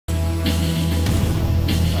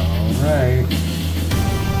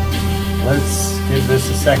let's give this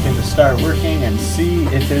a second to start working and see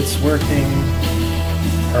if it's working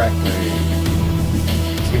correctly.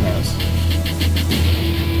 Who knows?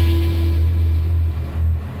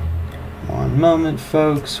 One moment,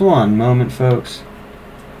 folks. One moment, folks.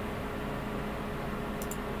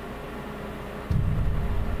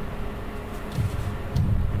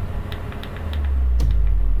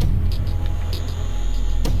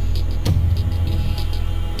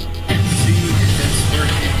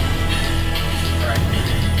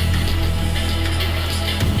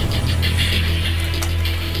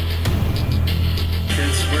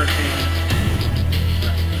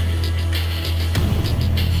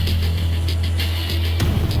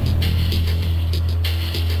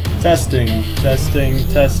 Testing, testing,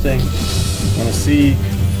 testing. Want to see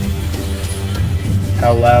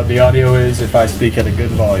how loud the audio is if I speak at a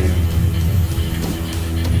good volume.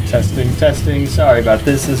 Testing, testing. Sorry about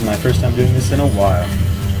this. This is my first time doing this in a while.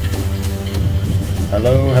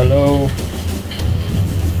 Hello, hello.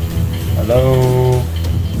 Hello.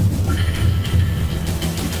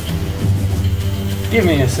 Give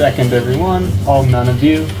me a second, everyone. All none of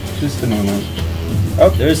you. Just a moment.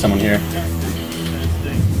 Oh, there is someone here.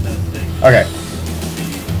 Okay.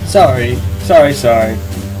 Sorry.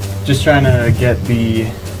 Just trying to get the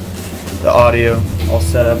audio all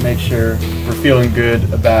set up, make sure we're feeling good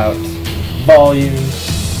about volume.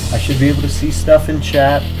 I should be able to see stuff in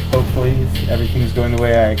chat, hopefully, if everything's going the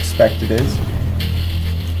way I expect it is.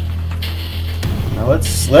 Now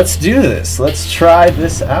let's do this. Let's try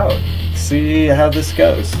this out. See how this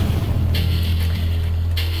goes.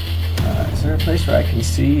 Is there a place where I can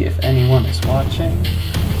see if anyone is watching?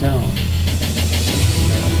 No.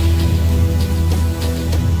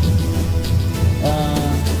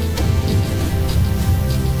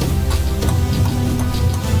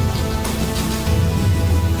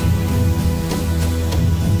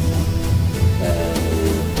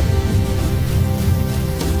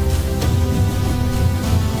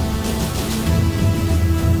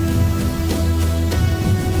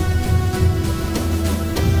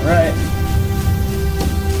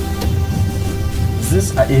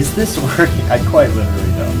 Is this working? I quite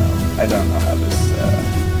literally don't know. I don't know how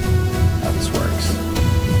this works.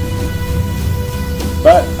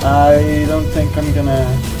 But I don't think I'm gonna.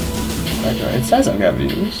 It says I've got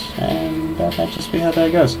views, and that might just be how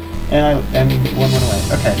that goes. And one went away.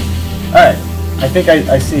 Okay. All right. I think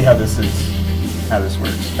I see how this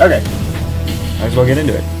works. Okay. Might as well get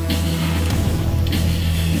into it.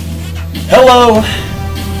 Hello,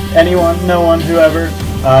 anyone, no one, whoever.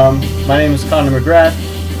 My name is Connor McGrath.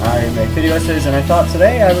 I make video essays, and I thought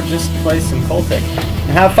today I would just play some Cultic and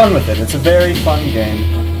have fun with it. It's a very fun game.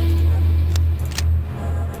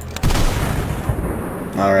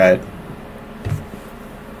 Alright.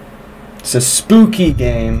 It's a spooky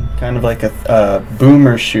game, kind of like a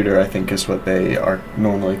boomer shooter, I think is what they are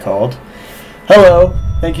normally called. Hello,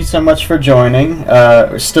 thank you so much for joining.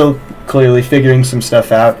 We're still clearly figuring some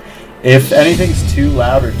stuff out. If anything's too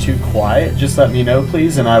loud or too quiet, just let me know,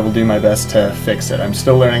 please, and I will do my best to fix it. I'm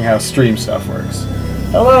still learning how stream stuff works.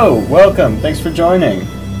 Hello, welcome, thanks for joining.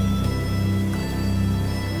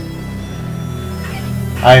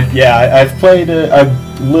 I've played a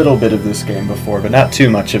little bit of this game before, but not too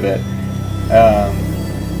much of it.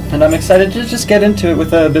 And I'm excited to just get into it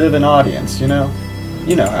with a bit of an audience, you know?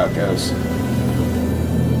 You know how it goes.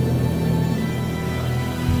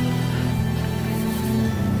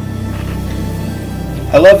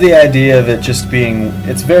 I love the idea of it just being,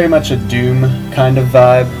 it's very much a Doom kind of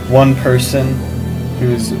vibe. One person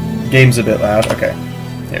whose game's a bit loud. Okay,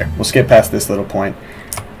 here, we'll skip past this little point,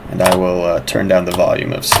 and I will turn down the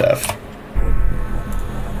volume of stuff.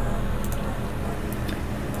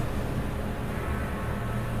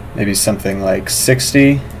 Maybe something like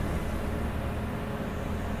 60.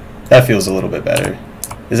 That feels a little bit better.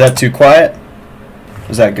 Is that too quiet?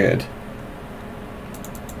 Or is that good?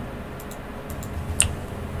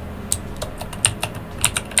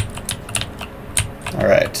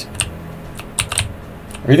 Alright.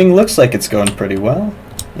 Everything looks like it's going pretty well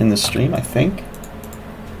in the stream, I think.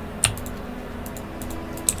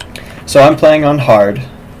 So I'm playing on hard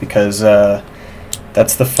because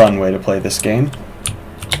that's the fun way to play this game.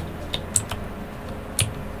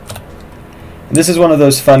 And this is one of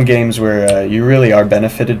those fun games where you really are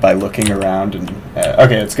benefited by looking around and...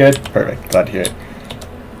 okay, that's good. Perfect. Glad to hear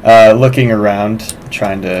it. Looking around,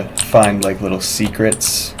 trying to find like little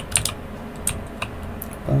secrets.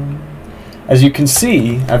 As you can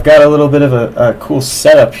see, I've got a little bit of a cool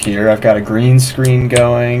setup here. I've got a green screen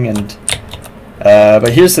going, and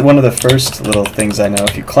but here's one of the first little things I know.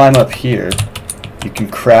 If you climb up here, you can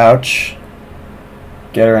crouch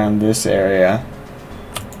get around this area.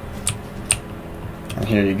 And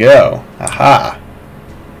here you go. Aha!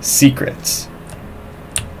 Secrets.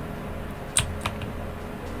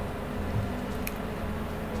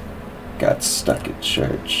 Got stuck at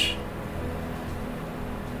church.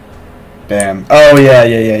 Damn. Oh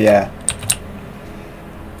yeah.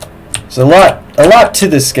 There's a lot to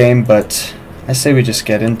this game, but I say we just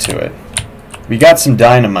get into it. We got some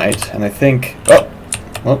dynamite, and I think... Oh!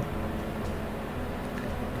 Well...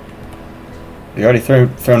 We already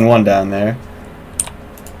thrown one down there.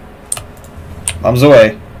 Bombs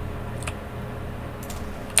away.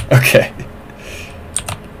 Okay.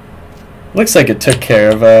 Looks like it took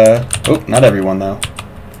care of, oh, not everyone, though.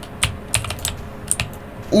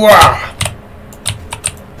 Wow!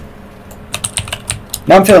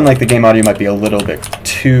 Now I'm feeling like the game audio might be a little bit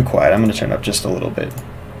too quiet. I'm going to turn it up just a little bit.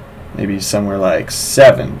 Maybe somewhere like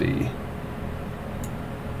 70.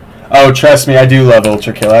 Oh, trust me, I do love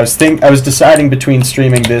Ultra Kill. I was deciding between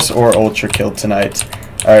streaming this or Ultra Kill tonight,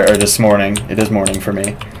 or this morning. It is morning for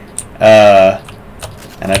me.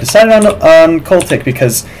 And I decided on Cultic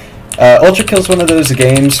because Ultra Kill is one of those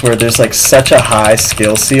games where there's like such a high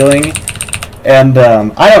skill ceiling, and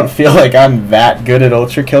I don't feel like I'm that good at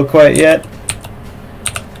Ultra Kill quite yet.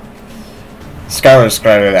 Skylar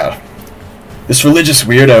cried it out. This religious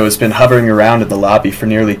weirdo has been hovering around in the lobby for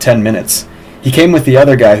nearly 10 minutes. He came with the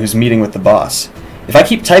other guy who's meeting with the boss. If I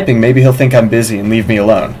keep typing, maybe he'll think I'm busy and leave me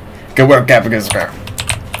alone. Good work, Gabagascar.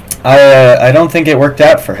 I don't think it worked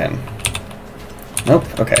out for him. Nope,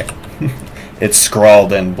 okay. It's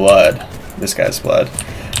scrawled in blood. This guy's blood.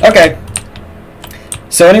 Okay.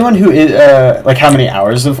 So anyone who is, like how many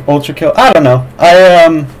hours of Ultra Kill? I don't know.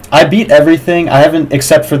 I beat everything. I haven't,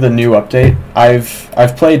 except for the new update.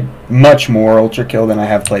 I've played much more Ultra Kill than I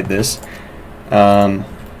have played this.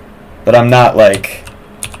 But I'm not like...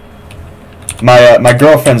 My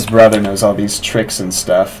girlfriend's brother knows all these tricks and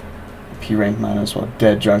stuff. P-rank Minos while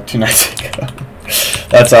dead drunk 2 nights ago.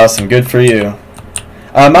 That's awesome. Good for you.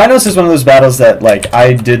 Minos is one of those battles that like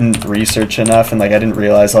I didn't research enough, and like I didn't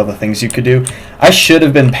realize all the things you could do. I should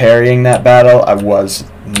have been parrying that battle. I was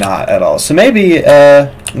not at all. So maybe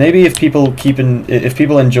maybe if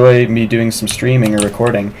people enjoy me doing some streaming or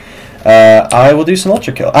recording, I will do some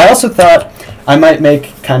Ultra Kill. I also thought I might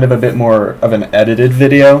make kind of a bit more of an edited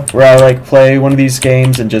video where I like play one of these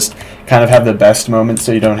games and just kind of have the best moments,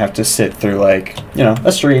 so you don't have to sit through like, you know,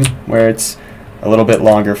 a stream where it's a little bit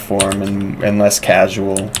longer form and less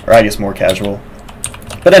casual, or I guess more casual.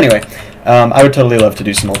 But anyway, I would totally love to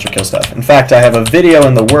do some Ultra Kill stuff. In fact, I have a video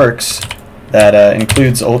in the works that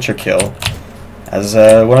includes Ultra Kill as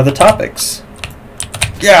one of the topics.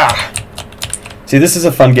 Yeah! See, this is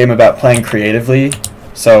a fun game about playing creatively,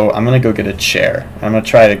 so I'm going to go get a chair. I'm going to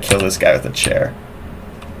try to kill this guy with a chair.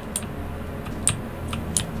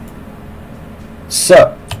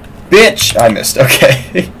 So, bitch! I missed,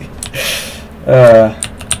 okay.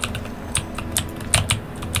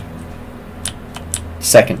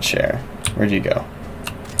 Second chair. Where'd you go?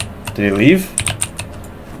 Did he leave?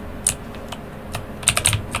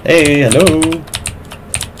 Hey, hello.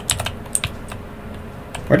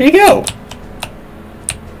 Where'd he go?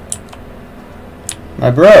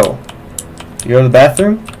 My bro. You go to the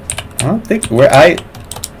bathroom? I don't think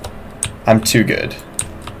I'm too good.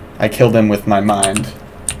 I killed him with my mind.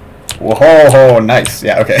 Whoa, nice.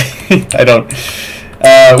 Yeah, okay. I don't...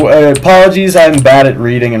 apologies, I'm bad at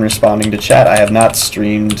reading and responding to chat. I have not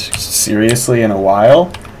streamed seriously in a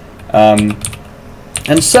while.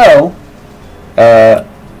 And so,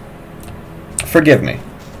 forgive me.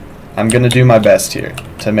 I'm going to do my best here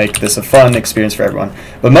to make this a fun experience for everyone.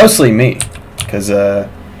 But mostly me. Because, I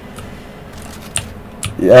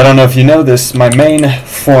don't know if you know this, my main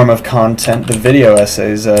form of content, the video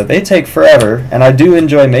essays, they take forever, and I do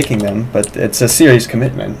enjoy making them, but it's a serious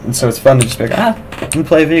commitment, and so it's fun to just be like, I'm gonna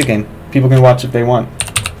play a video game. People can watch if they want.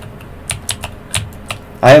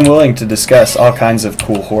 I am willing to discuss all kinds of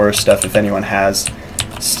cool horror stuff if anyone has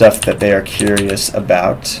stuff that they are curious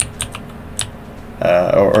about,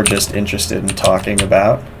 or just interested in talking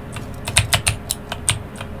about.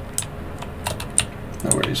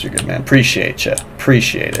 No worries, you're good, man. Appreciate ya.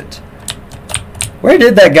 Appreciate it. Where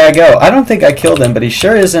did that guy go? I don't think I killed him, but he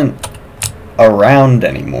sure isn't around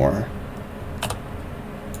anymore.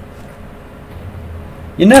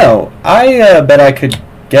 You know, I bet I could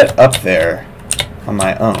get up there on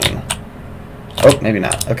my own. Oh, maybe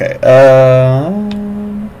not. Okay.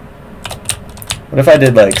 What if I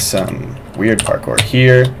did like some weird parkour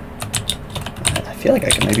here? I feel like I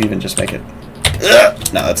can maybe even just make it...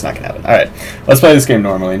 No, that's not gonna happen. Alright, let's play this game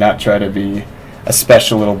normally, not try to be a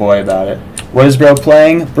special little boy about it. What is bro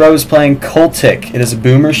playing? Bro is playing Cultic. It is a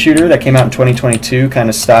boomer shooter that came out in 2022, kind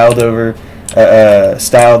of styled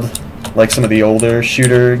like some of the older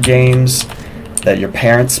shooter games that your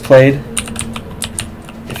parents played.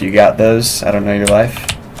 If you got those, I don't know your life.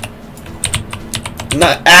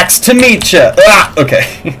 Not axe to meet ya! Ah!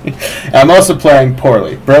 Okay. I'm also playing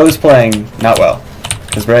poorly. Bro is playing not well.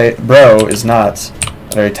 Because bro is not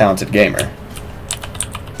a very talented gamer.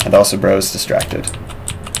 And also bro is distracted.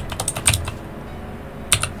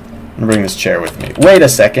 I'm gonna bring this chair with me. Wait a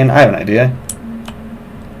second, I have an idea.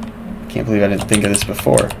 Can't believe I didn't think of this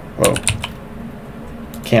before. Whoa.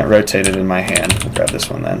 Can't rotate it in my hand. We'll grab this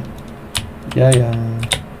one then. Yeah.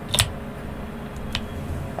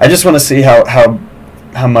 I just want to see how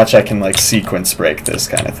much I can like sequence break this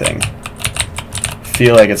kind of thing.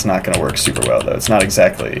 Feel like it's not going to work super well though. It's not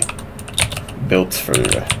exactly built for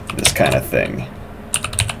this kind of thing.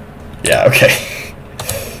 Yeah, okay.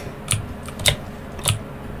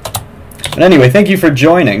 But anyway, thank you for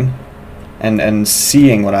joining and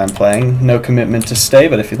seeing what I'm playing. No commitment to stay,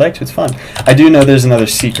 but if you'd like to, it's fun. I do know there's another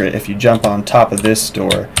secret. If you jump on top of this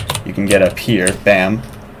door, you can get up here. Bam.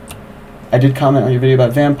 I did comment on your video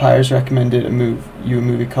about vampires. Recommended a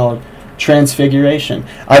movie called Transfiguration.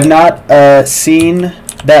 I've not seen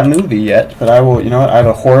that movie yet, but I will. You know what? I have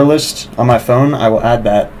a horror list on my phone. I will add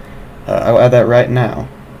that. I will add that right now.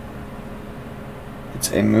 It's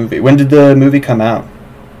a movie. When did the movie come out?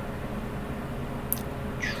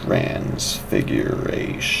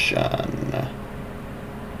 Transfiguration.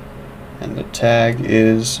 And the tag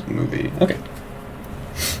is movie. Okay.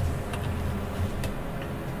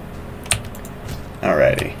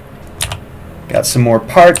 Alrighty. Got some more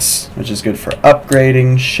parts, which is good for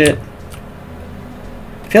upgrading shit.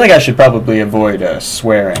 I feel like I should probably avoid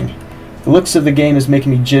swearing. The looks of the game is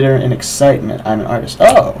making me jitter in excitement. I'm an artist.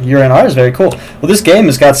 Oh, you're an artist? Very cool. Well, this game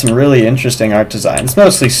has got some really interesting art design. It's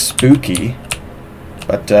mostly spooky.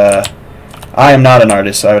 But I am not an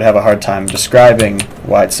artist, so I would have a hard time describing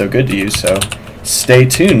why it's so good to you. So stay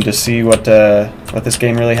tuned to see what this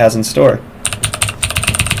game really has in store.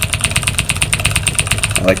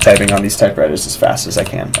 I like typing on these typewriters as fast as I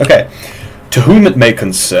can. Okay. To whom it may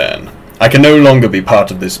concern, I can no longer be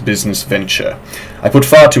part of this business venture. I put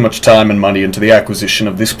far too much time and money into the acquisition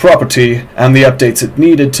of this property and the updates it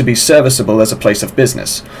needed to be serviceable as a place of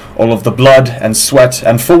business. All of the blood and sweat,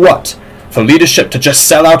 and for what? For leadership to just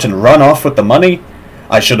sell out and run off with the money?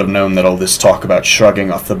 I should have known that all this talk about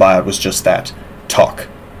shrugging off the buyout was just that. Talk.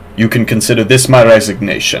 You can consider this my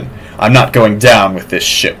resignation. I'm not going down with this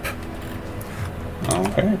ship.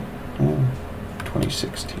 Okay.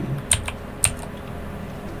 2016.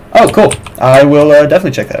 Oh, cool. I will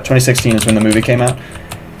definitely check that out. 2016 is when the movie came out.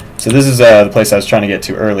 So this is the place I was trying to get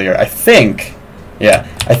to earlier. I think, yeah,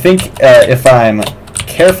 if I'm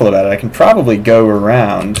careful about it, I can probably go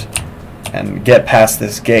around and get past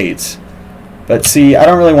this gate. But see, I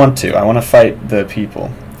don't really want to. I want to fight the people.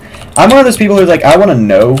 I'm one of those people who's like, I want to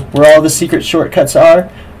know where all the secret shortcuts are,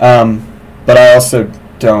 but I also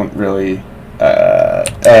don't really,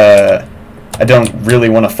 I don't really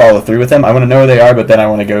want to follow through with them. I want to know where they are, but then I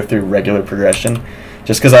want to go through regular progression,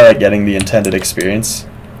 just because I like getting the intended experience.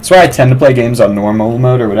 That's why I tend to play games on normal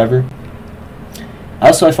mode or whatever.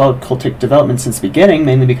 Also, I followed Cultic development since the beginning,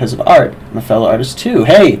 mainly because of art. I'm a fellow artist too.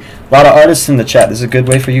 Hey, a lot of artists in the chat. This is a good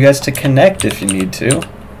way for you guys to connect if you need to.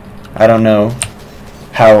 I don't know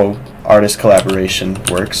how artist collaboration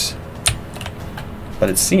works, but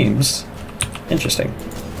it seems interesting.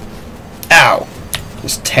 Ow!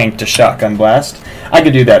 Just tanked a shotgun blast. I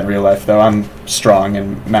could do that in real life, though. I'm strong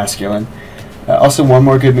and masculine. Also, one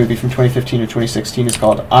more good movie from 2015 or 2016 is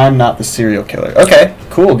called I'm Not the Serial Killer. Okay,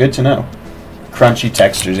 cool. Good to know. Crunchy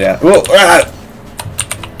textures, yeah. Ooh, ah!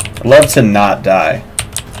 I'd love to not die.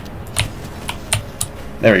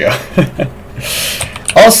 There we go.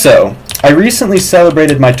 Also, I recently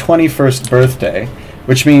celebrated my 21st birthday,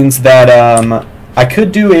 which means that I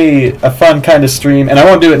could do a fun kind of stream, and I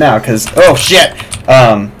won't do it now because, oh shit,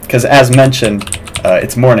 because as mentioned,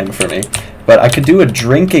 it's morning for me, but I could do a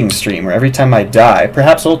drinking stream where every time I die,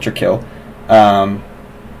 perhaps Ultra Kill.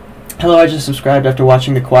 Hello, I just subscribed after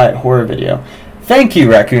watching the Quiet Horror video. Thank you,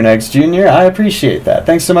 Raccoon Eggs Jr. I appreciate that.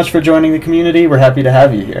 Thanks so much for joining the community. We're happy to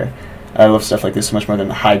have you here. I love stuff like this so much more than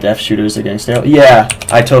the high-def shooters are getting stale. Yeah,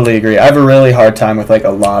 I totally agree. I have a really hard time with like a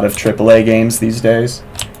lot of AAA games these days.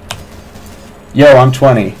 Yo, I'm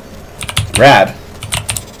 20. Rad.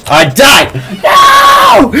 I died!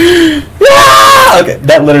 No! No! Okay,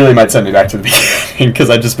 that literally might send me back to the beginning because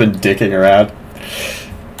I've just been dicking around.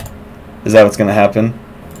 Is that what's going to happen?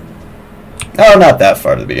 Oh, not that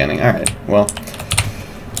far to the beginning. Alright, well.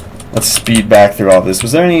 let's speed back through all this.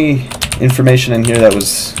 Was there any information in here that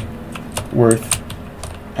was worth?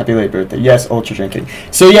 Happy late birthday. Yes, ultra drinking.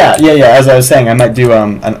 So yeah. As I was saying, I might do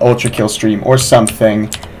an ultra kill stream or something.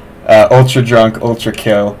 Ultra drunk, ultra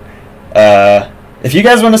kill. If you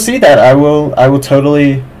guys want to see that, I will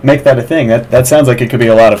totally make that a thing. That sounds like it could be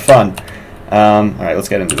a lot of fun. All right, let's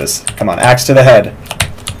get into this. Come on, axe to the head.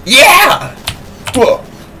 Yeah! Whoa.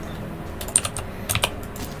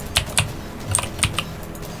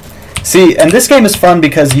 See, and this game is fun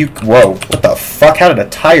because you... Whoa, what the fuck? How did a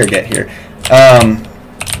tire get here?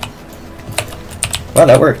 Well,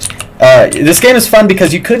 that worked. This game is fun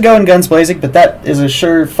because you could go in guns blazing, but that is a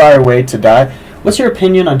surefire way to die. What's your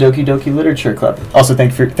opinion on Doki Doki Literature Club? Also,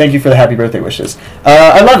 thank you for the happy birthday wishes.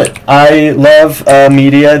 I love it. I love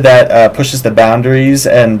media that pushes the boundaries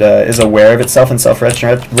and is aware of itself and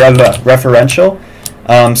self-referential.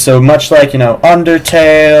 So much like, you know,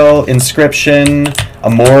 Undertale, Inscription,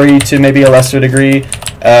 Amori to maybe a lesser degree.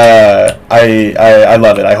 I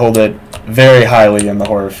love it. I hold it very highly in the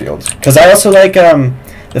horror field. Because I also like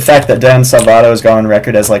the fact that Dan Salvato has gone on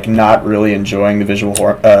record as like not really enjoying the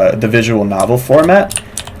visual novel format.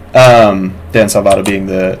 Dan Salvato being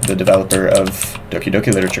the developer of Doki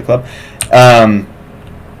Doki Literature Club.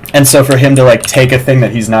 And so for him to like take a thing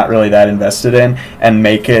that he's not really that invested in and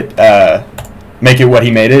make it what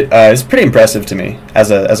he made it is pretty impressive to me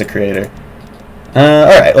as a creator.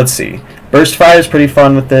 Alright, let's see. Burst fire is pretty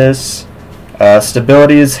fun with this.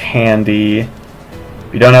 Stability is handy.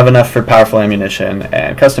 We don't have enough for powerful ammunition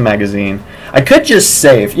and custom magazine. I could just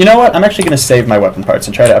save. You know what? I'm actually going to save my weapon parts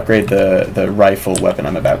and try to upgrade the rifle weapon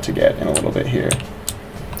I'm about to get in a little bit here.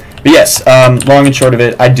 But yes, long and short of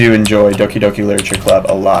it, I do enjoy Doki Doki Literature Club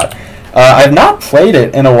a lot. I have not played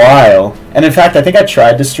it in a while, and in fact, I think I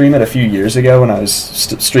tried to stream it a few years ago when I was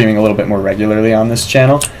streaming a little bit more regularly on this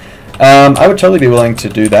channel. I would totally be willing to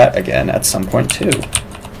do that again at some point too.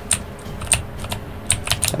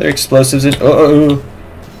 Are there explosives in... Oh.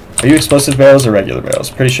 Are you explosive barrels or regular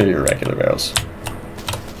barrels? Pretty sure you're regular barrels.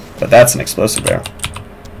 But that's an explosive barrel.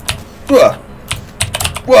 Whoa!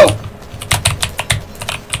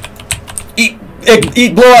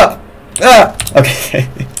 Eat, blow up! Ah! Okay.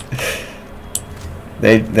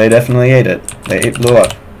 They definitely ate it. They blew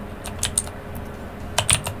up.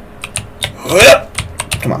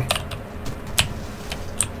 Come on.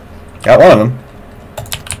 Got one of them.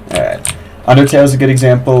 Alright. Undertale is a good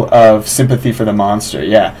example of sympathy for the monster.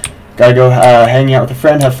 Yeah. Gotta go hanging out with a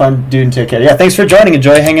friend, have fun, dude, and take care. Yeah, thanks for joining.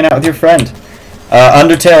 Enjoy hanging out with your friend.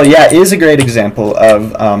 Undertale, yeah, is a great example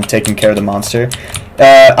of taking care of the monster.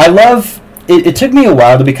 I love... It took me a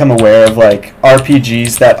while to become aware of, like,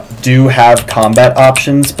 RPGs that do have combat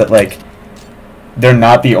options, but, like, they're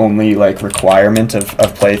not the only, like, requirement of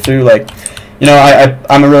playthrough. Like, you know,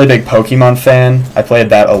 I'm a really big Pokemon fan. I played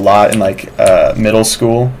that a lot in, like, middle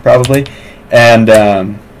school, probably. And,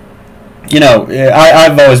 you know,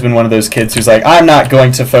 I've always been one of those kids who's like, I'm not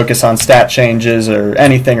going to focus on stat changes or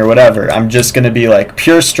anything or whatever. I'm just going to be, like,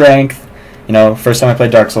 pure strength. You know, first time I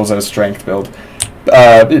played Dark Souls, I was strength build.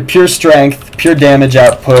 Pure strength, pure damage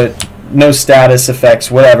output, no status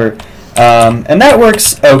effects, whatever. And that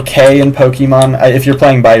works okay in Pokemon. If you're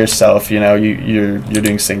playing by yourself, you know, you're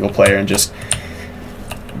doing single player and just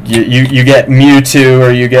you get Mewtwo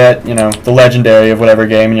or you get, you know, the legendary of whatever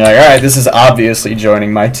game, and you're like, all right, this is obviously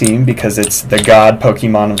joining my team because it's the god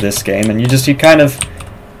Pokemon of this game, and you kind of,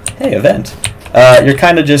 hey, event. You're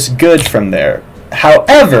kind of just good from there.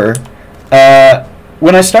 However,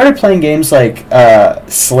 when I started playing games like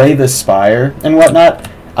Slay the Spire and whatnot,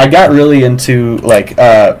 I got really into like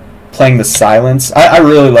playing the Silence. I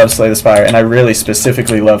really love Slay the Spire, and I really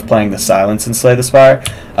specifically love playing the Silence in Slay the Spire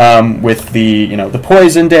with the, you know, the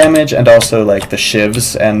poison damage and also like the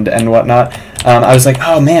shivs and whatnot. I was like,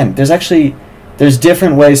 oh man, there's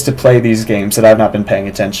different ways to play these games that I've not been paying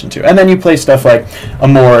attention to. And then you play stuff like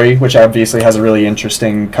Amori, which obviously has a really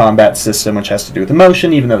interesting combat system, which has to do with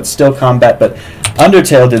emotion, even though it's still combat. But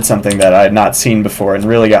Undertale did something that I had not seen before and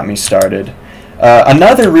really got me started.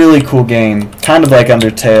 Another really cool game, kind of like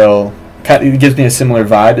Undertale, it gives me a similar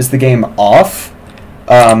vibe, is the game Off.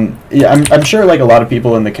 Yeah, I'm sure like a lot of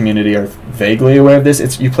people in the community are vaguely aware of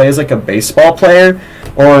this. You play as like a baseball player,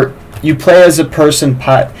 or you play as a person.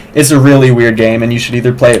 It's a really weird game, and you should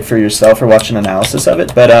either play it for yourself or watch an analysis of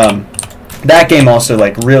it. But that game also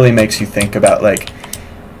like really makes you think about like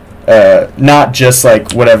not just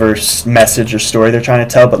like whatever message or story they're trying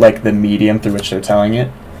to tell, but like the medium through which they're telling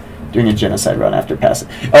it. Doing a genocide run after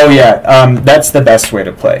pacifist. Oh yeah, that's the best way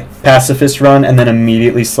to play. Pacifist run and then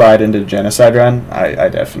immediately slide into genocide run. I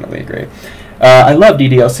definitely agree. I love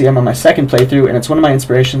DDLC. I'm on my second playthrough, and it's one of my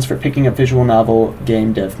inspirations for picking up visual novel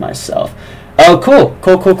game dev myself. Oh, cool.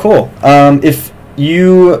 If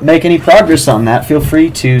you make any progress on that, feel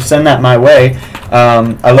free to send that my way.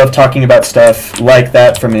 I love talking about stuff like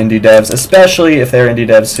that from indie devs, especially if they're indie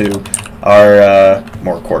devs who are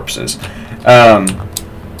more corpses,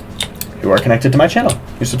 who are connected to my channel,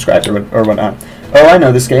 who subscribed or whatnot. Oh, I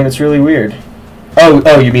know this game. It's really weird.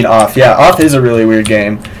 Oh, you mean Off? Yeah, Off is a really weird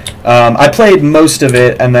game. I played most of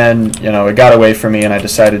it, and then it got away from me, and I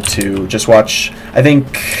decided to just watch. I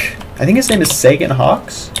think his name is Sagan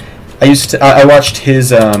Hawks. I watched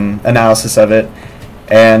his analysis of it,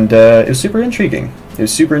 and it was super intriguing.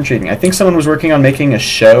 I think someone was working on making a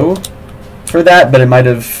show for that, but it might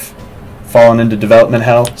have fallen into development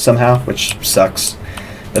hell somehow, which sucks.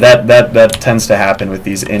 But that tends to happen with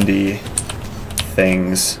these indie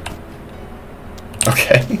things.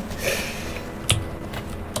 Okay.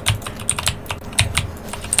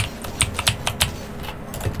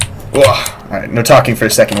 Alright, no talking for a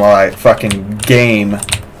second while I fucking game.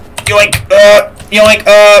 Yoink! Yoink!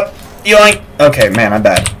 Yoink! Okay, man, I'm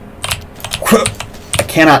bad. I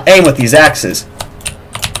cannot aim with these axes.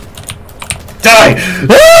 Die!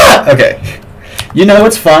 Ah! Okay. You know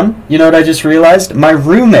what's fun? You know what I just realized? My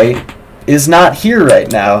roommate is not here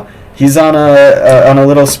right now. He's on a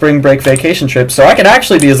little spring break vacation trip, so I can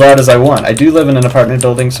actually be as loud as I want. I do live in an apartment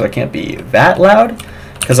building, so I can't be that loud,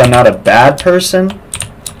 because I'm not a bad person.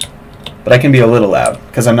 But I can be a little loud,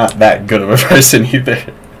 because I'm not that good of a person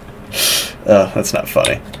either. That's not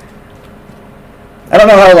funny. I don't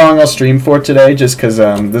know how long I'll stream for today, just because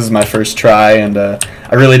this is my first try, and I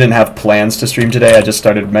really didn't have plans to stream today. I just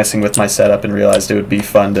started messing with my setup and realized it would be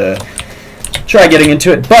fun to try getting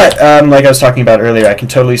into it. But like I was talking about earlier, I can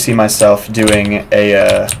totally see myself doing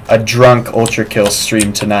a drunk Ultra Kill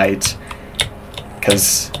stream tonight.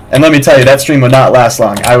 And let me tell you, that stream would not last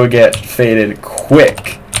long. I would get faded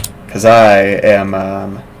quick, because I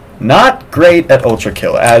am not great at Ultra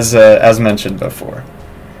Kill, as mentioned before.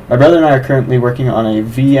 My brother and I are currently working on a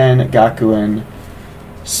VN Gakuen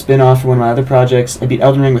spin-off for one of my other projects. I beat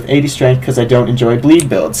Elden Ring with 80 strength because I don't enjoy bleed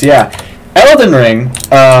builds. Yeah, Elden Ring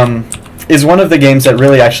is one of the games that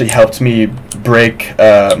really actually helped me break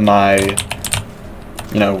my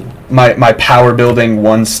power building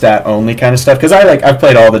one stat only kind of stuff. Because I've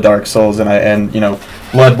played all the Dark Souls, and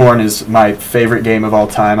Bloodborne is my favorite game of all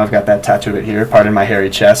time. I've got that tattooed it here. Pardon my hairy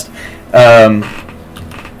chest.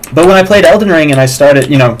 But when I played Elden Ring and I started,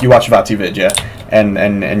 you watch Vati Vidya,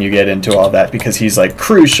 and you get into all that because he's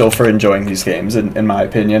crucial for enjoying these games, in my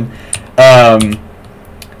opinion. I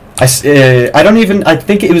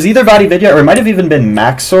think it was either Vati Vidya or it might have even been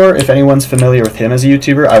Maxor, if anyone's familiar with him as a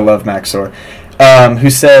YouTuber. I love Maxor. Who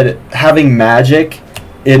said having magic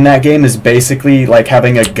in that game is basically like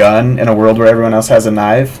having a gun in a world where everyone else has a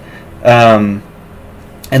knife. And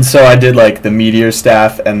so I did the meteor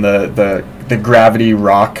staff and the gravity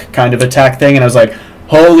rock kind of attack thing, and I was like,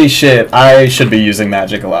 holy shit, I should be using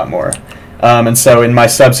magic a lot more. And so in my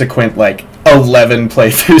subsequent 11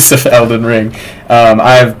 playthroughs of Elden Ring,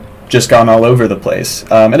 I've just gone all over the place.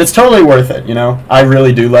 And it's totally worth it, I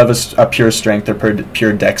really do love a pure strength or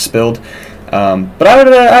pure dex build. But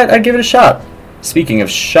I'd give it a shot. Speaking of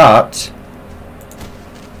shot,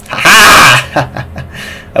 ha!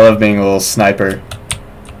 I love being a little sniper.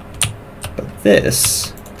 But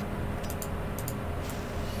this,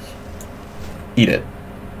 eat it.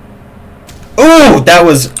 Ooh, that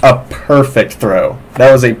was a perfect throw.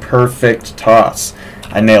 That was a perfect toss.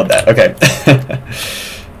 I nailed that. Okay.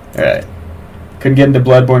 Alright. Couldn't get into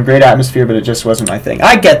Bloodborne. Great atmosphere, but it just wasn't my thing.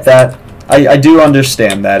 I get that. I do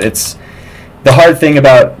understand that. It's the hard thing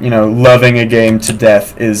about, loving a game to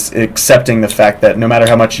death is accepting the fact that no matter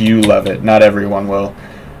how much you love it, not everyone will.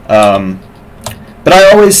 But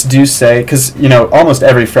I always do say, because, almost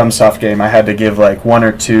every FromSoft game I had to give, 1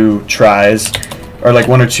 or 2 tries, or,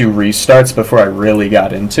 1 or 2 restarts before I really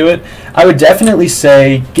got into it. I would definitely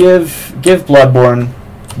say give Bloodborne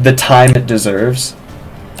the time it deserves.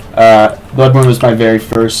 Bloodborne was my very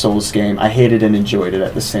first Souls game. I hated and enjoyed it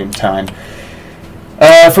at the same time.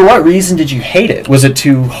 For what reason did you hate it? Was it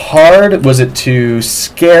too hard? Was it too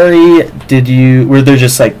scary? Were there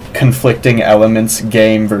just conflicting elements,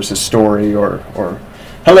 game versus story, or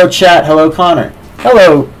hello chat, hello Connor,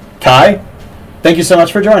 hello Kai. Thank you so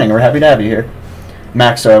much for joining. We're happy to have you here.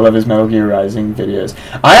 Maxo, I love his Metal Gear Rising videos.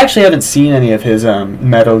 I actually haven't seen any of his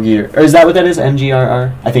Metal Gear, or is that what that is?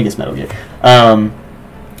 MGRR? I think it's Metal Gear.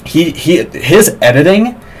 His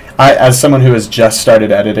editing, as someone who has just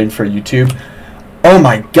started editing for YouTube. Oh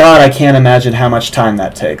my god, I can't imagine how much time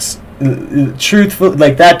that takes. Truthful,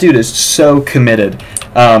 that dude is so committed.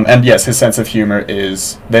 And yes, his sense of humor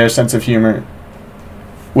is their sense of humor.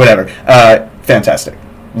 Whatever. Fantastic.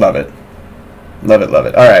 Love it. Love it, love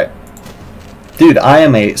it. Alright. Dude, I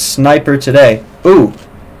am a sniper today. Ooh.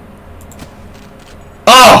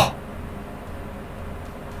 Oh!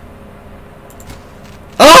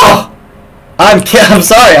 Oh! I'm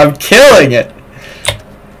sorry, I'm killing it.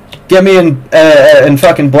 Get me in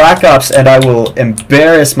fucking Black Ops and I will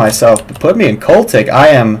embarrass myself. But put me in Cultic. I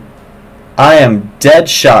am dead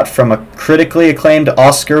shot from a critically acclaimed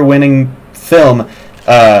Oscar-winning film,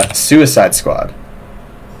 Suicide Squad.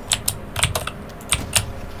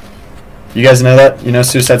 You guys know that? You know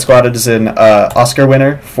Suicide Squad is an Oscar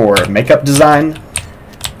winner for makeup design?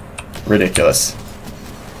 Ridiculous.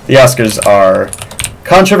 The Oscars are...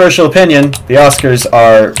 Controversial opinion, the Oscars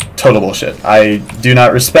are total bullshit. I do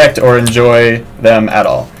not respect or enjoy them at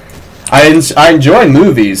all. I enjoy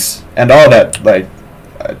movies and all that, like,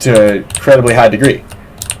 to an incredibly high degree.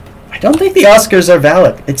 I don't think the Oscars are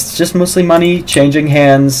valid. It's just mostly money changing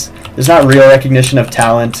hands. There's not real recognition of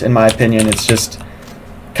talent, in my opinion. It's just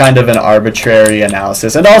kind of an arbitrary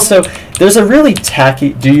analysis. And also, there's a really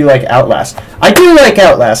tacky... Do you like Outlast? I do like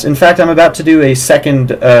Outlast. In fact, I'm about to do a second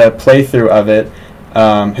playthrough of it.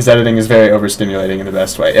 His editing is very overstimulating in the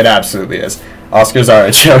best way. It absolutely is. Oscars are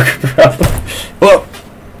a joke, bro. Whoa!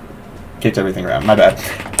 Kicked everything around. My bad.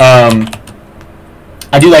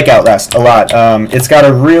 I do like Outlast a lot. It's got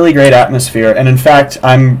a really great atmosphere, and in fact,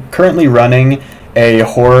 I'm currently running a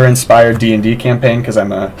horror-inspired D&D campaign because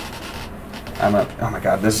I'm a... Oh my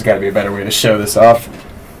god, this has got to be a better way to show this off.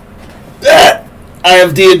 I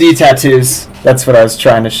have D&D tattoos. That's what I was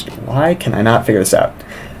trying to... Why can I not figure this out?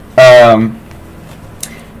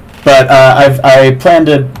 But I plan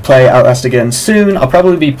to play Outlast again soon. I'll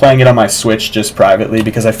probably be playing it on my Switch just privately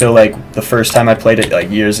because I feel like the first time I played it,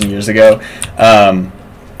 like years and years ago,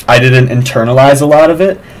 I didn't internalize a lot of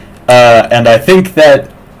it. And I think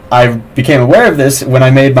that I became aware of this when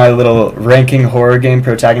I made my little ranking horror game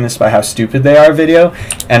protagonists by how stupid they are video.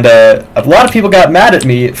 And a lot of people got mad at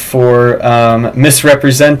me for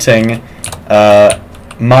misrepresenting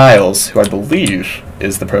Miles, who I believe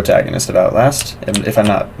is the protagonist of Outlast, if I'm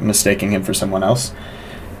not mistaking him for someone else.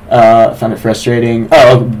 I found it frustrating.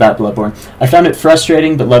 Oh, about Bloodborne. I found it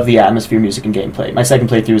frustrating, but love the atmosphere, music, and gameplay. My second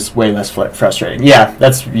playthrough is way less frustrating. Yeah,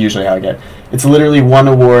 that's usually how I get. It's literally 1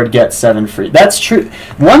 award, get 7 free. That's true.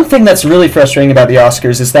 One thing that's really frustrating about the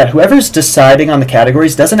Oscars is that whoever's deciding on the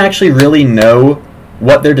categories doesn't actually really know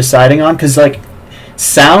what they're deciding on, because, like,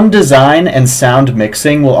 sound design and sound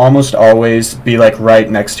mixing will almost always be like right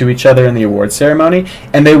next to each other in the award ceremony,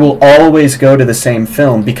 and they will always go to the same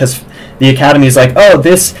film because the Academy is like, oh,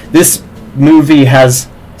 this movie has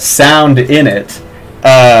sound in it,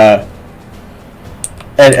 and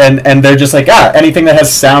they're just like, anything that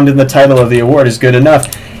has sound in the title of the award is good enough,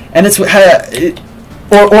 and it's or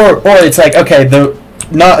it's like, okay, the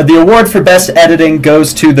award for best editing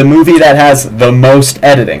goes to the movie that has the most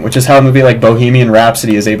editing, which is how a movie like Bohemian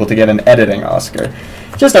Rhapsody is able to get an editing Oscar.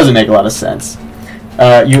 It just doesn't make a lot of sense.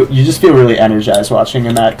 You just feel really energized watching a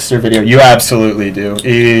Maxter video. You absolutely do.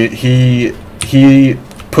 He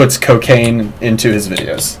puts cocaine into his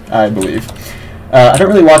videos, I believe. I don't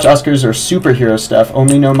really watch Oscars or superhero stuff.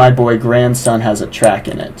 Only know my boy Grandson has a track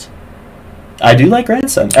in it. I do like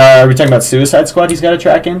Grandson. Are we talking about Suicide Squad? He's got a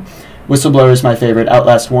track in. Whistleblower is my favorite.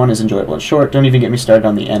 Outlast 1 is enjoyable and short. Don't even get me started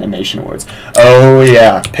on the animation awards. Oh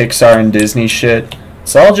yeah, Pixar and Disney shit.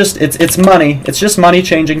 It's all just, it's money. It's just money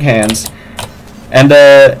changing hands. And,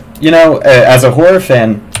 you know, as a horror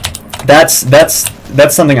fan, that's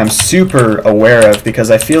something I'm super aware of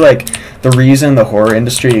because I feel like the reason the horror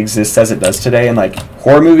industry exists as it does today, and like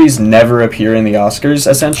horror movies never appear in the Oscars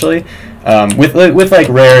essentially, with like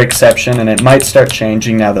rare exception, and it might start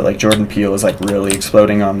changing now that like Jordan Peele is like really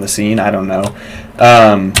exploding on the scene. I don't know,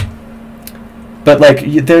 but like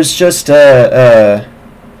there's just the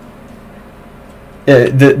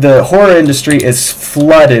horror industry is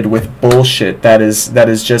flooded with bullshit that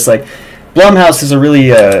is just like Blumhouse is a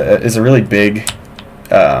really big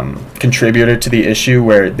contributor to the issue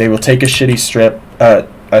where they will take a shitty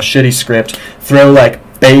script, throw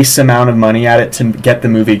like base amount of money at it to get the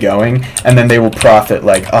movie going, and then they will profit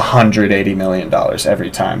like $180 million every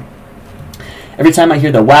time. Every time I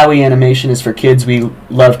hear the Wowie animation is for kids, we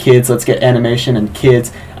love kids, let's get animation and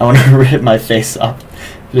kids, I want to rip my face off.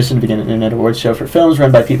 Petition to begin an internet awards show for films run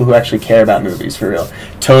by people who actually care about movies, for real.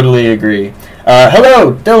 Totally agree.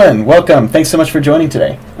 Hello, Dylan. Welcome. Thanks so much for joining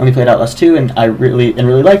today. I only played Outlast 2, and I really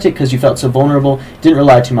liked it because you felt so vulnerable. Didn't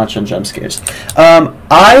rely too much on jump scares.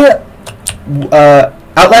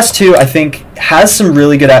 Outlast 2, I think, has some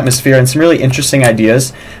really good atmosphere and some really interesting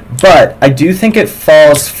ideas, but I do think it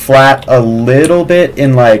falls flat a little bit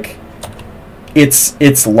in, like,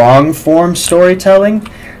 its long-form storytelling.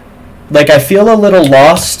 Like, I feel a little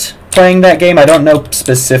lost playing that game. I don't know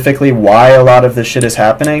specifically why a lot of this shit is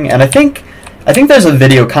happening, and I think there's a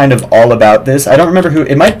video kind of all about this. I don't remember who.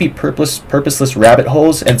 It might be Purposeless Rabbit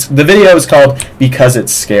Holes. And the video is called Because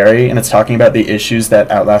It's Scary, and it's talking about the issues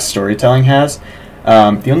that Outlast storytelling has.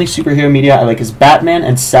 The only superhero media I like is Batman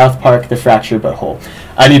and South Park: The Fractured But Whole.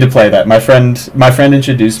 I need to play that. My friend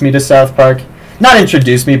introduced me to South Park. Not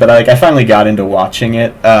introduced me, but I finally got into watching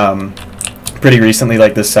it pretty recently,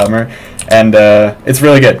 like this summer. And it's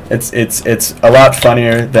really good. It's a lot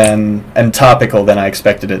funnier and topical than I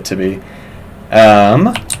expected it to be.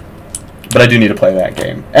 But I do need to play that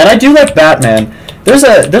game. And I do like Batman. There's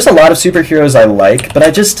a lot of superheroes I like, but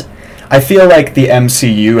I feel like the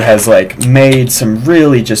MCU has like made some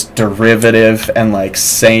really just derivative and like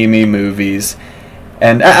samey movies.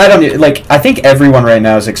 And I don't like. I think everyone right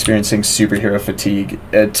now is experiencing superhero fatigue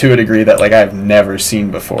to a degree that like I've never seen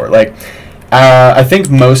before. Like, I think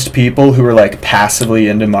most people who were like passively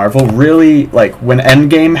into Marvel really like when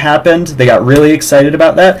Endgame happened, they got really excited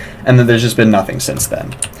about that, and then there's just been nothing since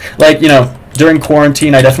then. Like, you know, during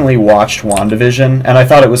quarantine, I definitely watched WandaVision, and I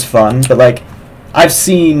thought it was fun, but like, I've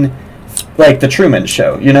seen like the Truman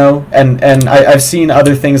Show, you know, and I've seen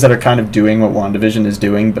other things that are kind of doing what WandaVision is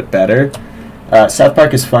doing, but better. South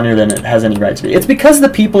Park is funnier than it has any right to be. It's because the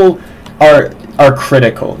people are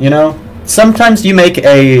critical, you know. Sometimes you make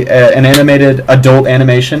an animated adult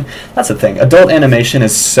animation. That's the thing. Adult animation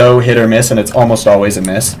is so hit or miss, and it's almost always a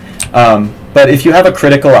miss. But if you have a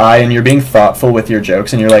critical eye and you're being thoughtful with your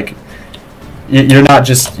jokes, and you're like, you're not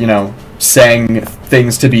just, you know, saying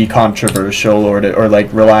things to be controversial or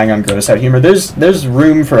like relying on gross out humor. There's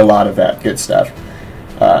room for a lot of that good stuff.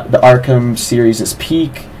 The Arkham series is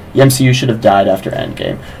peak. The MCU should have died after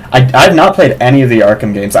Endgame. I've not played any of the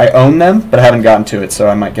Arkham games. I own them, but I haven't gotten to it, so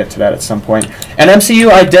I might get to that at some point. And MCU,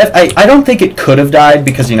 I don't think it could have died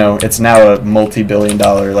because, you know, it's now a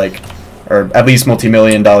multi-billion-dollar, like, or at least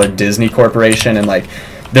multi-million-dollar Disney corporation, and, like,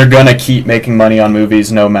 they're going to keep making money on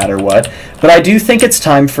movies no matter what. But I do think it's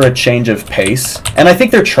time for a change of pace, and I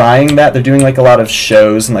think they're trying that. They're doing, like, a lot of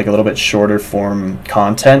shows and, like, a little bit shorter form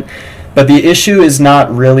content. But the issue is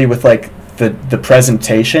not really with, like, the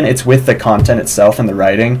presentation, it's with the content itself and the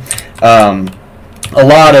writing. A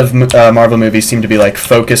lot of Marvel movies seem to be like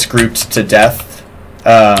focus grouped to death,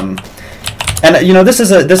 and you know, this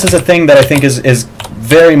is a thing that I think is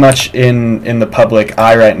very much in the public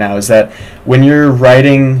eye right now, is that when you're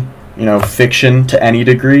writing, you know, fiction to any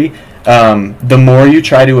degree, the more you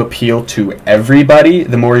try to appeal to everybody,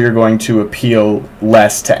 the more you're going to appeal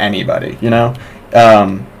less to anybody, you know,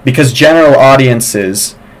 because general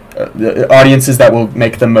audiences, the audiences that will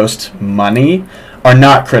make the most money, are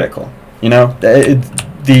not critical. You know,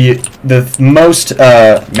 the most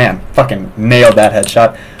man, fucking nailed that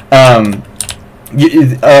headshot.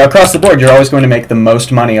 Across the board, you're always going to make the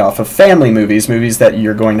most money off of family movies that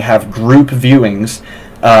you're going to have group viewings,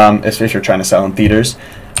 if you're trying to sell in theaters,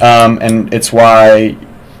 and it's why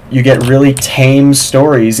you get really tame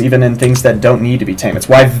stories, even in things that don't need to be tame. It's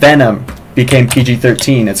why Venom became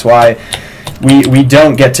PG-13. It's why we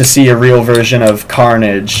don't get to see a real version of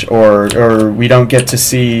Carnage, or we don't get to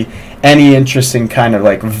see any interesting kind of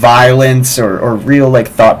like violence or real like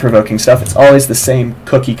thought-provoking stuff. It's always the same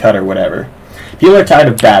cookie cutter whatever. People are tired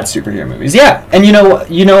of bad superhero movies. Yeah, and you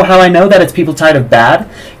know how I know that it's people tired of bad?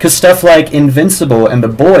 Because stuff like Invincible and The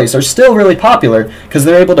Boys are still really popular because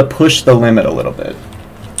they're able to push the limit a little bit.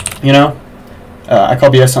 You know? I call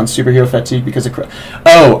BS on superhero fatigue because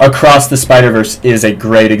Across the Spider-Verse is a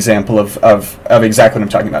great example of exactly what I'm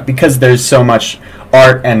talking about, because there's so much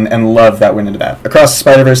art and love that went into that. Across the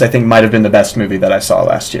Spider-Verse, I think, might have been the best movie that I saw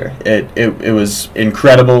last year. It was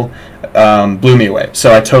incredible, blew me away.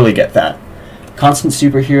 So I totally get that. Constant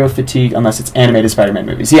superhero fatigue unless it's animated Spider-Man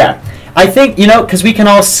movies. Yeah, I think, you know, because we can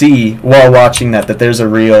all see while watching that there's a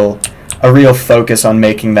real focus on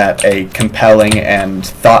making that a compelling and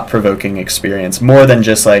thought-provoking experience, more than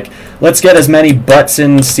just like, let's get as many butts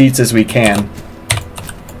in seats as we can.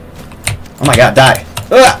 Oh my god, die.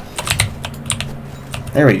 Ugh!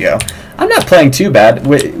 There we go. I'm not playing too bad.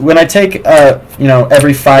 When I take, you know,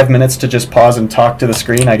 every 5 minutes to just pause and talk to the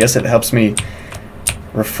screen, I guess it helps me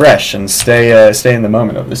refresh and stay in the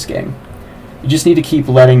moment of this game. You just need to keep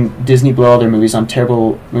letting Disney blow all their movies on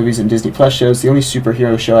terrible movies and Disney Plus shows. The only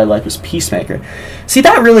superhero show I liked was Peacemaker. See,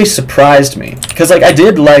 that really surprised me, because like I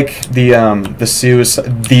did like the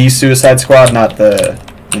Suicide Squad, not the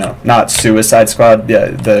you know, not Suicide Squad,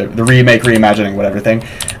 yeah, the remake, reimagining, whatever thing.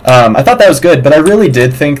 I thought that was good, but I really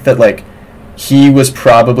did think that, like, he was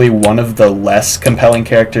probably one of the less compelling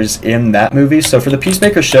characters in that movie. So for the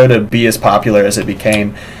Peacemaker show to be as popular as it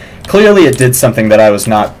became, clearly it did something that I was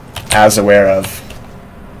not as aware of.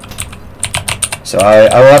 So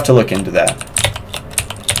I will have to look into that.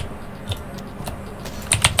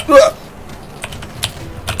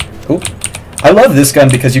 Oop. I love this gun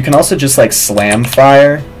because you can also just like slam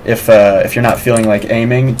fire if you're not feeling like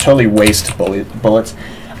aiming. Totally waste bullets.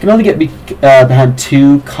 I can only get behind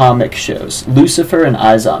 2 comic shows: Lucifer and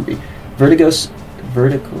iZombie. Vertigo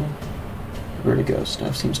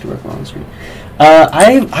stuff seems to work well on the screen.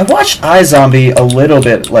 I watched iZombie a little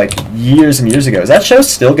bit like years and years ago. Is that show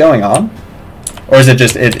still going on, or is it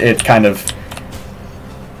just it kind of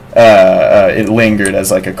it lingered as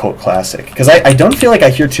like a cult classic? Because I don't feel like I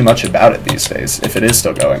hear too much about it these days, if it is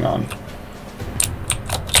still going on.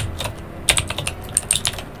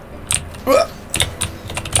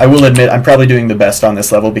 I will admit I'm probably doing the best on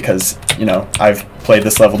this level because, you know, I've played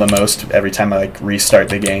this level the most every time I like restart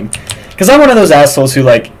the game. Because I'm one of those assholes who,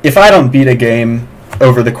 like, if I don't beat a game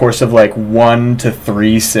over the course of like 1 to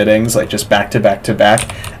 3 sittings, like just back to back to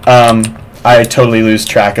back, I totally lose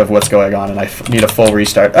track of what's going on and I need a full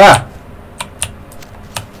restart. Ah!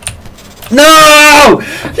 No!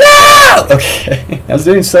 No! Okay, I was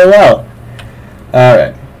doing so well.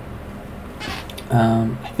 Alright.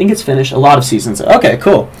 I think it's finished. A lot of seasons. Okay,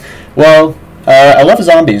 cool. Well, I love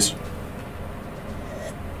zombies.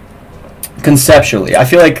 Conceptually, I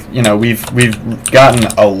feel like, you know, we've gotten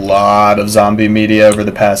a lot of zombie media over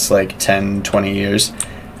the past like 10, 20 years.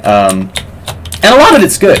 And a lot of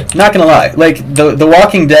it's good, not gonna lie. Like the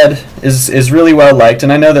Walking Dead is really well liked,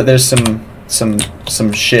 and I know that there's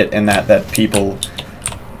some shit in that people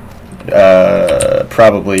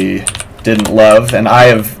probably didn't love, and I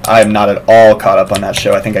am not at all caught up on that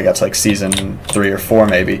show. I think I got to like season 3 or 4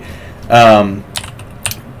 maybe. But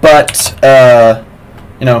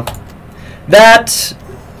you know, that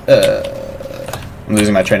I'm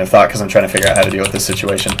losing my train of thought because I'm trying to figure out how to deal with this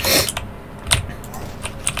situation.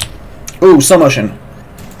 Ooh, slow motion.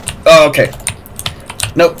 Oh, okay.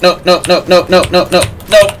 No, no, no, no, no, no, no, no, no.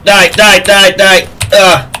 Die, die, die, die.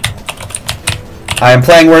 I am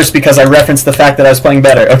playing worse because I referenced the fact that I was playing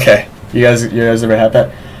better. Okay. You guys ever had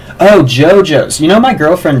that? Oh, JoJo's. You know, my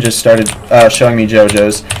girlfriend just started showing me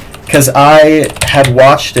JoJo's because I had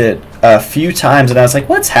watched it a few times and I was like,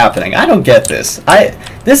 what's happening? I don't get this.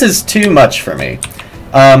 This is too much for me.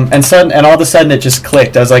 And all of a sudden it just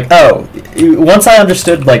clicked. I was like, oh, once I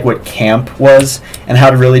understood like what camp was and how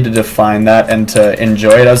to really define that and to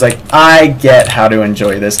enjoy it, I was like, I get how to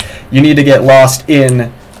enjoy this. You need to get lost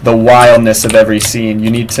in the wildness of every scene. You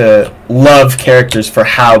need to love characters for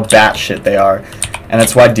how batshit they are. And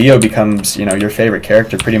that's why Dio becomes, you know, your favorite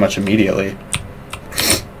character pretty much immediately.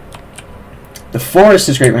 The Forest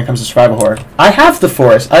is great when it comes to survival horror. I have The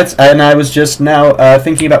Forest, and I was just now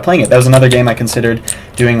thinking about playing it. That was another game I considered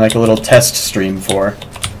doing like a little test stream for.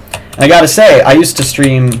 And I gotta say, I used to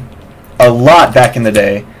stream a lot back in the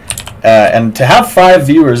day, and to have 5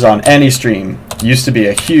 viewers on any stream used to be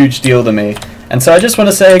a huge deal to me. And so I just want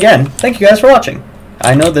to say again, thank you guys for watching.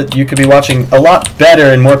 I know that you could be watching a lot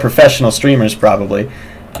better and more professional streamers probably,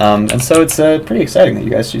 and so it's pretty exciting that you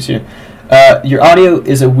guys choose here. Your audio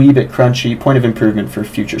is a wee bit crunchy. Point of improvement for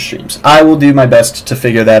future streams. I will do my best to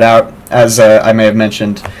figure that out. As I may have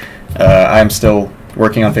mentioned, I'm still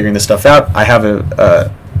working on figuring this stuff out. I have a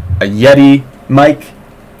Yeti mic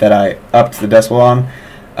that I upped the decibel on.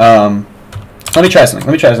 Let me try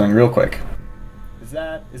something real quick.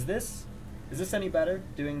 Is this any better?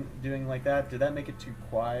 Doing like that? Did that make it too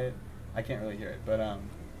quiet? I can't really hear it, but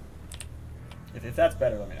if that's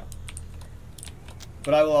better, let me know.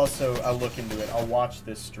 But I will also, I'll look into it. I'll watch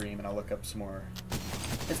this stream and I'll look up some more.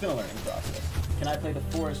 It's been a learning process. Can I play The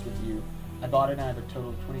Forest with you? I bought it and I have a total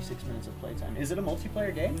of 26 minutes of playtime. Is it a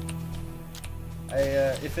multiplayer game?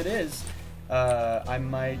 If it is,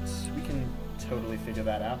 we can totally figure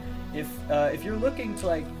that out. If you're looking to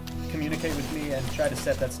like communicate with me and try to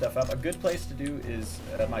set that stuff up, a good place to do is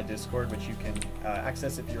my Discord, which you can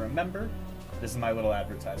access if you're a member. This is my little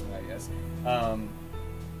advertisement, I guess.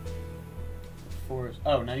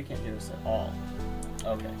 Oh, now you can't hear us at all.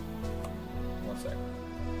 Okay. 1 sec.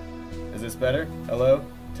 Is this better? Hello?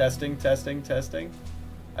 Testing, testing, testing.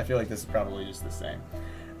 I feel like this is probably just the same.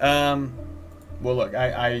 Well, look,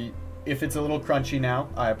 if it's a little crunchy now,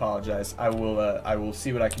 I apologize. I will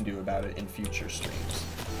see what I can do about it in future streams.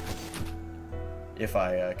 If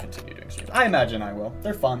I continue doing streams. I imagine I will.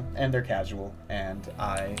 They're fun, and they're casual, and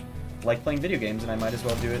I like playing video games, and I might as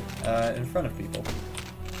well do it in front of people.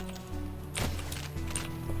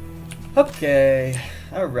 Okay,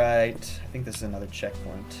 alright. I think this is another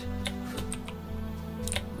checkpoint.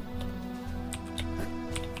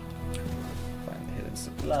 Find the hidden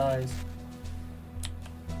supplies.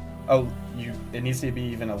 Oh, it needs to be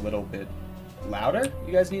even a little bit louder?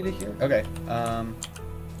 You guys need to hear? Okay, let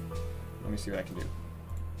me see what I can do.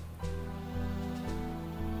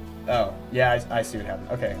 Oh, yeah, I see what happened.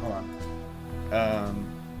 Okay, hold on.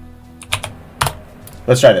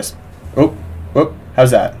 Let's try this. Oh,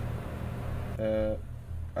 how's that?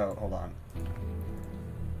 Oh, hold on.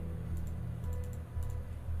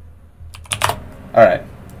 Alright.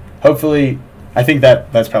 Hopefully, I think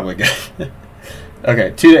that's probably good.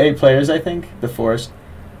 Okay, 2 to 8 players, I think, the forest.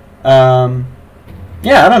 Yeah,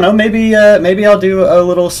 I don't know. Maybe I'll do a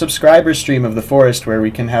little subscriber stream of the forest where we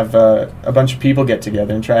can have a bunch of people get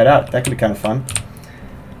together and try it out. That could be kind of fun.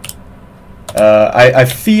 I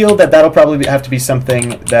feel that that'll probably have to be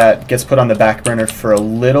something that gets put on the back burner for a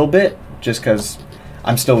little bit, just because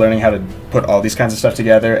I'm still learning how to put all these kinds of stuff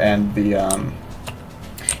together. And the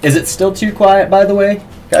is it still too quiet, by the way,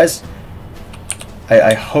 guys?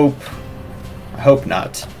 I hope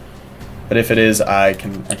not. But if it is, I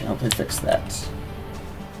can hopefully fix that.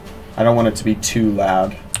 I don't want it to be too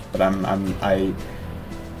loud, but I'm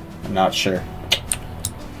not sure.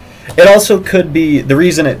 It also could be, the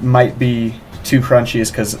reason it might be too crunchy is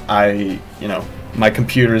because my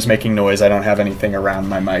computer is making noise. I don't have anything around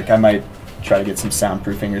my mic. I might try to get some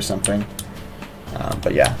soundproofing or something.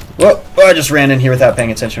 But yeah. Whoa, I just ran in here without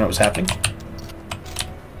paying attention to what was happening.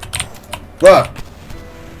 Whoa.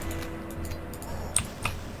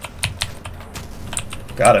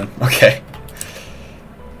 Got him. Okay.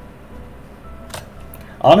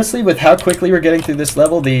 Honestly, with how quickly we're getting through this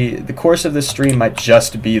level, the course of this stream might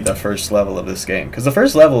just be the first level of this game, because the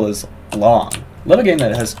first level is long. Love a game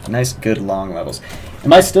that has nice, good, long levels.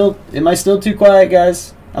 Am I still too quiet,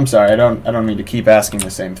 guys? I'm sorry. I don't mean to keep asking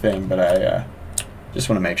the same thing, but I just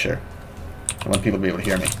want to make sure. I want people to be able to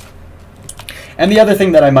hear me. And the other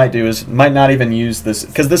thing that I might do is might not even use this,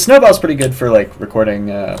 because the snowball's pretty good for like recording.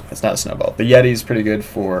 It's not a snowball. The Yeti's pretty good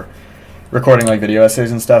for recording like video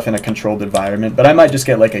essays and stuff in a controlled environment, but I might just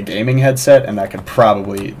get like a gaming headset, and that could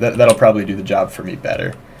probably that'll probably do the job for me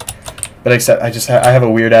better. But except I have a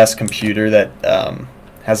weird ass computer that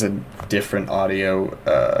has a different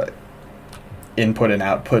audio input and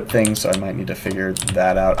output thing, so I might need to figure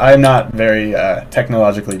that out. I'm not very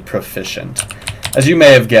technologically proficient, as you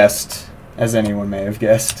may have guessed, as anyone may have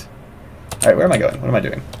guessed. All right, where am I going? What am I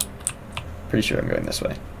doing? Pretty sure I'm going this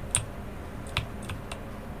way.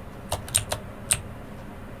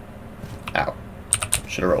 Ow.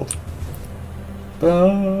 Should have rolled.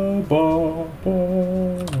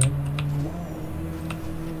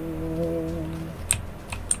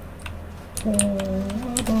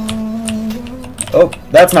 Oh,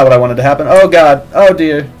 that's not what I wanted to happen. Oh god. Oh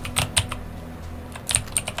dear.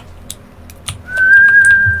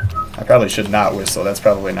 I probably should not whistle. That's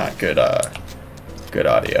probably not good good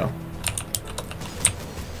audio.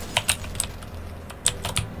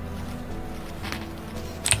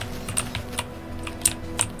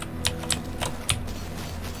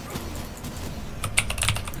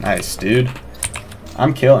 Nice, dude.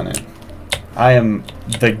 I'm killing it. I am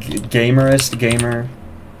the gamerest gamer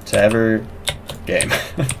to ever game.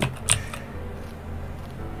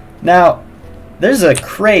 Now, there's a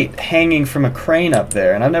crate hanging from a crane up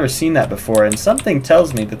there, and I've never seen that before, and something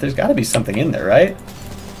tells me that there's got to be something in there, right?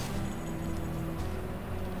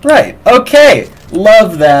 Right, okay!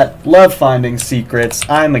 Love that. Love finding secrets.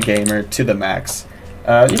 I'm a gamer to the max.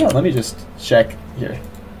 You know, let me just check here.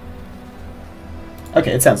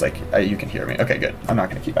 Okay, it sounds like you can hear me. Okay, good. I'm not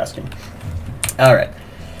going to keep asking. Alright.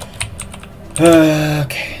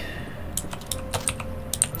 Okay.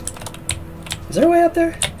 Is there a way up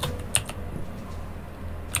there?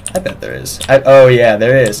 I bet there is. Oh, yeah,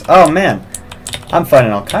 there is. Oh, man. I'm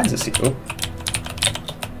finding all kinds of secrets.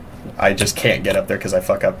 I just can't get up there because I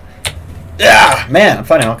fuck up. Yeah, man, I'm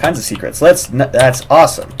finding all kinds of secrets. That's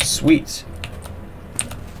awesome. Sweet.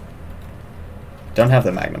 Don't have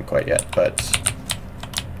the magnum quite yet, but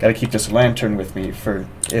gotta keep this lantern with me for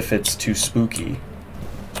if it's too spooky.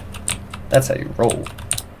 That's how you roll.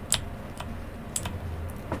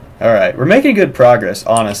 Alright, we're making good progress,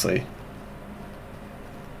 honestly.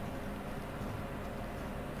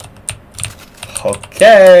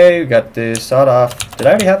 Okay, we got the sawed off. Did I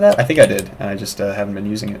already have that? I think I did, and I just haven't been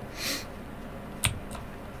using it.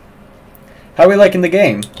 How are we liking the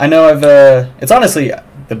game? I know it's honestly,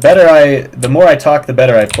 the more I talk, the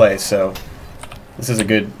better I play, so this is a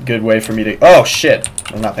good way for me to... Oh, shit!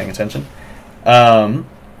 I'm not paying attention.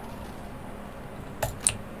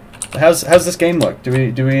 how's this game look? Do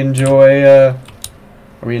we enjoy? Are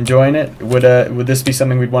we enjoying it? Would this be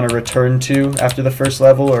something we'd want to return to after the first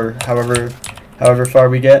level, or however far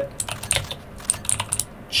we get?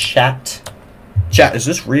 Chat, is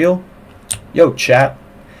this real? Yo, chat.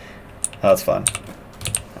 Oh, that's fun.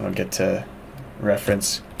 I don't get to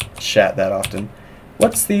reference chat that often.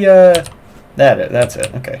 What's the that's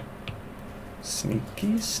it. Okay.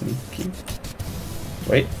 Sneaky.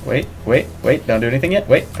 Wait. Don't do anything yet.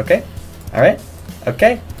 Wait. Okay. All right.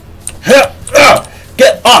 Okay.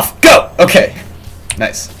 Get off. Go. Okay.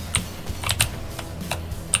 Nice.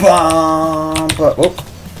 Whoa.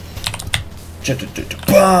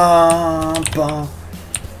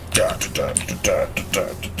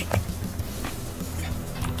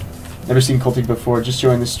 Never seen Cultic before. Just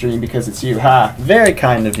joined the stream because it's you. Ha! Very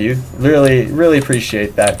kind of you. Really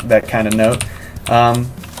appreciate that kind of note.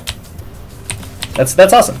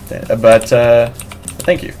 That's awesome. But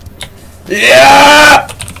thank you. Yeah!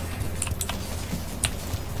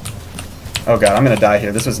 Oh god, I'm gonna die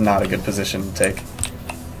here. This was not a good position to take.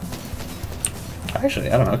 Actually,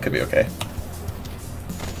 I don't know. It could be okay.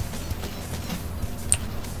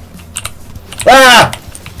 Ah!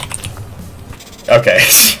 Okay.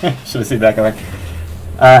 Should have seen that coming.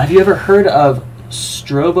 Have you ever heard of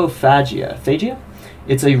Strobophagia?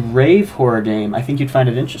 It's a rave horror game. I think you'd find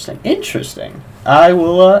it interesting. Interesting. I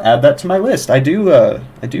will add that to my list. I do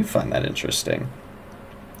find that interesting.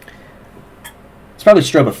 It's probably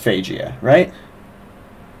Strobophagia, right?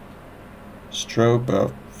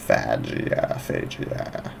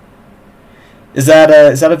 Strobophagia. Is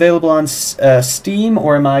that available on Steam,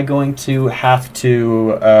 or am I going to have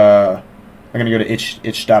to? I'm going to go to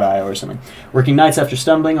itch.io or something. Working nights after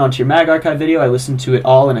stumbling onto your Mag Archive video, I listened to it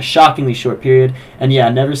all in a shockingly short period, and yeah,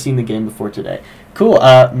 never seen the game before today. Cool.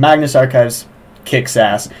 Magnus Archives kicks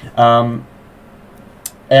ass. And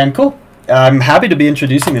cool. I'm happy to be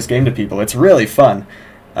introducing this game to people. It's really fun.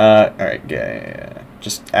 All right,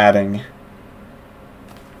 just adding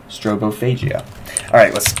Strobophagia. All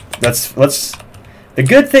right, let's. The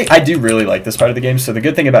good thing, I do really like this part of the game. So the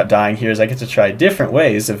good thing about dying here is I get to try different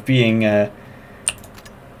ways of being a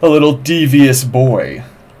little devious boy,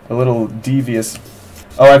 a little devious.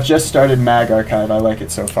 Oh, I've just started Mag Archive. I like it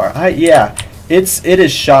so far. Yeah, it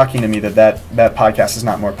is shocking to me that podcast is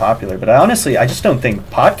not more popular. But I just don't think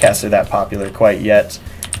podcasts are that popular quite yet.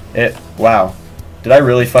 Wow, did I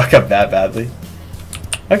really fuck up that badly?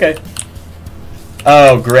 Okay.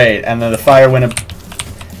 Oh great, and then the fire went up.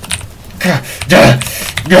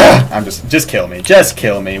 I'm just kill me. Just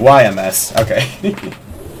kill me. YMS. Okay.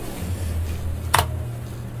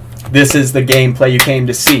 This is the gameplay you came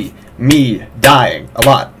to see. Me dying a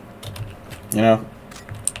lot. You know?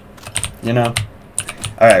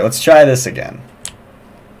 Alright, let's try this again.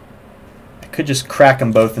 I could just crack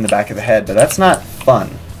them both in the back of the head, but that's not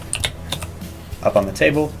fun. Up on the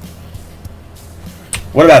table.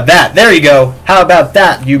 What about that? There you go. How about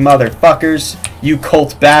that, you motherfuckers? You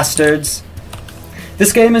cult bastards.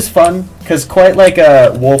 This game is fun, because quite like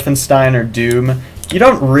a Wolfenstein or Doom, you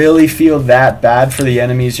don't really feel that bad for the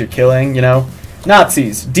enemies you're killing, you know?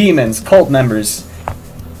 Nazis, demons, cult members,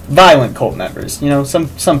 violent cult members. You know, some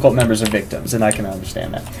cult members are victims, and I can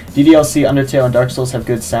understand that. DDLC, Undertale, and Dark Souls have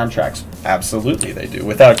good soundtracks. Absolutely they do,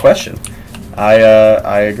 without question. I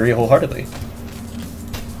agree wholeheartely.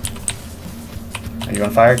 Are you on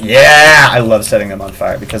fire? Yeah! I love setting them on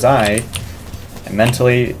fire, because I am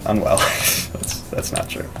mentally unwell. That's not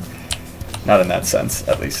true. Not in that sense,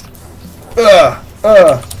 at least. Oh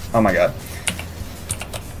my god.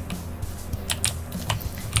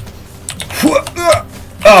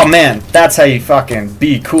 Oh man, that's how you fucking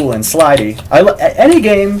be cool and slidey. Any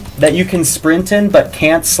game that you can sprint in but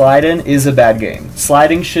can't slide in is a bad game.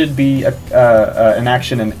 Sliding should be an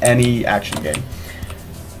action in any action game.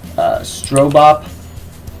 Strobop.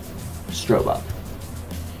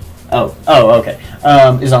 Oh, okay.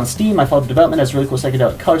 Is on Steam. I followed the development. Has a really cool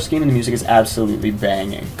psychedelic color scheme, and the music is absolutely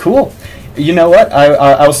banging. Cool. You know what?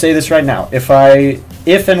 I'll say this right now. If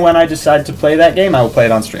and when I decide to play that game, I will play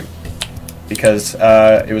it on stream, because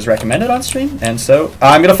it was recommended on stream, and so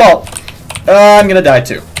I'm gonna fall. I'm gonna die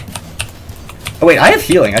too. Oh wait, I have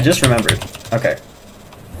healing. I just remembered. Okay.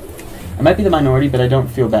 I might be the minority, but I don't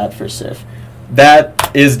feel bad for Sif.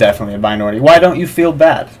 That is definitely a minority. Why don't you feel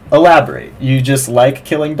bad? Elaborate. You just like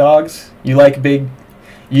killing dogs? You like big...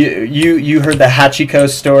 You heard the Hachiko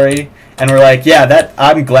story, and were like, yeah,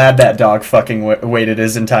 I'm glad that dog fucking waited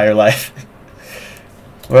his entire life.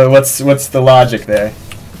 Well, what's the logic there?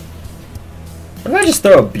 What if I just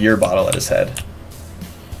throw a beer bottle at his head?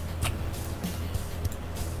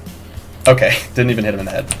 Okay, didn't even hit him in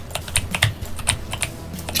the head.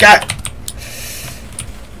 God.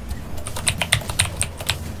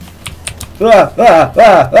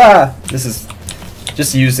 This is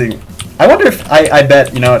just using... I wonder if... I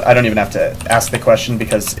bet, you know what, I don't even have to ask the question,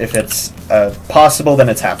 because if it's possible, then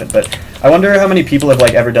it's happened. But I wonder how many people have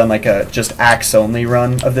like ever done like a just axe-only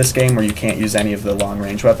run of this game where you can't use any of the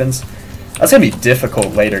long-range weapons. That's going to be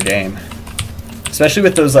difficult later game. Especially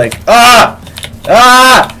with those like...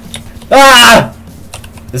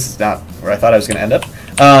 This is not where I thought I was going to end up.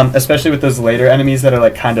 Especially with those later enemies that are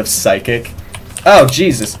like kind of psychic. Oh,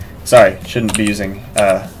 Jesus. Sorry, shouldn't be using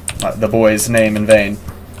the boy's name in vain.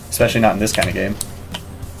 Especially not in this kind of game.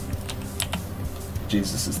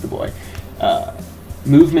 Jesus is the boy.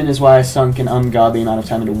 Movement is why I sunk an ungodly amount of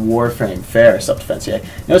time into Warframe. Fair, self-defense, yeah.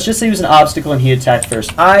 No, it's just that he was an obstacle and he attacked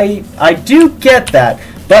first. I do get that,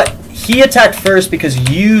 but he attacked first because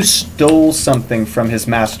you stole something from his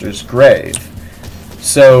master's grave.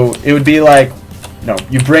 So it would be like, no,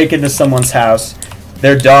 you break into someone's house,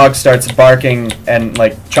 their dog starts barking and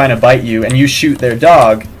like trying to bite you, and you shoot their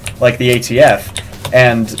dog, like the ATF.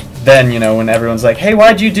 And then, you know, when everyone's like, hey,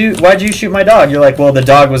 why'd you shoot my dog? You're like, well, the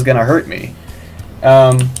dog was gonna hurt me.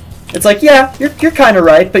 It's like, yeah, you're kind of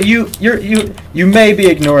right, but you may be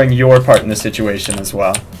ignoring your part in the situation as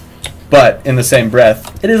well. But in the same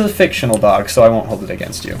breath, it is a fictional dog, so I won't hold it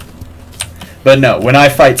against you. But no, when I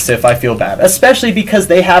fight Sif, I feel bad, especially because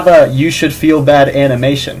they have a "you should feel bad"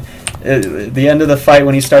 animation. At the end of the fight,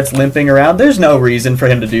 when he starts limping around, there's no reason for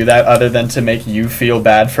him to do that other than to make you feel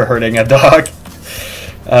bad for hurting a dog.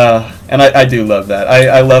 And I do love that.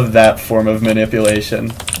 I love that form of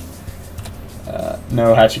manipulation.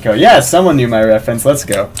 No Hachiko. Yeah, someone knew my reference. Let's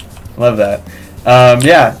go. Love that.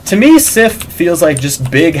 Yeah, to me, Sif feels like just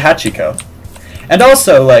big Hachiko. And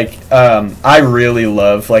also, like, I really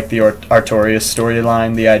love, like, the Artorias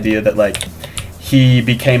storyline. The idea that, like, he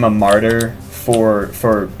became a martyr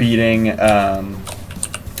for beating,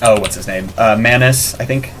 oh, what's his name? Manus, I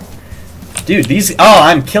think. Dude, these... Oh,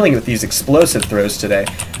 I'm killing it with these explosive throws today.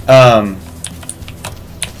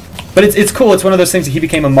 But it's cool. It's one of those things that he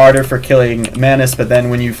became a martyr for killing Manus, but then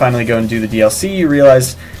when you finally go and do the DLC, you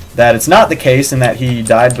realize that it's not the case and that he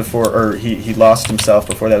died before, or he lost himself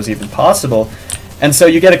before that was even possible. And so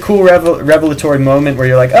you get a cool revelatory moment where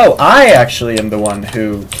you're like, oh, I actually am the one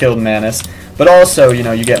who killed Manus. But also, you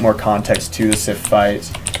know, you get more context to the Sif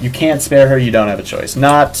fight. You can't spare her, you don't have a choice.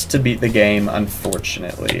 Not to beat the game,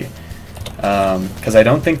 unfortunately. Because I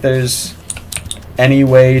don't think there's any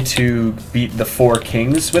way to beat the 4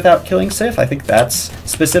 kings without killing Sif. I think that's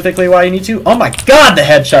specifically why you need to. Oh my god, the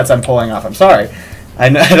headshots I'm pulling off. I'm sorry. I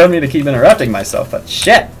don't mean to keep interrupting myself, but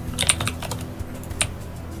shit.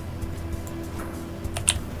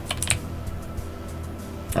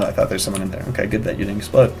 Oh, I thought there's someone in there. Okay, good that you didn't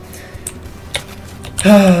explode.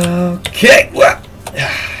 Okay.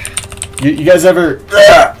 You guys ever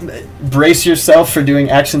brace yourself for doing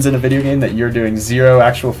actions in a video game that you're doing 0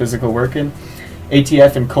 actual physical work in?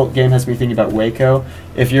 ATF and Cult game has me thinking about Waco.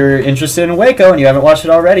 If you're interested in Waco and you haven't watched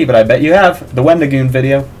it already, but I bet you have, the Wendigoon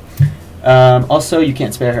video. Also, you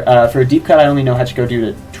can't spare her. For a deep cut, I only know Hachiko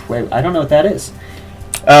due to I don't know what that is.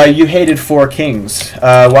 You hated 4 kings.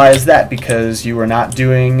 Why is that? Because you were not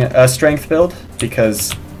doing a strength build?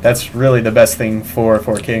 Because that's really the best thing for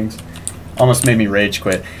 4 kings. Almost made me rage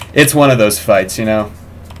quit. It's one of those fights, you know?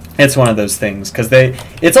 It's one of those things, because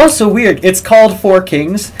it's also weird. It's called 4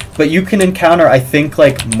 kings, but you can encounter, I think,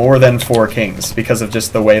 like, more than 4 kings because of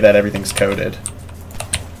just the way that everything's coded.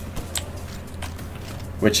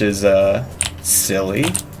 Which is, silly.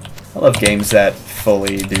 I love games that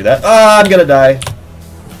fully do that. Ah, I'm gonna die.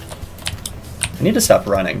 I need to stop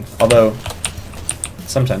running, although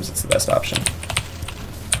sometimes it's the best option.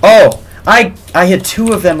 Oh! I hit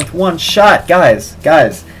 2 of them with 1 shot! Guys,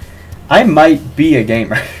 I might be a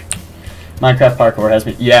gamer. Minecraft parkour has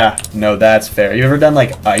me... Yeah, no, that's fair. You ever done,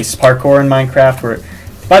 like, ice parkour in Minecraft? Where,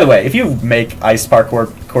 by the way, if you make ice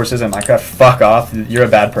parkour courses in Minecraft, fuck off. You're a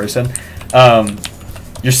bad person.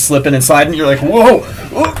 You're slipping and sliding. You're like, whoa!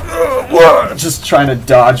 Whoa! Just trying to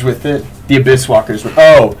dodge with it. The Abyss Walkers.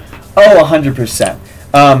 Oh, 100%.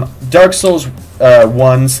 Dark Souls 1 /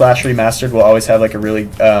 Remastered will always have, like, a really...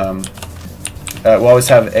 will always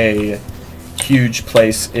have a huge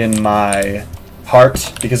place in my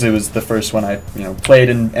heart because it was the first one I played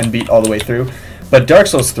and beat all the way through. But Dark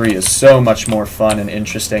Souls 3 is so much more fun and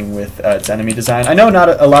interesting with its enemy design. I know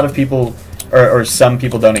not a lot of people, or some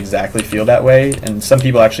people don't exactly feel that way, and some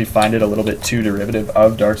people actually find it a little bit too derivative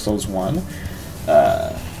of Dark Souls 1.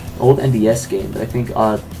 Old NDS game that I think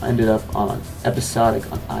ended up on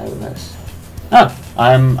episodic on iOS. Ah,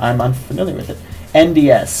 I'm unfamiliar with it.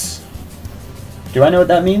 NDS. Do I know what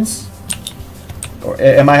that means? or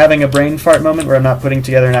am I having a brain fart moment where I'm not putting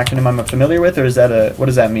together an acronym I'm familiar with, or is that a, what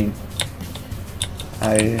does that mean?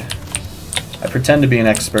 I pretend to be an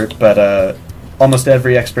expert, but almost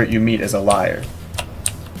every expert you meet is a liar.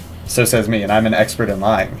 So says me, and I'm an expert in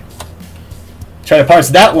lying. Try to parse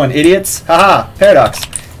that one, idiots! Haha! Paradox!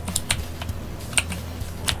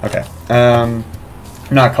 Okay. I'm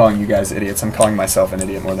not calling you guys idiots. I'm calling myself an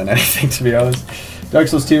idiot more than anything, to be honest. Dark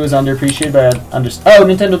Souls 2 is underappreciated, but oh,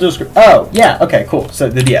 Nintendo Dual Screen. Oh, yeah, okay, cool. So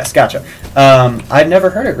the DS, gotcha. I've never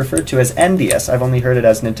heard it referred to as NDS. I've only heard it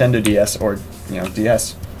as Nintendo DS or,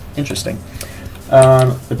 DS. Interesting.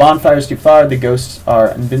 The bonfire's too far. The ghosts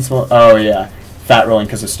are invincible. Oh, yeah. Fat rolling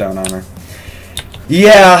because of stone armor.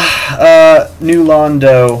 Yeah, New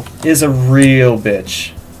Londo is a real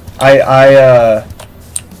bitch.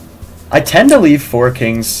 I tend to leave Four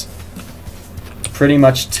Kings pretty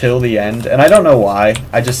much till the end, and I don't know why.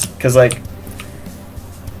 I just, because, like,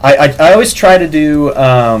 I always try to do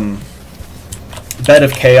Bed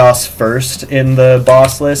of Chaos first in the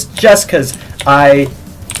boss list, just because I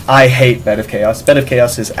hate Bed of Chaos. Bed of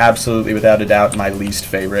Chaos is absolutely, without a doubt, my least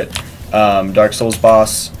favorite Dark Souls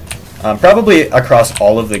boss, probably across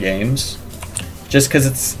all of the games, just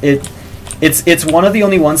because it's one of the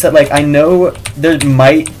only ones that, like, I know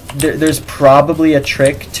there's probably a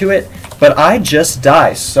trick to it, but I just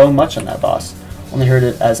die so much on that boss. Only heard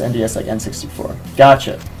it as NDS, like N64.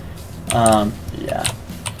 Gotcha. Yeah.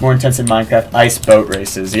 More intense in Minecraft. Ice boat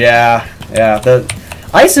races. Yeah. The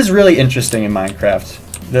ice is really interesting in Minecraft.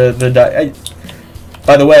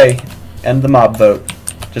 By the way, end the mob vote.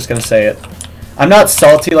 Just gonna say it. I'm not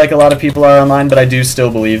salty like a lot of people are online, but I do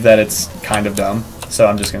still believe that it's kind of dumb. So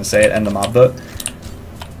I'm just gonna say it. End the mob vote.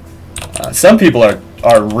 Some people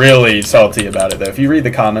are really salty about it, though. If you read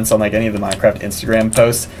the comments on, like, any of the Minecraft Instagram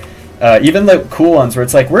posts, even the cool ones where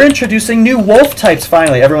it's like, we're introducing new wolf types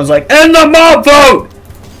finally, everyone's like, end the mob vote!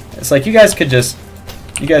 It's like, you guys could,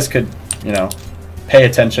 pay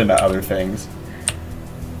attention to other things.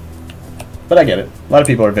 But I get it. A lot of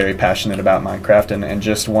people are very passionate about Minecraft and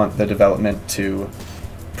just want the development to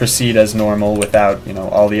proceed as normal without,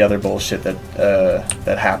 all the other bullshit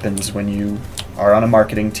that happens when you are on a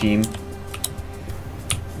marketing team.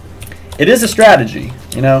 It is a strategy,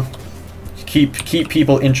 keep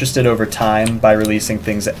people interested over time by releasing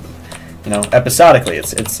things, episodically.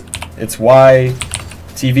 It's why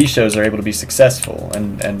TV shows are able to be successful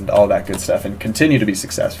and all that good stuff and continue to be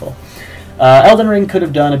successful. Elden Ring could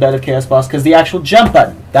have done a Bed of Chaos boss because the actual jump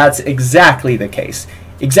button. That's exactly the case.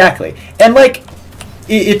 Exactly. And, like,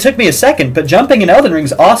 it took me a second, but jumping in Elden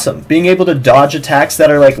Ring's awesome. Being able to dodge attacks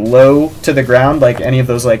that are, like, low to the ground, like any of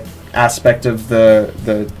those, like, aspect of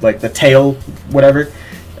the tail, whatever.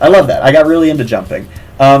 I love that. I got really into jumping.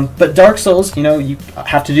 But Dark Souls, you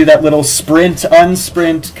have to do that little sprint,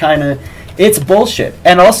 unsprint kind of. It's bullshit.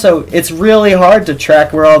 And also, it's really hard to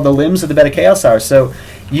track where all the limbs of the Bed of Chaos are. So,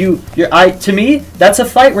 to me, that's a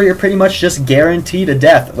fight where you're pretty much just guaranteed a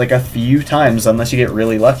death, like a few times, unless you get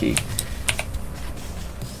really lucky.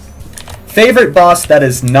 Favorite boss that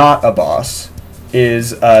is not a boss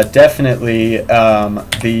is definitely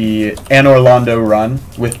the Anor Londo run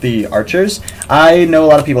with the archers. I know a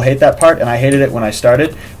lot of people hate that part, and I hated it when I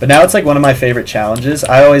started, but now it's like one of my favorite challenges.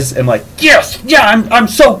 I always am like, yes, yeah, I'm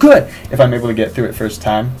so good if I'm able to get through it first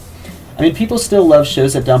time. I mean, people still love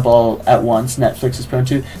shows that dump all at once. Netflix is prone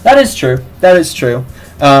to. That is true. That is true.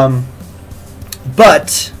 But,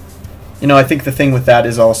 I think the thing with that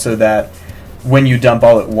is also that when you dump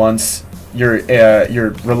all at once, you're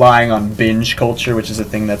relying on binge culture, which is a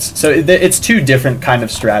thing that's... So it's two different kind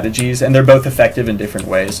of strategies, and they're both effective in different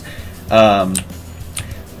ways.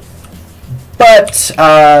 But,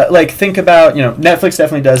 like, think about, Netflix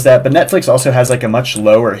definitely does that, but Netflix also has, like, a much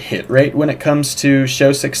lower hit rate when it comes to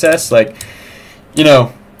show success. Like,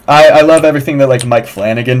 I love everything that, like, Mike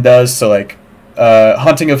Flanagan does, so, like,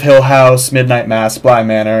 Haunting of Hill House, Midnight Mass, Bly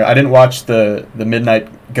Manor. I didn't watch the Midnight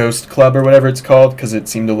Ghost Club or whatever it's called because it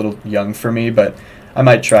seemed a little young for me, but I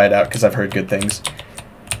might try it out because I've heard good things.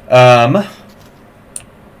 Was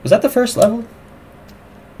that the first level?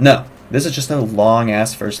 No, this is just a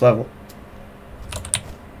long-ass first level.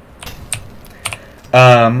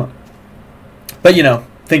 But,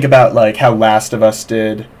 think about, like, how Last of Us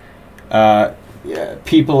did. Yeah,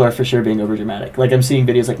 people are for sure being overdramatic. Like, I'm seeing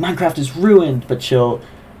videos like, Minecraft is ruined, but chill,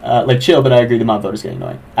 but I agree the mob vote is getting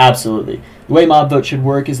annoying. Absolutely. The way mob vote should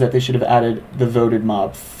work is that they should have added the voted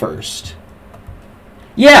mob first.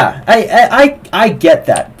 Yeah, I get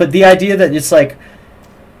that, but the idea that it's like,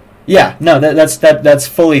 yeah, no, that's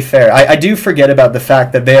fully fair. I do forget about the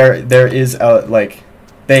fact that there is, like,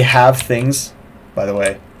 they have things, by the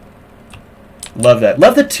way. Love that.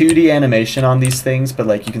 Love the 2D animation on these things, but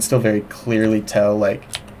like you can still very clearly tell like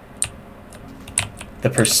the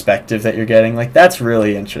perspective that you're getting. Like that's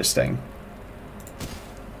really interesting.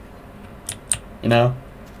 You know?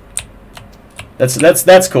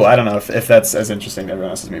 That's cool. I don't know if that's as interesting to everyone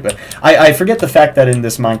else as me, but I forget the fact that in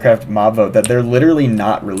this Minecraft mob vote that they're literally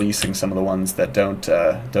not releasing some of the ones that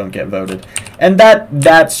don't get voted, and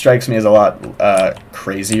that strikes me as a lot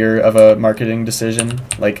crazier of a marketing decision.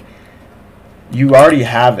 Like, you already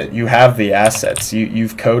have it. You have the assets.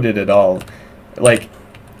 You've coded it all. Like,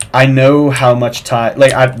 I know how much time.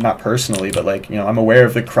 Like, not personally, but like, you know, I'm aware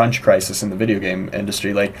of the crunch crisis in the video game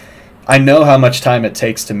industry. Like, I know how much time it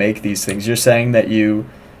takes to make these things. You're saying that you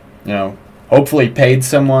know, hopefully paid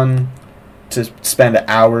someone to spend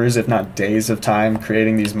hours, if not days of time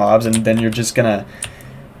creating these mobs, and then you're just gonna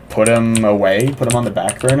put them away, put them on the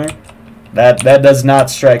back burner? That does not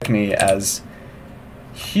strike me as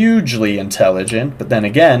hugely intelligent, but then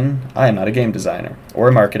again, I am not a game designer or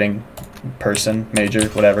a marketing person, major,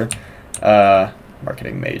 whatever.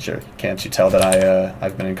 Marketing major. Can't you tell that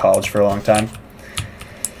I've been in college for a long time?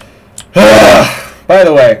 By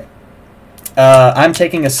the way, I'm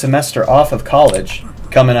taking a semester off of college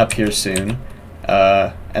coming up here soon,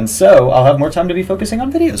 and so I'll have more time to be focusing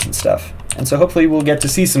on videos and stuff. And so hopefully we'll get to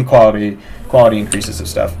see some quality increases of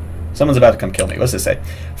stuff. Someone's about to come kill me. What's this say?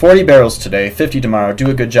 40 barrels today, 50 tomorrow. Do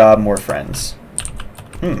a good job, more friends.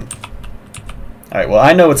 Alright, well,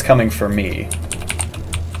 I know what's coming for me.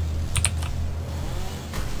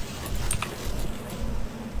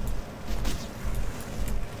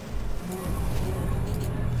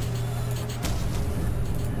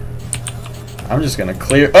 I'm just gonna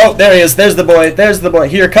clear. Oh, there he is. There's the boy. There's the boy.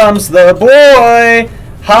 Here comes the boy.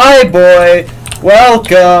 Hi, boy.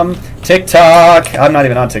 Welcome. TikTok. I'm not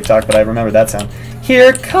even on TikTok, but I remember that sound.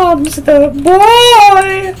 Here comes the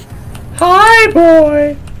boy. Hi,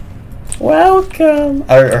 boy. Welcome.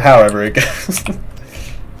 Or however it goes. Did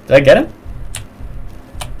I get him?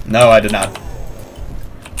 No, I did not.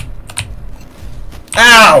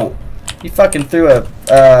 Ow! He fucking threw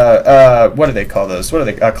a, what do they call those? What are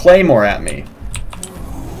they? A claymore at me.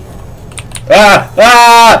 Ah!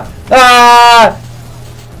 Ah! Ah!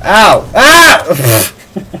 Ow! Ah!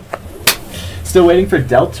 Still waiting for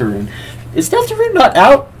Deltarune. Is Deltarune not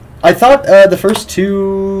out? I thought the first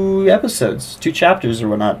 2 episodes, 2 chapters or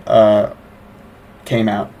whatnot, came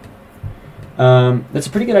out. That's a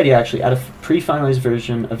pretty good idea, actually. Add a pre-finalized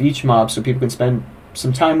version of each mob so people can spend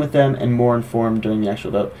some time with them and more informed during the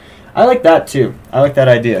actual vote. I like that too. I like that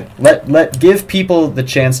idea. Give people the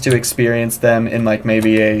chance to experience them in like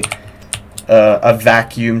maybe a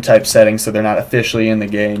vacuum type setting, so they're not officially in the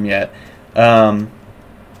game yet.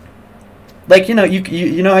 Like, you know,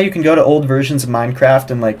 you know how you can go to old versions of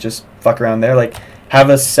Minecraft and like just fuck around there, like have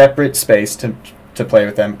a separate space to play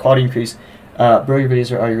with them. Quality increase. Bro, your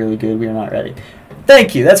videos are already really good. We are not ready.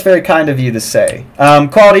 Thank you. That's very kind of you to say.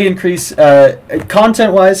 Quality increase,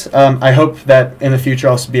 content-wise, I hope that in the future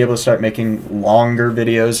I'll be able to start making longer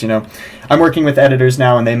videos. You know, I'm working with editors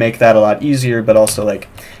now, and they make that a lot easier. But also, like,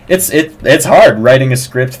 it's hard writing a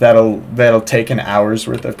script that'll take an hour's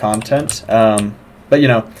worth of content. But you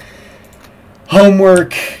know,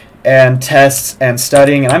 homework and tests and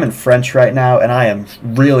studying, and I'm in French right now, and I am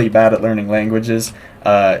really bad at learning languages.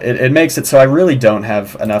 It makes it so I really don't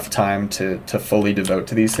have enough time to fully devote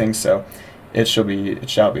to these things, so it shall be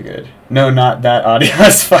good. No, not that audio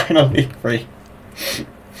is finally free.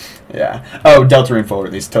 Yeah. Oh, Deltarune full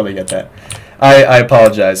release. Totally get that. I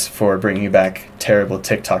apologize for bringing back terrible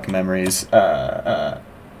TikTok memories.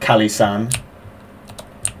 Kali-san.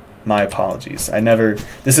 My apologies.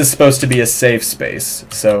 This is supposed to be a safe space,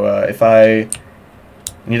 so if I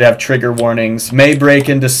need to have trigger warnings, may break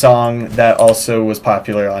into song that also was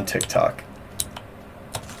popular on TikTok.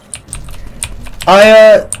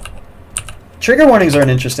 Trigger warnings are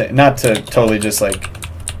an interesting, not to totally just like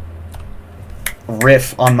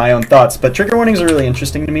riff on my own thoughts, but trigger warnings are really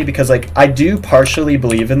interesting to me because like I do partially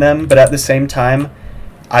believe in them, but at the same time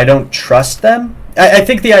I don't trust them. I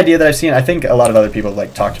think the idea that I've seen, I think a lot of other people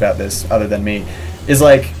like talked about this other than me, is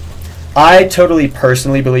like I totally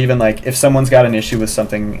personally believe in like if someone's got an issue with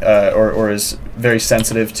something or is very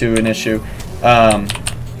sensitive to an issue,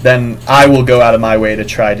 then I will go out of my way to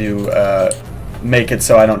try to make it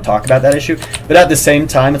so I don't talk about that issue. But at the same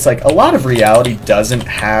time, it's like a lot of reality doesn't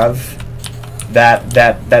have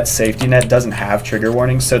that safety net, doesn't have trigger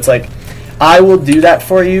warnings. So it's like I will do that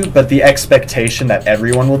for you, but the expectation that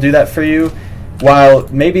everyone will do that for you, while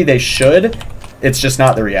maybe they should, it's just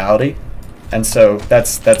not the reality. And so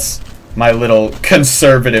that's my little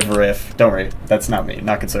conservative riff. Don't worry, that's not me,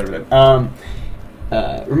 not conservative.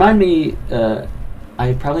 Remind me,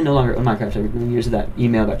 I probably no longer own Minecraft. I remember years of that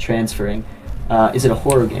email about transferring. Is it a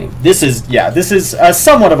horror game? This is, yeah, this is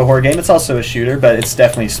somewhat of a horror game. It's also a shooter, but it's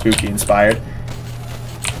definitely spooky inspired.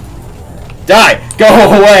 Die!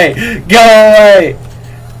 Go away! Go away!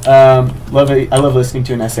 I love listening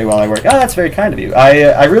to an essay while I work. Oh, that's very kind of you.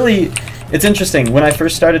 I really, it's interesting. When I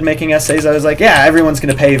first started making essays, I was like, yeah, everyone's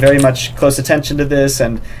going to pay very much close attention to this,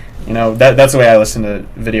 and you know, that's the way I listen to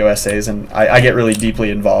video essays, and I get really deeply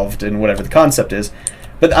involved in whatever the concept is.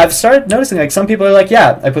 But I've started noticing, like, some people are like,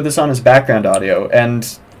 yeah, I put this on as background audio,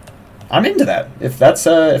 and I'm into that. If that's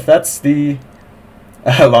the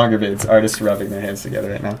longer vids, artists rubbing their hands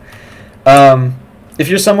together right now. If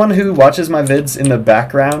you're someone who watches my vids in the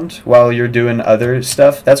background while you're doing other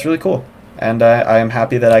stuff, that's really cool, and I am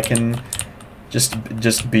happy that I can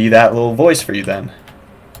just be that little voice for you then.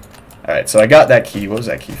 All right, so I got that key. What was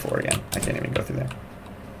that key for again? I can't even go through there.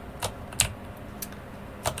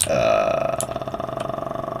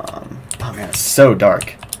 Oh man, it's so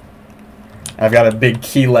dark. I've got a big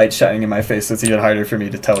key light shining in my face, so it's even harder for me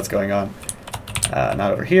to tell what's going on.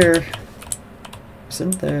 Not over here.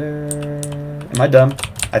 Isn't there? Am I dumb?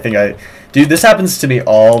 I think I... Dude, this happens to me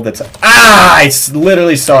all the time. Ah! I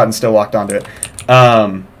literally saw it and still walked onto it.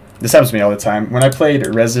 This happens to me all the time. When I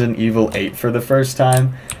played Resident Evil 8 for the first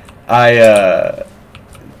time,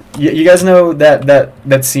 you guys know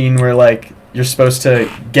that scene where, like, you're supposed to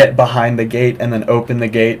get behind the gate and then open the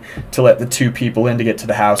gate to let the two people in to get to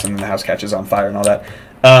the house, and then the house catches on fire and all that.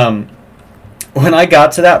 When I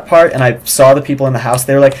got to that part and I saw the people in the house,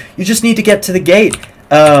 they were like, "You just need to get to the gate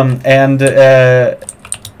and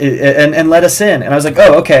let us in." And I was like,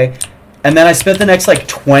 "Oh, okay." And then I spent the next like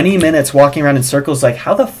 20 minutes walking around in circles, like,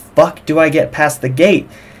 how the fuck do I get past the gate?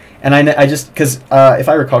 And I just, because if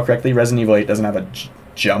I recall correctly, Resident Evil 8 doesn't have a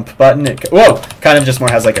jump button. It kind of just more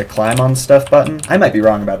has like a climb on stuff button. I might be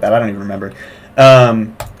wrong about that. I don't even remember. But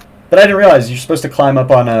I didn't realize you're supposed to climb up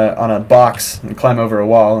on a box and climb over a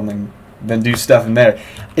wall and then do stuff in there.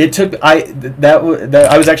 It took I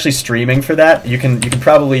was actually streaming for that. You can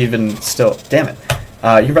probably even still, damn it.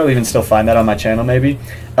 You can probably even still find that on my channel maybe.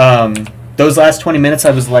 Those last 20 minutes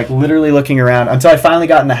I was like literally looking around until I finally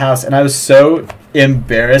got in the house, and I was so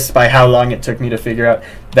embarrassed by how long it took me to figure out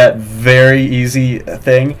that very easy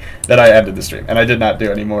thing that I ended the stream, and I did not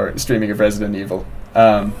do any more streaming of Resident Evil.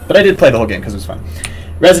 But I did play the whole game because it was fun.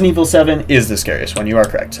 Resident Evil 7 is the scariest one, you are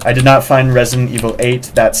correct. I did not find Resident Evil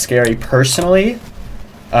 8 that scary personally.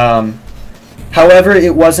 However,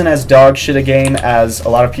 it wasn't as dog shit a game as a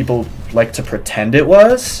lot of people like to pretend it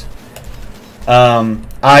was. I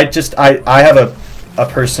have a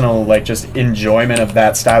personal like just enjoyment of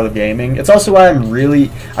that style of gaming. It's also why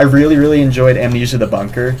I really enjoyed Amnesia the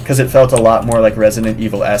Bunker, because it felt a lot more like Resident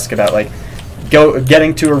Evil-esque about like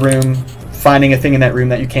getting to a room, finding a thing in that room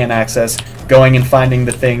that you can't access, going and finding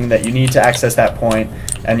the thing that you need to access that point,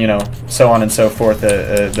 and you know, so on and so forth,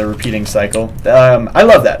 the repeating cycle. I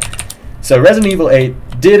love that. So Resident Evil 8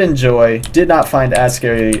 did not find as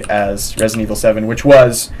scary as Resident Evil 7, which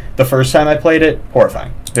was, the first time I played it,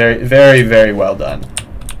 horrifying. Very, very, very well done.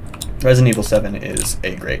 Resident Evil 7 is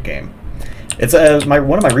a great game. It's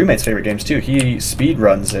one of my roommate's favorite games too. He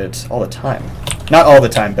speedruns it all the time. Not all the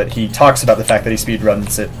time, but he talks about the fact that he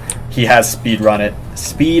speedruns it. He has speedran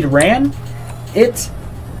it.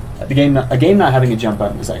 A game not having a jump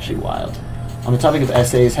button is actually wild. On the topic of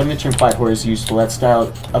essays, having to turn quiet horror is useful. That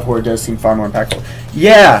style of horror does seem far more impactful.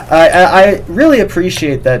 Yeah, I really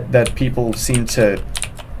appreciate that people seem to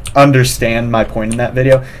understand my point in that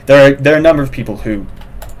video. There are a number of people who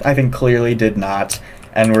I think clearly did not,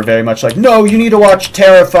 and were very much like, no, you need to watch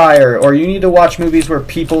Terrifier, or you need to watch movies where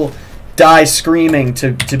people die screaming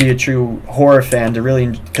to be a true horror fan, to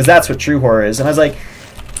really, because that's what true horror is. And I was like,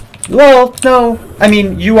 well, no, I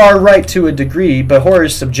mean, you are right to a degree, but horror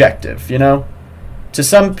is subjective, you know? To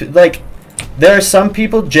some, like, there are some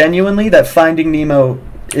people genuinely that Finding Nemo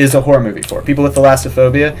is a horror movie for. People with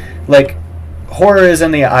thalassophobia, like, horror is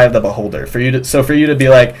in the eye of the beholder. For you to be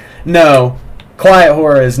like, no, quiet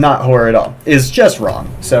horror is not horror at all, is just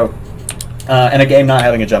wrong. So, and a game not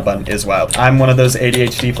having a jump button is wild. I'm one of those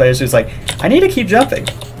ADHD players who's like, I need to keep jumping.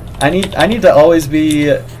 I need to always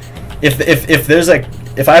be,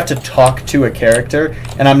 if I have to talk to a character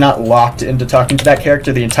and I'm not locked into talking to that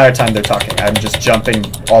character the entire time they're talking, I'm just jumping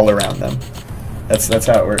all around them. That's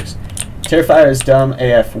how it works. Terrifier is dumb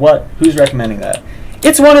AF. What? Who's recommending that?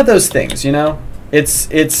 It's one of those things, you know.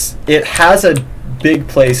 It has a big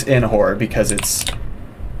place in horror because it's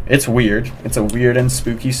weird. It's a weird and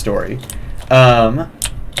spooky story.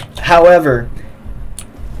 However,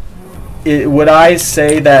 would I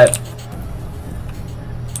say that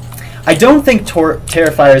I don't think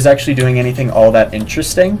Terrifier is actually doing anything all that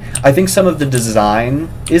interesting. I think some of the design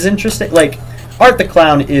is interesting. Like, Art the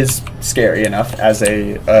Clown is scary enough as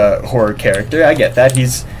a horror character. I get that.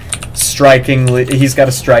 He's got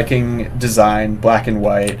a striking design, black and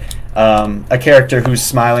white. A character who's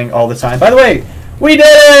smiling all the time. By the way, we did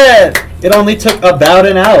it! It only took about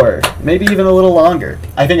an hour, maybe even a little longer.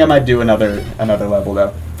 I think I might do another level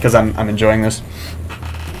though, because I'm enjoying this.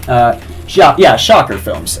 Yeah, shocker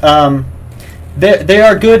films. They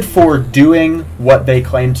are good for doing what they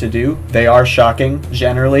claim to do. They are shocking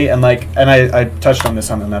generally, and I touched on this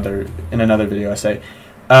in another video. I say,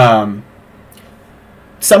 some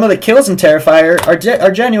of the kills in Terrifier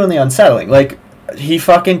are genuinely unsettling. Like, he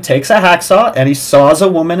fucking takes a hacksaw and he saws a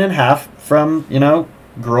woman in half from,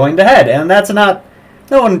 groin to head, and that's not.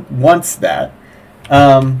 No one wants that.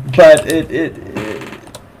 But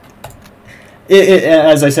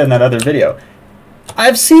as I said in that other video,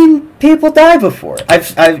 I've seen people die before.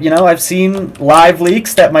 I've seen live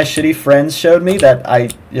leaks that my shitty friends showed me that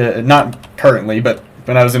not currently, but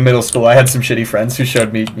when I was in middle school, I had some shitty friends who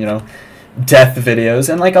showed me, death videos.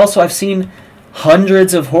 And also I've seen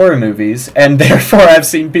hundreds of horror movies, and therefore I've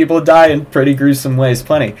seen people die in pretty gruesome ways,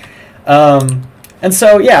 plenty. And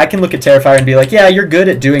so, yeah, I can look at Terrifier and be like, yeah, you're good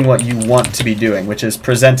at doing what you want to be doing, which is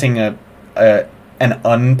presenting an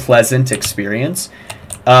unpleasant experience.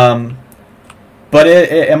 But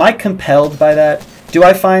am I compelled by that? Do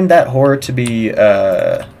I find that horror to be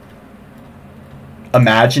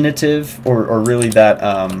imaginative or really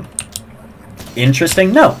that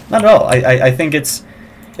interesting? No, not at all. I think it's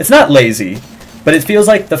not lazy, but it feels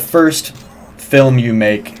like the first film you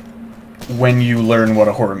make when you learn what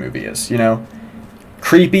a horror movie is,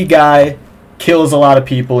 Creepy guy kills a lot of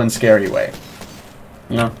people in scary way,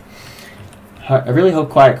 I really hope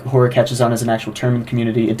quiet horror catches on as an actual term in the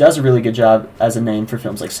community. It does a really good job as a name for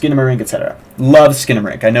films like Skinamarink, etc. Love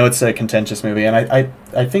Skinamarink. I know it's a contentious movie, and I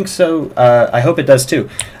think so. I hope it does too.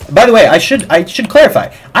 By the way, I should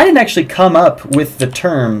clarify. I didn't actually come up with the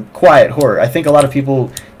term quiet horror. I think a lot of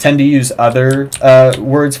people tend to use other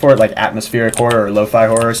words for it, like atmospheric horror or lo-fi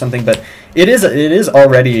horror or something. But it is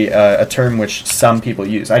already a term which some people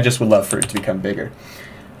use. I just would love for it to become bigger.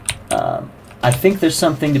 I think there's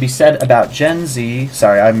something to be said about Gen Z.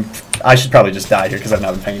 Sorry, I should probably just die here because I've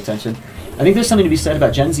not been paying attention. I think there's something to be said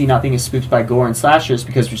about Gen Z not being as spooked by gore and slashers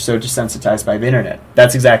because we're so desensitized by the internet.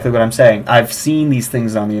 That's exactly what I'm saying. I've seen these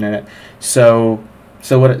things on the internet. So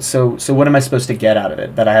what am I supposed to get out of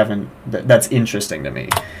it that I haven't? That's interesting to me.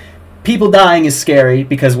 People dying is scary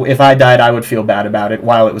because if I died, I would feel bad about it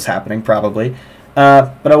while it was happening, probably.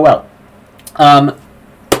 But oh well.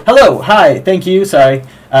 Hello, hi, thank you. Sorry.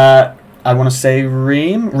 I want to say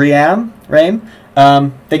Reem.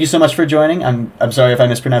 Thank you so much for joining. I'm sorry if I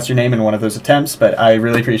mispronounced your name in one of those attempts, but I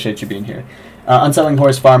really appreciate you being here. Unsettling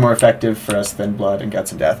horror is far more effective for us than blood and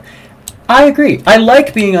guts and death. I agree. I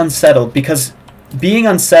like being unsettled because being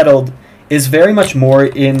unsettled is very much more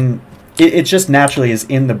in... It just naturally is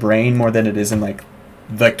in the brain more than it is in, like,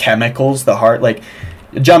 the chemicals, the heart. Like,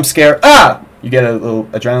 a jump scare, you get a little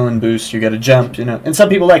adrenaline boost, you get a jump, And some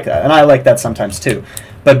people like that, and I like that sometimes too.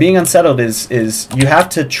 But being unsettled is you have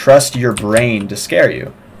to trust your brain to scare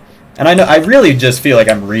you. And I really just feel like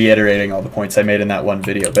I'm reiterating all the points I made in that one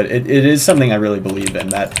video, but it is something I really believe in,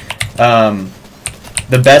 that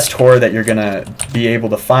the best horror that you're going to be able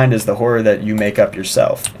to find is the horror that you make up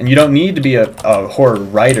yourself. And you don't need to be a horror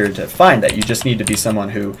writer to find that. You just need to be someone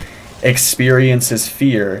who experiences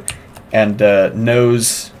fear and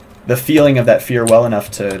knows the feeling of that fear well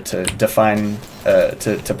enough to define,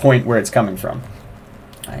 to point where it's coming from.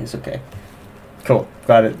 Nice, okay. Cool.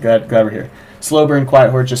 Glad we're here. Slow burn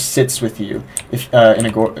quiet horror just sits with you. If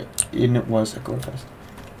it was a gore fest.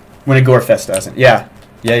 When a gore fest doesn't. Yeah.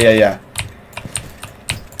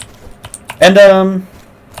 And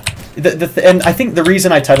and I think the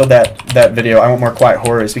reason I titled that video I Want More Quiet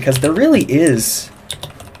Horror is because there really is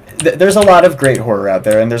there's a lot of great horror out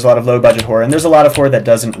there, and there's a lot of low-budget horror, and there's a lot of horror that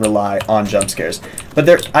doesn't rely on jump scares. But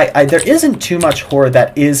there isn't too much horror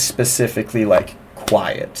that is specifically, like,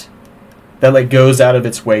 quiet, that, like, goes out of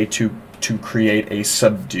its way to create a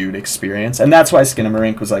subdued experience. And that's why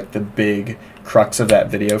Skinamarink was, like, the big crux of that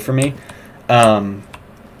video for me.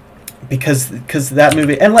 Because that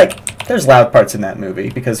movie, and, like, there's loud parts in that movie,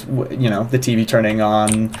 because, the TV turning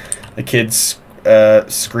on, the kids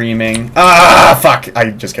screaming. Fuck!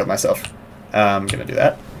 I just killed myself. I'm gonna do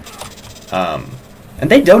that. And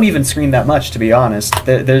they don't even scream that much, to be honest.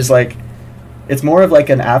 There's like, it's more of like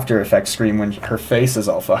an After Effects scream when her face is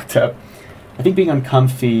all fucked up. I think being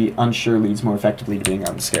uncomfy, unsure leads more effectively to being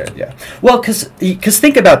unscared. Yeah. Well, because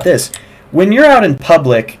think about this. When you're out in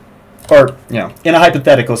public, or in a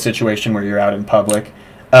hypothetical situation where you're out in public,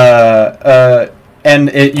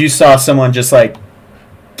 and you saw someone just like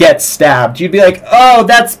get stabbed, you'd be like, oh,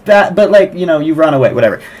 that's bad, but like you run away,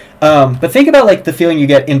 whatever. But think about like the feeling you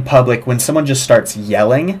get in public when someone just starts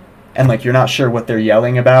yelling and like you're not sure what they're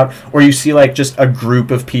yelling about, or you see like just a group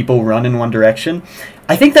of people run in one direction.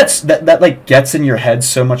 I think that like gets in your head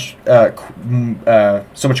so much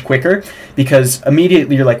quicker, because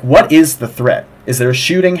immediately you're like, what is the threat? Is there a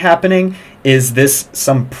shooting happening? Is this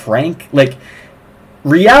some prank? Like,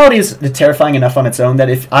 reality is terrifying enough on its own that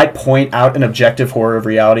if I point out an objective horror of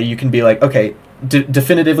reality, you can be like, okay,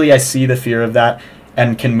 definitively I see the fear of that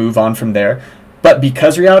and can move on from there. But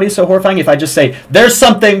because reality is so horrifying, if I just say, there's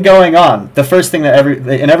something going on, the first thing that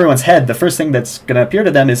in everyone's head, the first thing that's going to appear to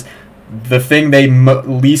them is the thing they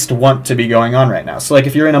least want to be going on right now. So like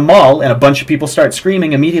if you're in a mall and a bunch of people start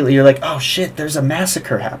screaming, immediately you're like, oh shit, there's a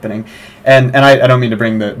massacre happening. And I don't mean to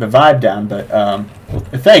bring the vibe down, but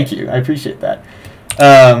thank you, I appreciate that.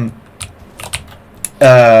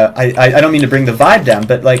 I don't mean to bring the vibe down,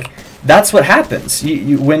 but like that's what happens.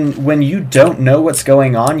 When you don't know what's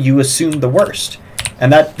going on, you assume the worst,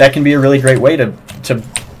 and that can be a really great way to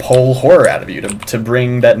pull horror out of you, to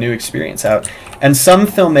bring that new experience out. And some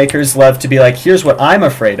filmmakers love to be like, here's what I'm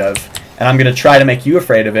afraid of, and I'm going to try to make you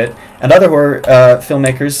afraid of it. And other horror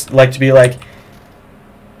filmmakers like to be like,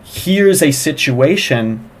 here's a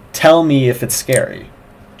situation, tell me if it's scary.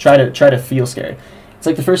 Try to feel scary. It's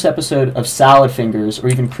like the first episode of Salad Fingers, or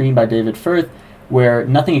even Cream by David Firth, where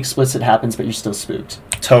nothing explicit happens, but you're still spooked.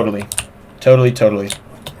 Totally.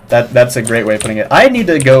 That's a great way of putting it. I need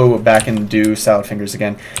to go back and do Salad Fingers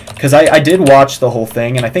again, because I did watch the whole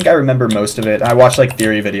thing, and I think I remember most of it. I watched like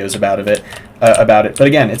theory videos about it. But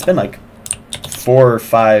again, it's been like 4 or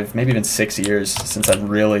 5, maybe even 6 years since I've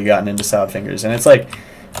really gotten into Salad Fingers, and it's like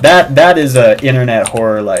that is a internet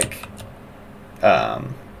horror like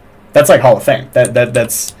that's like Hall of Fame.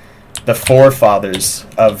 That's the forefathers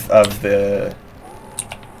of the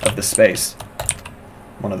space.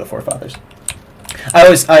 One of the forefathers. I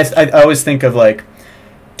always think of like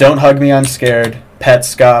Don't Hug Me, I'm Scared,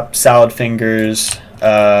 Petscop, Salad Fingers,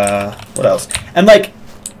 what else? And like,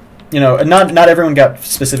 not everyone got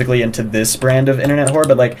specifically into this brand of internet horror,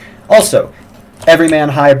 but like also Everyman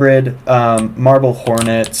Hybrid, Marble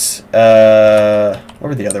Hornets, what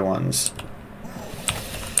were the other ones?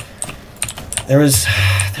 There's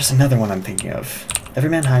another one I'm thinking of.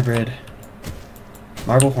 Everyman Hybrid,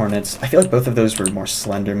 Marble Hornets. I feel like both of those were more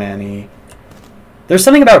Slender-Man-y. There's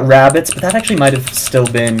something about rabbits, but that actually might have still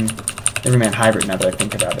been Everyman Hybrid now that I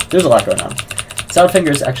think about it. There's a lot going on. Salad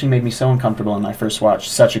Fingers actually made me so uncomfortable in my first watch.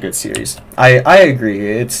 Such a good series. I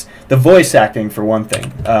agree. It's the voice acting, for one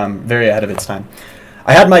thing, very ahead of its time.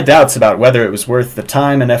 I had my doubts about whether it was worth the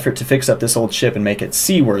time and effort to fix up this old ship and make it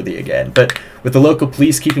seaworthy again, but with the local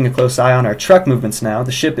police keeping a close eye on our truck movements now,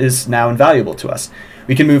 the ship is now invaluable to us.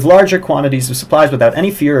 We can move larger quantities of supplies without any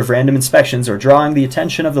fear of random inspections or drawing the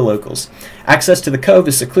attention of the locals. Access to the cove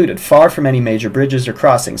is secluded, far from any major bridges or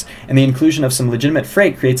crossings, and the inclusion of some legitimate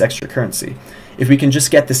freight creates extra currency. If we can just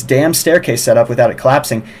get this damn staircase set up without it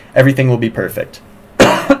collapsing, everything will be perfect.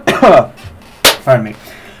 Pardon me.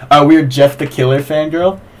 Weird Jeff the Killer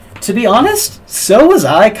fangirl. To be honest, so was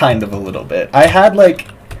I kind of a little bit. I had like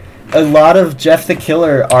a lot of Jeff the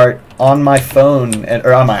Killer art on my phone,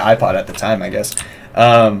 or on my iPod at the time, I guess.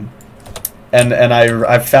 And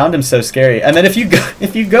I found him so scary. And then if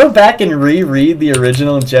you go back and reread the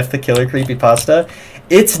original Jeff the Killer creepypasta,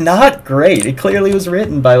 it's not great. It clearly was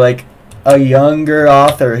written by like a younger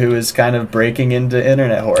author who is kind of breaking into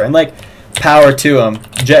internet horror, and like, power to him.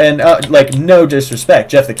 And like, no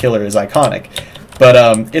disrespect, Jeff the Killer is iconic, but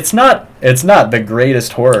it's not the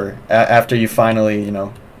greatest horror after you finally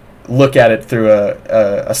look at it through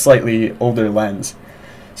a slightly older lens.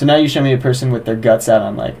 So now you show me a person with their guts out,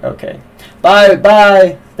 I'm like, okay,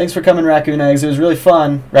 bye, thanks for coming, Raccoon Eggs, it was really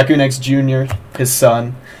fun. Raccoon Eggs Jr., his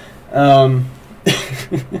son.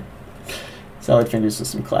 Salad Fingers was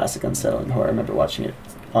some classic unsettling horror. I remember watching it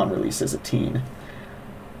on release as a teen.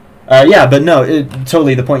 Yeah, but no,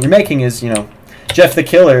 totally. The point you're making is, Jeff the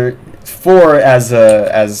Killer,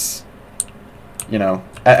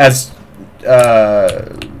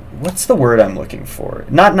 what's the word I'm looking for?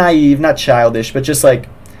 Not naive, not childish, but just like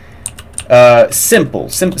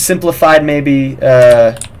simplified, maybe,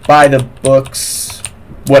 by the books,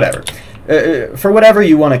 whatever. For whatever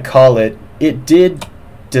you want to call it, it did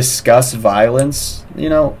discuss violence, a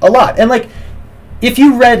lot, and like. If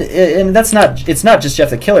you read, and it's not just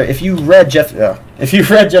Jeff the Killer. If you read Jeff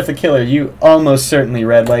the Killer, you almost certainly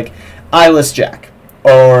read like Eyeless Jack,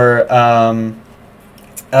 or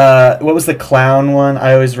What was the clown one?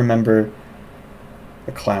 I always remember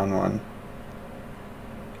the clown one.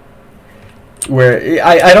 Where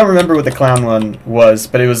I don't remember what the clown one was,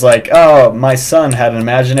 but it was like, oh, my son had an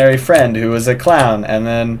imaginary friend who was a clown, and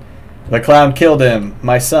then the clown killed him,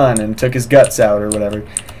 my son, and took his guts out or whatever.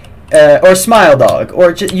 Or Smile Dog,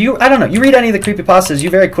 or I don't know. You read any of the creepypastas, you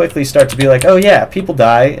very quickly start to be like, oh yeah, people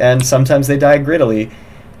die, and sometimes they die grittily,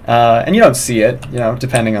 and you don't see it, you know,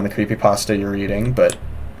 depending on the creepypasta you're reading, but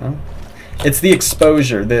it's the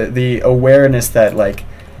exposure, the awareness that, like,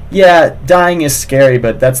 yeah, dying is scary,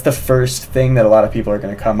 but that's the first thing that a lot of people are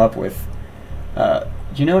going to come up with. Do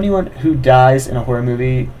you know anyone who dies in a horror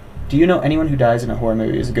movie? Do you know anyone who dies in a horror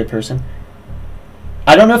movie is a good person?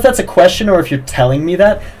 I don't know if that's a question or if you're telling me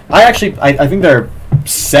that. I think there are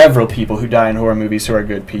several people who die in horror movies who are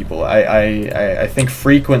good people. I think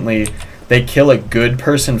frequently they kill a good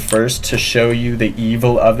person first to show you the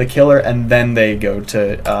evil of the killer, and then they go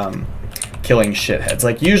to killing shitheads.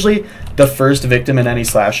 Like, usually the first victim in any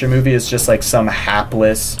slasher movie is just like some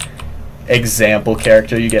hapless example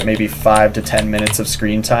character. You get maybe 5 to 10 minutes of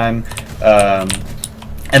screen time,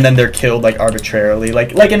 and then they're killed like arbitrarily,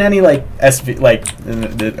 like in any like SV, like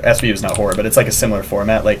the SV is not horror, but it's like a similar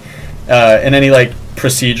format. Like in any like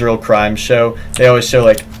procedural crime show, they always show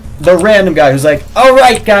like the random guy who's like, all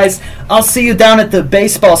right guys, I'll see you down at the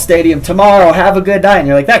baseball stadium tomorrow, have a good night, and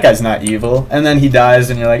you're like, that guy's not evil, and then he dies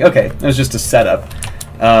and you're like, okay, it was just a setup.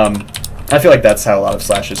 I feel like that's how a lot of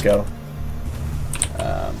slashers go.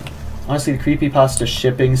 Honestly, the creepypasta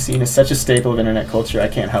shipping scene is such a staple of internet culture. I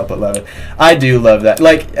can't help but love it. I do love that.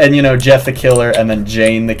 Like, and you know, Jeff the Killer and then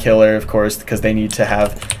Jane the Killer, of course, because they need to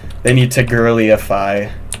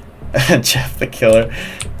girlyify Jeff the Killer.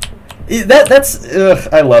 That's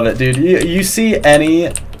I love it, dude. You see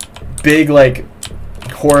any big like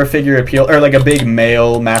horror figure appeal, or like a big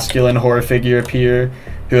male masculine horror figure appear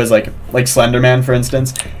who is like Slender Man, for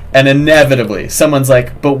instance, and inevitably someone's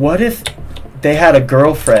like, but what if they had a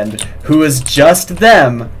girlfriend who was just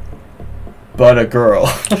them, but a girl?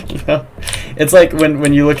 You know? It's like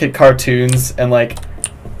when you look at cartoons and like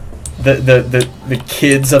the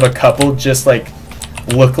kids of a couple just like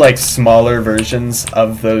look like smaller versions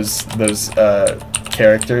of those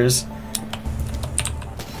characters.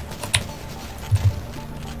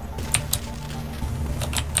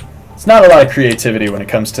 It's not a lot of creativity when it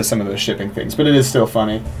comes to some of those shipping things, but it is still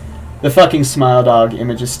funny. The fucking Smile Dog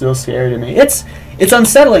image is still scary to me. It's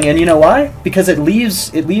unsettling, and you know why? Because it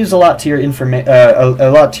leaves a lot to your a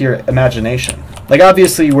lot to your imagination. Like,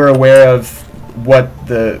 obviously we're aware of what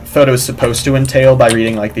the photo is supposed to entail by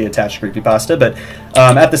reading like the attached creepypasta, but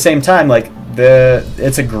at the same time, like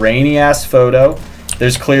it's a grainy ass photo.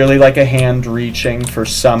 There's clearly like a hand reaching for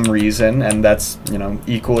some reason, and that's, you know,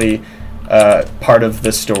 equally part of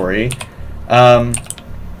the story.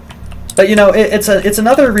 But you know, it's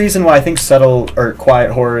another reason why I think subtle or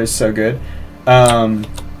quiet horror is so good,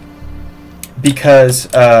 because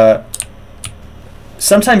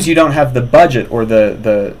sometimes you don't have the budget or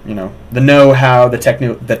the you know, the know-how,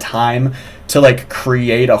 the time to like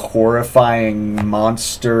create a horrifying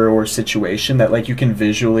monster or situation that like you can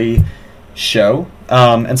visually show,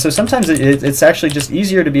 and so sometimes it's actually just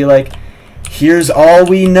easier to be like, here's all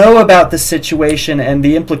we know about the situation, and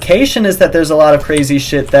the implication is that there's a lot of crazy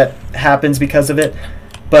shit that happens because of it,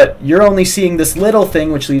 but you're only seeing this little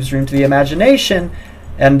thing, which leaves room to the imagination,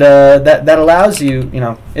 and that allows you, you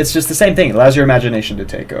know, it's just the same thing. It allows your imagination to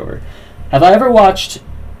take over. Have I ever watched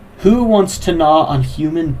Who Wants to Gnaw on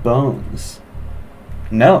Human Bones?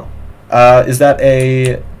 No. Is that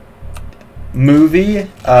a movie,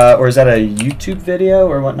 or is that a YouTube video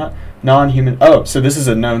or whatnot? Non-human. Oh, so this is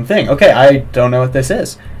a known thing. Okay, I don't know what this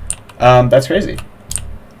is. That's crazy.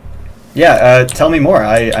 Yeah, tell me more.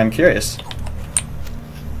 I'm curious.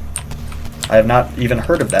 I have not even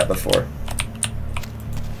heard of that before.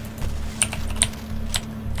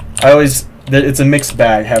 It's a mixed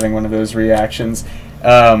bag having one of those reactions,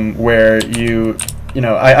 where you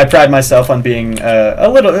know, I pride myself on being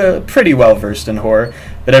pretty well versed in horror,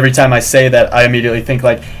 but every time I say that, I immediately think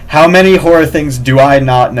like, how many horror things do I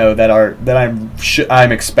not know that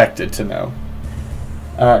I'm expected to know?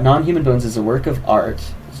 Non-Human Bones is a work of art.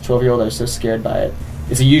 As a 12-year-old, I was so scared by it.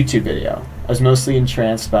 It's a YouTube video. I was mostly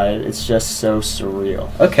entranced by it. It's just so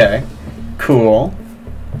surreal. Okay, cool.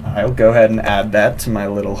 I'll go ahead and add that to my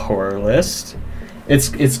little horror list.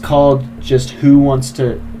 It's called just Who Wants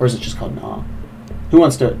to, or is it just called Gnaw? Who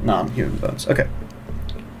Wants to Gnaw Human Bones? Okay.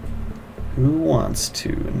 Who Wants to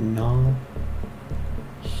Gnaw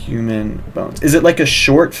Human Bones? Is it like a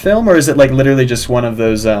short film, or is it like literally just one of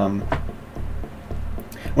those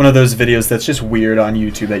videos that's just weird on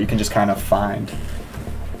YouTube that you can just kind of find?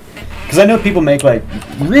 because I know people make like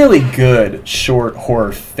really good short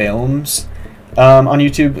horror films on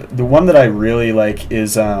YouTube. The one that I really like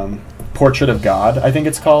is Portrait of God, I think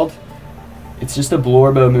it's called. It's just a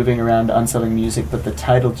Blorbo moving around unselling music, but the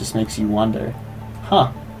title just makes you wonder.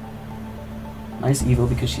 Huh. Nice evil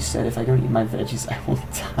because she said if I don't eat my veggies, I will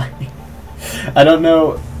die. I don't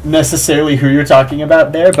know necessarily who you're talking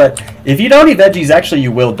about there, but if you don't eat veggies, actually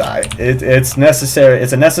you will die. It's necessary.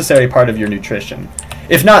 It's a necessary part of your nutrition.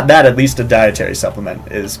 If not that, at least a dietary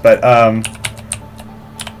supplement is. But I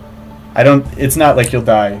don't. It's not like you'll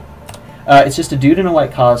die. It's just a dude in a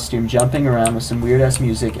white costume jumping around with some weird-ass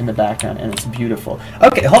music in the background, and it's beautiful.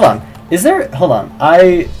 Okay, hold on. Hold on.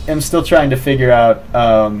 I am still trying to figure out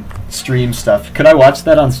stream stuff. Could I watch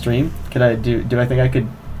that on stream? Could I do I think I could...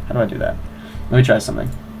 How do I do that? Let me try something.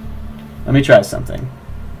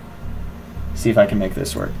 See if I can make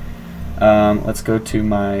this work. Let's go to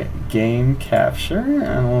my game capture,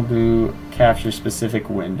 and we'll do capture specific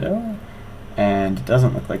window. And it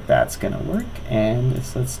doesn't look like that's going to work. And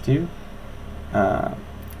let's do...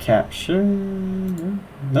 capture.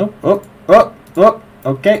 Nope.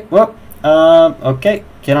 Okay. Okay.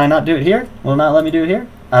 Can I not do it here? Will it not let me do it here?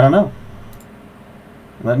 I don't know.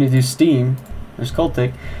 Let me do Steam. There's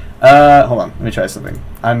Cultic. Hold on. Let me try something.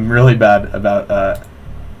 I'm really bad about. I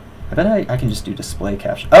bet I can just do display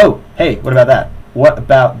capture. Oh, hey. What about that? What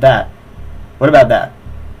about that?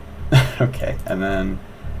 Okay. And then.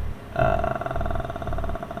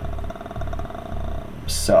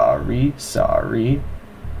 Sorry.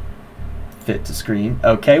 Fit to screen.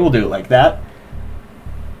 Okay, we'll do it like that.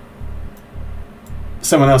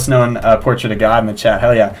 Someone else knowing Portrait of God in the chat.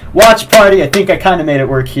 Hell yeah. Watch party. I think I kind of made it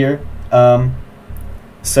work here.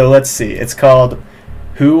 So let's see. It's called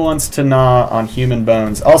Who Wants to Gnaw on Human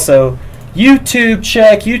Bones. Also, YouTube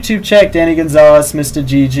check. Danny Gonzalez, Mr.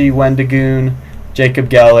 Gigi, Wendigoon, Jacob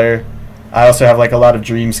Geller. I also have like a lot of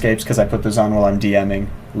Dreamscapes because I put those on while I'm DMing.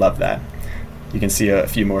 Love that. You can see a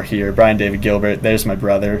few more here. Brian David Gilbert. There's my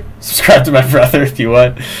brother. Subscribe to my brother if you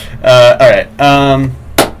want. All right.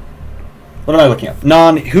 What am I looking up?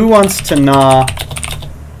 Who wants to gnaw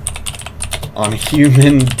on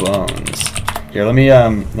human bones? Here, let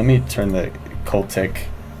me turn the Cultic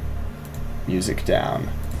music down,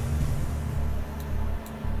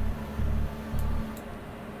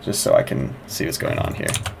 just so I can see what's going on here.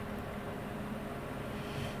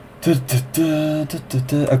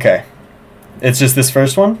 Okay. It's just this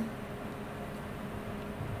first one?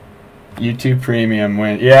 YouTube Premium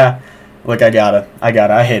win. Yeah. Look, I gotta.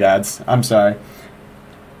 I hate ads. I'm sorry.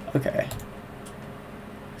 Okay.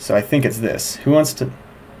 So I think it's this. Who wants to...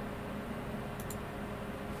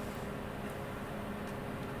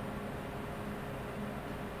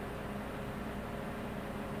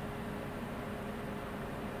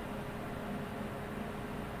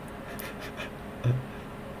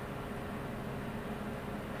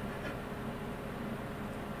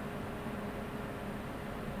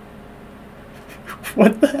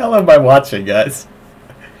 What the hell am I watching, guys?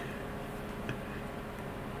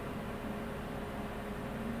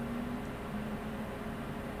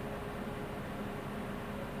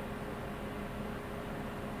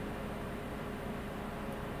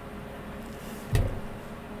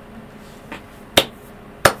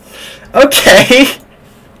 Okay.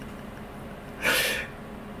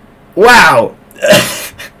 Wow.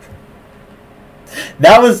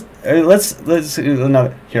 That was let's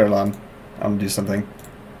another here, Lon. I'm gonna do something.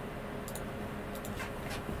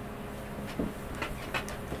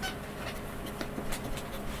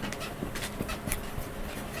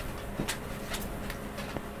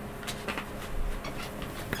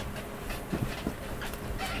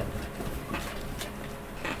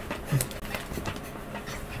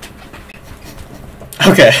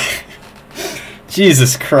 Okay.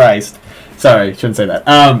 Jesus Christ. Sorry, shouldn't say that.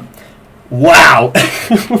 Wow.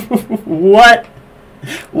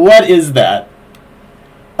 What is that?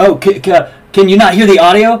 Oh, can you not hear the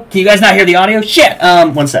audio? Can you guys not hear the audio? Shit.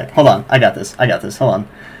 One sec. Hold on. I got this. Hold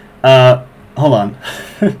on. Hold on.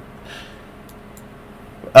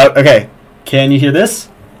 Okay. Can you hear this?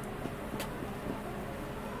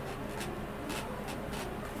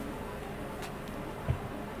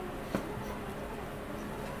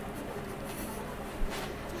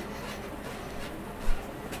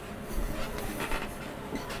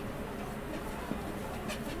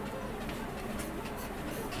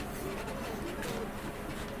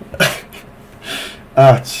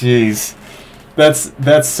 Oh, jeez.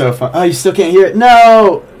 That's so fun. Oh, you still can't hear it?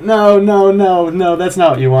 No! No, that's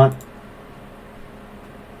not what you want.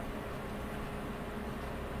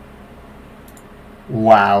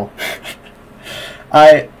 Wow.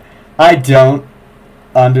 I don't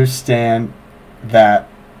understand that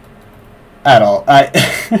at all.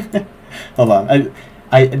 Hold on.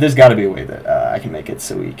 There's got to be a way that I can make it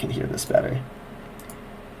so we can hear this better.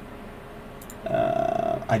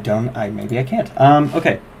 Maybe I can't.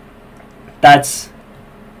 Okay. That's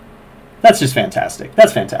just fantastic.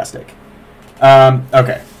 That's fantastic.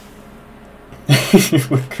 Okay.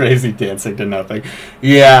 Crazy dancing to nothing.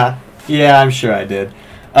 Yeah, I'm sure I did.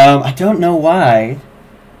 I don't know why.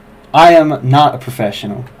 I am not a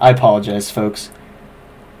professional. I apologize, folks.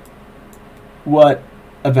 What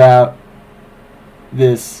about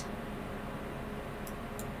this?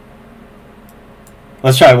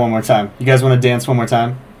 Let's try it one more time. You guys want to dance one more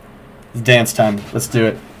time? It's dance time. Let's do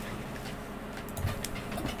it.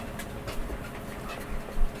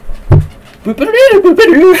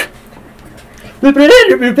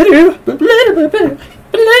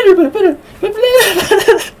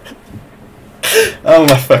 Oh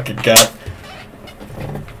my fucking god.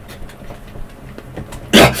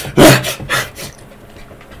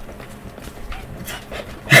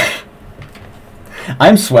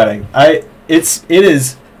 I'm sweating. It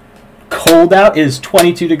is cold out. It is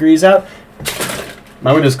 22 degrees out.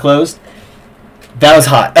 My window's closed. That was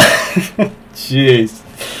hot. Jeez.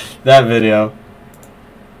 That video.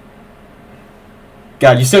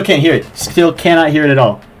 God, you still can't hear it. Still cannot hear it at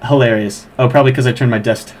all. Hilarious. Oh, probably because I turned my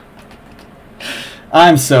desk.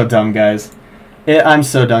 I'm so dumb, guys. I'm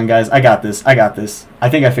so dumb, guys. I got this. I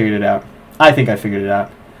think I figured it out.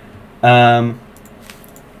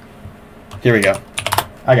 Here we go.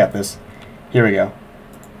 I got this. Here we go.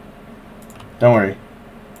 Don't worry.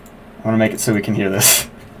 I want to make it so we can hear this.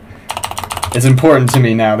 It's important to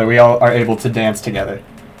me now that we all are able to dance together.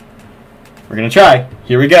 We're going to try.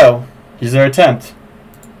 Here we go. Here's our attempt.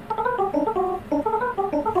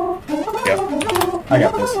 Go. I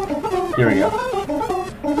got this. Here we go.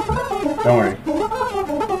 Don't worry.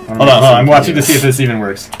 Hold on. I'm watching to see if this even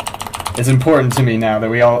works. It's important to me now that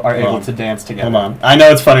we all are able to dance together. Hold on. I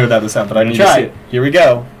know it's funny without the sound, but I need to see it. Here we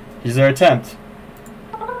go. Here's our attempt.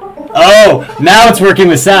 Oh, now it's working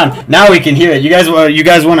with sound. Now we can hear it. You guys want to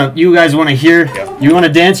hear? You want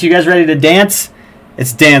to dance? You guys ready to dance?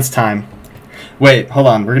 It's dance time. Wait, hold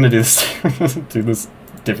on. We're gonna do this. Do this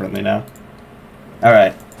differently now. All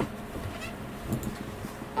right.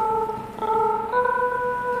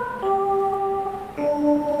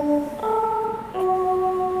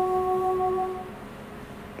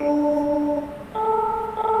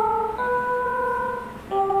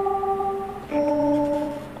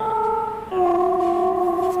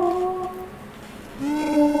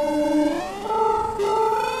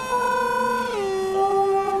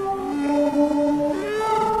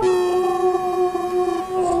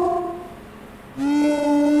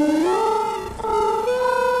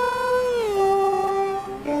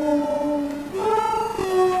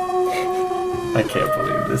 I can't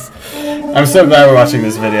believe this. I'm so glad we're watching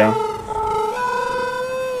this video.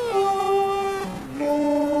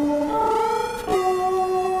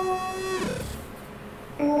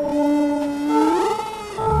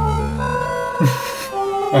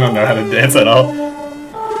 I don't know how to dance at all.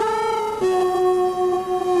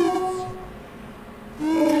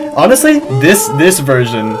 Honestly, this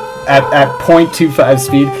version at 0.25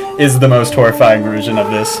 speed is the most horrifying version of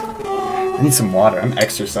this. I need some water. I'm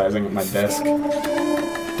exercising at my desk.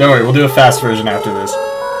 Don't worry, we'll do a fast version after this.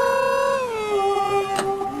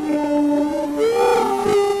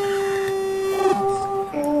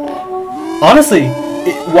 Honestly,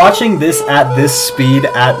 watching this at this speed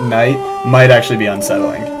at night might actually be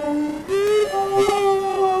unsettling.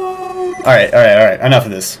 Alright. Enough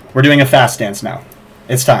of this. We're doing a fast dance now.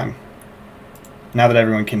 It's time. Now that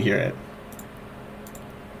everyone can hear it.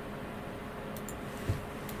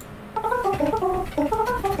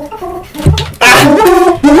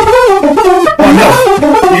 Oh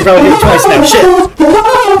no! You probably hit it twice now. Shit!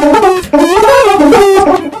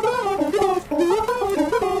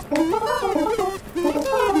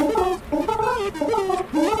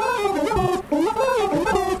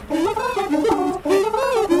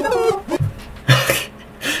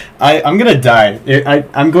 I'm gonna die.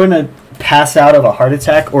 I'm going to pass out of a heart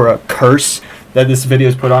attack or a curse that this video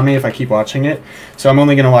has put on me if I keep watching it. So I'm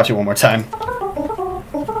only gonna watch it one more time.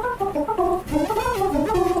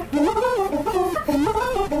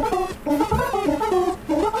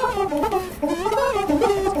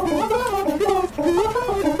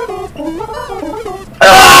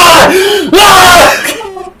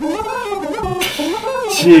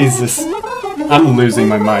 Jesus. I'm losing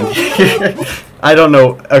my mind. I don't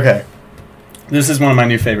know. Okay. This is one of my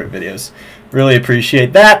new favorite videos. Really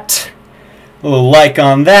appreciate that. A little like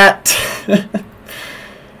on that.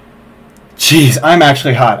 Jeez, I'm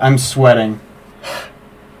actually hot. I'm sweating.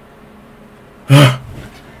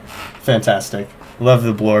 Fantastic. Love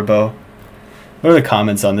the Blorbo. What are the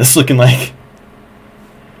comments on this looking like?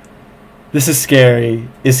 This is scary.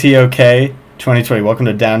 Is he okay? 2020. Welcome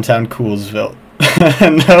to downtown Coolsville.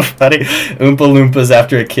 Nobody. Oompa Loompas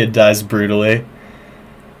after a kid dies brutally.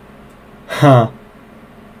 Huh.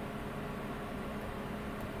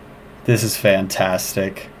 This is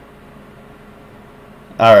fantastic.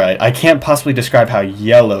 Alright, I can't possibly describe how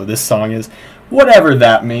yellow this song is. Whatever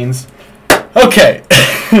that means. Okay.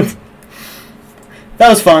 That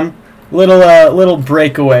was fun. Little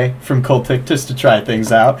breakaway from Cultic just to try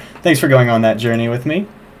things out. Thanks for going on that journey with me.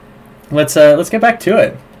 Let's get back to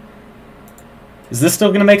it. Is this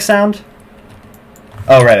still gonna make sound?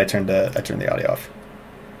 Oh right, I turned the audio off.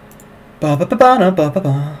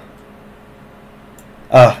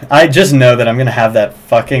 I just know that I'm gonna have that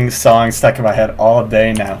fucking song stuck in my head all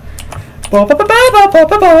day now. Love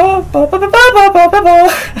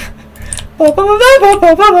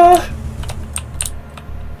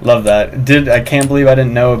that. I can't believe I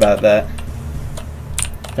didn't know about that.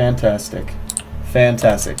 Fantastic.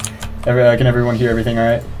 Fantastic. Can everyone hear everything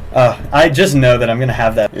alright? I just know that I'm gonna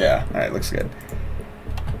have that. Yeah, alright, looks good.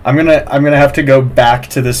 I'm gonna have to go back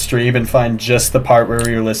to the stream and find just the part where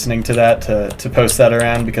we were listening to that to post that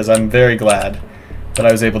around, because I'm very glad that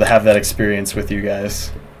I was able to have that experience with you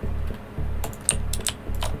guys.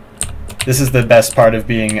 This is the best part of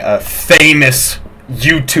being a famous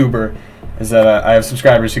YouTuber, is that I have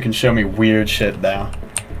subscribers who can show me weird shit now.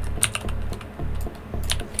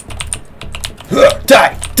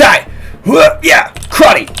 Die! Die! Yeah!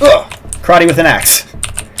 Karate! Karate with an axe.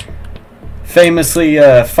 Famously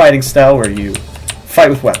fighting style where you fight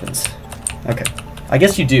with weapons. Okay. I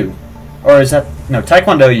guess you do. Or is that... No,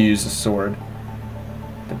 Taekwondo you use a sword.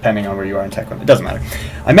 Depending on where you are in Taekwondo. It doesn't matter.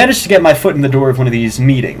 I managed to get my foot in the door of one of these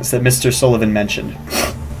meetings that Mr. Sullivan mentioned.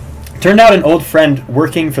 Turned out an old friend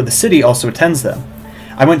working for the city also attends them.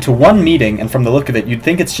 I went to one meeting, and from the look of it, you'd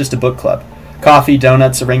think it's just a book club. Coffee,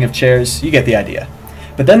 donuts, a ring of chairs, you get the idea.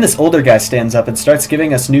 But then this older guy stands up and starts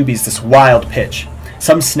giving us newbies this wild pitch.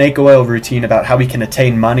 Some snake oil routine about how we can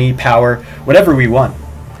attain money, power, whatever we want.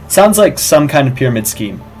 Sounds like some kind of pyramid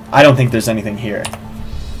scheme. I don't think there's anything here.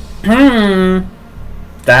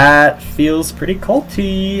 That feels pretty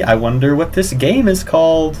culty. I wonder what this game is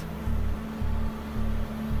called.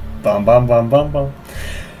 Bum bum bum bum bum.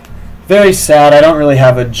 Very sad. I don't really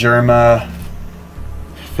have a Germa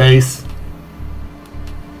face.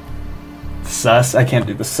 Sus. I can't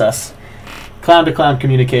do the sus. Clown to clown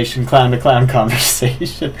communication. Clown to clown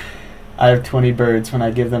conversation. I have 20 birds. When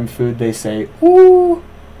I give them food, they say, ooh.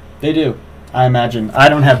 They do. I imagine. I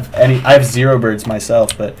don't have any. I have 0 birds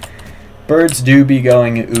myself, but birds do be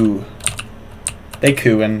going ooh. They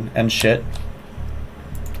coo and shit.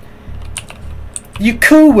 You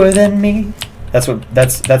cooler than me.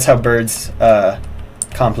 That's how birds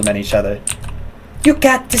compliment each other. You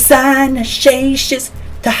got designer shades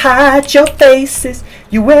to hide your faces.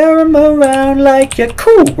 You wear them around like you're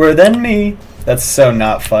cooler than me. That's so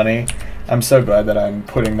not funny. I'm so glad that I'm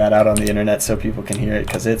putting that out on the internet so people can hear it,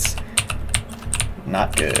 because it's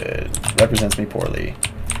not good. Represents me poorly.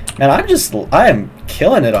 Man, I am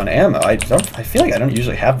killing it on ammo. I feel like I don't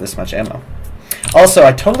usually have this much ammo. Also,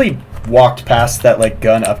 I totally walked past that like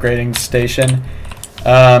gun upgrading station.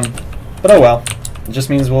 But oh well. It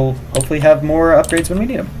just means we'll hopefully have more upgrades when we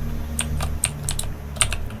need them.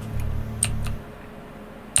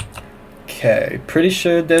 Okay, pretty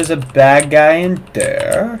sure there's a bad guy in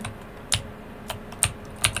there.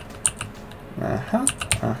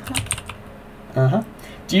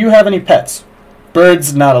 Do you have any pets?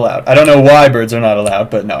 Birds not allowed. I don't know why birds are not allowed,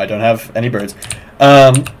 but no, I don't have any birds.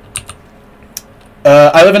 I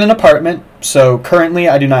live in an apartment, so currently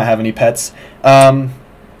I do not have any pets.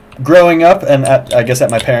 Growing up, and I guess at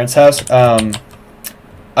my parents' house, I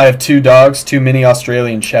have 2 dogs, 2 mini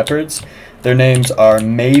Australian Shepherds. Their names are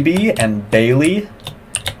Maybe and Bailey.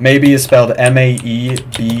 Maybe is spelled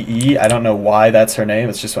M-A-E-B-E. I don't know why that's her name.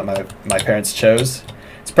 It's just what my parents chose.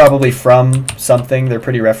 It's probably from something. They're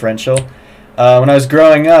pretty referential. When I was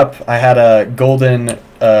growing up, I had a golden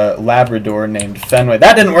Labrador named Fenway.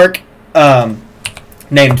 That didn't work.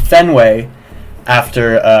 Named Fenway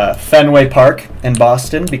after Fenway Park in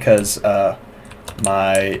Boston, because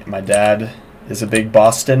my dad is a big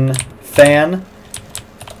Boston fan,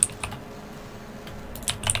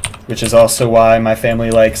 which is also why my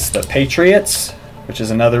family likes the Patriots, which is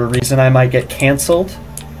another reason I might get canceled.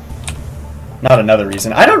 Not another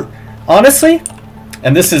reason. I don't honestly,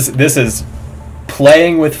 and this is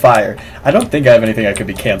playing with fire. I don't think I have anything I could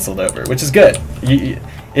be canceled over, which is good.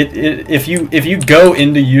 If you go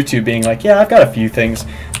into YouTube being like, yeah, I've got a few things,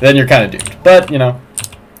 then you're kind of doomed. But you know,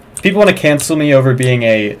 if people want to cancel me over being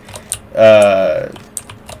a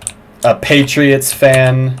Patriots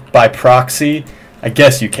fan by proxy, I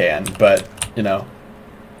guess you can, but you know,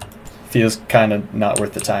 feels kind of not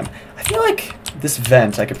worth the time. I feel like this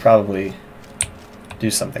vent I could probably do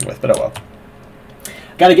something with, but oh well.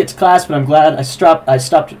 Gotta get to class, but I'm glad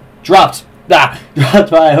dropped by.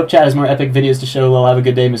 I hope chat has more epic videos to show. Lol, have a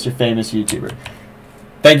good day, Mr. Famous YouTuber.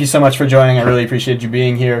 Thank you so much for joining. I really appreciate you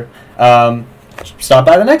being here. Stop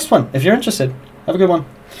by the next one if you're interested. Have a good one.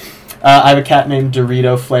 I have a cat named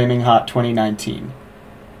Dorito Flaming Hot 2019.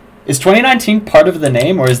 Is 2019 part of the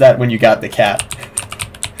name, or is that when you got the cat?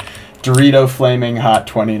 Dorito Flaming Hot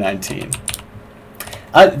 2019.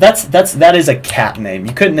 That is a cat name.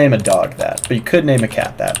 You couldn't name a dog that, but you could name a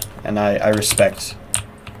cat that, and I respect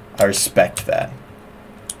that.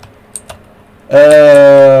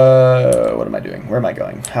 What am I doing? Where am I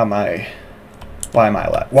going? Why am I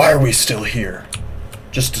alive? Why are we still here?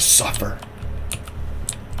 Just to suffer.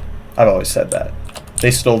 I've always said that.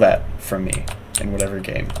 They stole that from me in whatever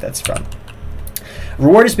game that's from.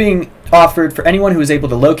 Reward is being offered for anyone who is able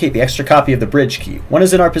to locate the extra copy of the bridge key. One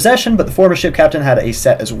is in our possession, but the former ship captain had a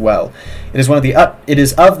set as well. It is of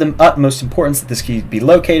the utmost importance that this key be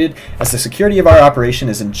located, as the security of our operation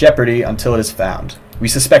is in jeopardy until it is found. We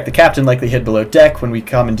suspect the captain likely hid below deck when we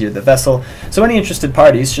commandeered the vessel, so any interested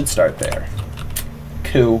parties should start there.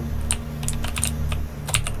 Cool.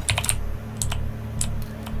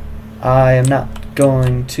 I am not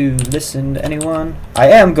going to listen to anyone. I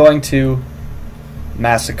am going to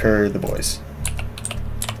massacre the boys.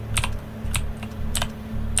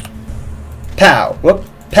 Pow! Whoop!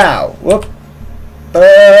 Pow! Whoop!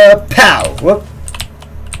 Pow! Whoop!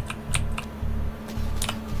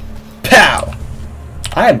 Pow!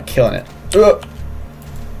 I am killing it.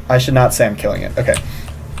 I should not say I'm killing it. Okay.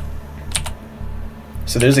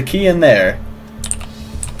 So there's a key in there.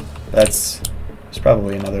 There's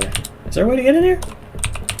probably another. Is there a way to get in here?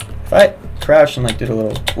 If I crouched and like did a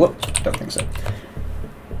little whoop, don't think so.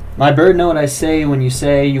 My bird know what I say when you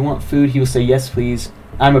say you want food, he will say yes please.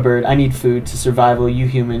 I'm a bird, I need food to survival, you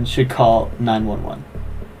human should call 911.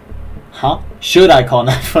 Huh? Should I call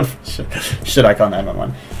 911? Should I call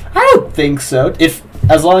 911? I don't think so.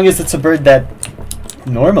 As long as it's a bird that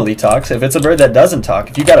normally talks. If it's a bird that doesn't talk,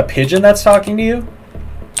 if you got a pigeon that's talking to you,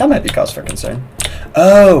 that might be cause for concern.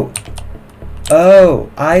 Oh,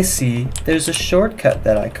 I see. There's a shortcut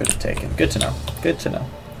that I could have taken. Good to know. Good to know.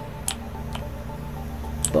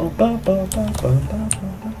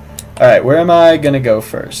 Alright, where am I going to go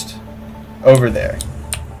first? Over there.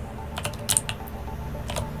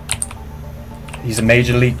 He's a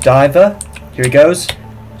major league diver. Here he goes.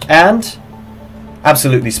 And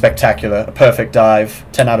absolutely spectacular. A perfect dive.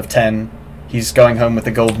 10 out of 10. He's going home with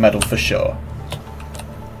a gold medal for sure.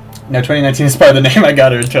 No, 2019 is part of the name. I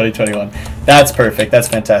got her in 2021. That's perfect. That's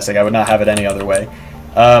fantastic. I would not have it any other way.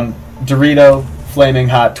 Dorito Flaming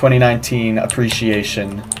Hot 2019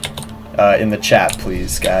 appreciation in the chat,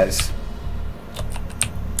 please, guys.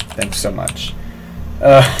 Thanks so much.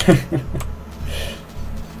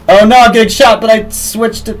 Oh no, I'm getting shot, but I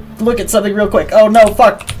switched to look at something real quick. Oh no,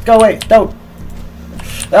 fuck. Go away. Don't.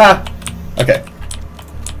 Ah. Okay.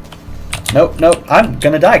 Nope, nope. I'm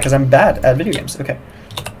gonna die because I'm bad at video games. Okay.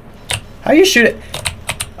 How do you shoot it?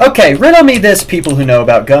 Okay, riddle me this, people who know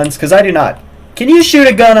about guns, because I do not. Can you shoot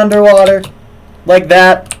a gun underwater? Like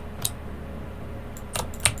that?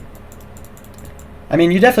 I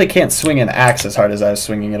mean, you definitely can't swing an axe as hard as I was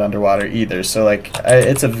swinging it underwater either, so, like,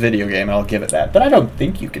 it's a video game, and I'll give it that. But I don't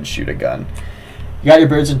think you can shoot a gun. You got your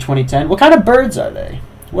birds in 2010? What kind of birds are they?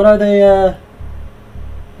 What are they,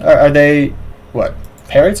 Are they... What?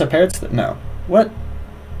 Parrots? Are parrots? No. What?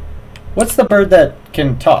 What's the bird that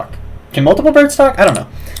can talk? Can multiple birds talk? I don't know.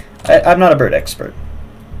 I'm not a bird expert.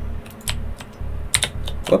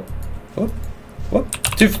 Whoop. Whoop. Whoop.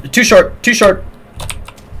 Too short. Too short.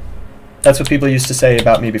 That's what people used to say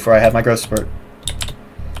about me before I had my growth spurt.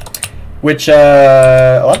 Which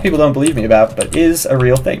a lot of people don't believe me about, but is a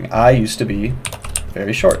real thing. I used to be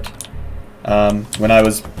very short when I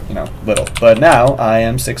was, you know, little. But now I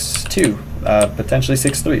am 6'2", potentially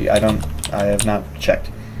 6'3". I have not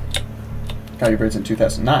checked. Got your birds in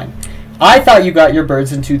 2009. I thought you got your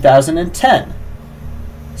birds in 2010.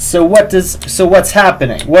 So what's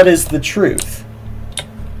happening? What is the truth?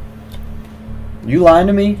 You lying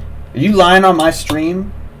to me? Are you lying on my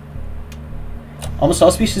stream? Almost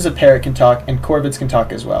all species of parrot can talk, and corvids can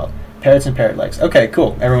talk as well. Parrots and parrot legs. Okay,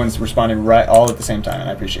 cool. Everyone's responding right all at the same time, and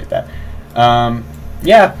I appreciate that.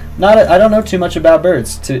 Yeah, I don't know too much about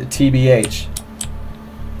birds, TBH.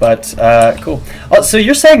 But, cool. Oh, so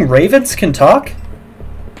you're saying ravens can talk?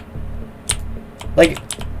 Like,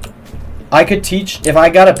 I could teach, if I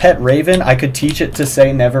got a pet raven, I could teach it to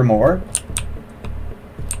say nevermore?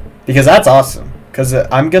 Because that's awesome. Because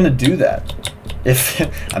I'm going to do that. If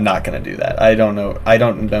I'm not going to do that. I don't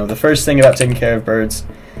know the first thing about taking care of birds,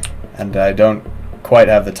 and I don't quite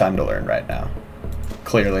have the time to learn right now.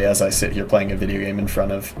 Clearly, as I sit here playing a video game in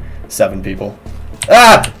front of 7 people.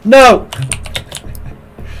 Ah! No!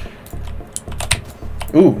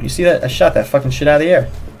 Ooh, you see that? I shot that fucking shit out of the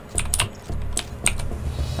air.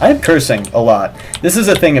 I am cursing a lot. This is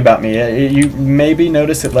a thing about me. You maybe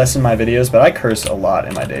notice it less in my videos, but I curse a lot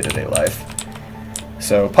in my day-to-day life.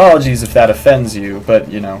 So apologies if that offends you,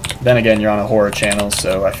 but, you know, then again, you're on a horror channel,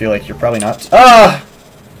 so I feel like you're probably not... Ah!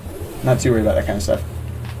 Not too worried about that kind of stuff.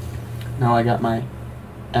 Now I got my...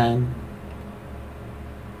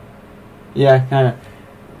 Yeah, kind of.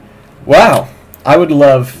 Wow. I would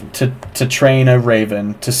love to train a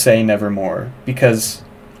raven to say nevermore, because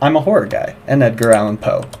I'm a horror guy, and Edgar Allan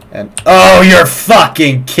Poe. And oh, you're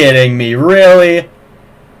fucking kidding me, really?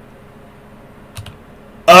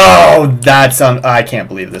 Oh, I can't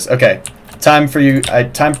believe this. Okay, time for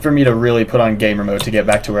me to really put on gamer mode to get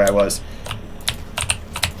back to where I was.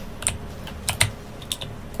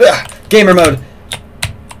 Ugh, gamer mode.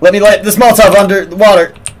 Let me light this Molotov under the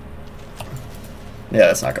water. Yeah,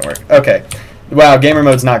 that's not gonna work. Okay. Wow, gamer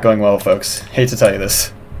mode's not going well, folks. Hate to tell you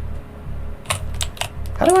this.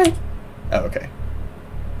 How do I... Oh, okay.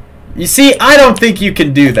 You see, I don't think you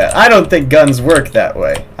can do that. I don't think guns work that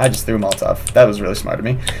way. I just threw a Molotov. That was really smart of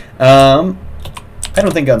me. I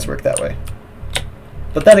don't think guns work that way.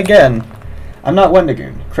 But then again, I'm not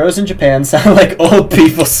Wendigoon. Crows in Japan sound like old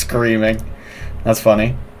people screaming. That's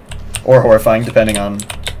funny. Or horrifying, depending on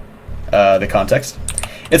the context.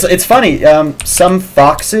 It's funny. Some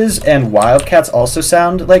foxes and wildcats also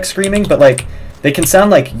sound like screaming, but like they can sound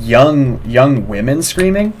like young women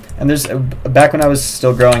screaming. And there's back when I was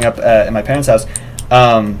still growing up in my parents' house,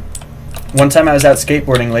 one time I was out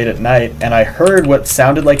skateboarding late at night, and I heard what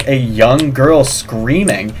sounded like a young girl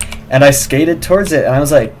screaming, and I skated towards it, and I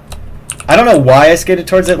was like, I don't know why I skated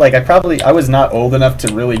towards it. Like I was not old enough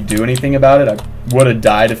to really do anything about it. I would have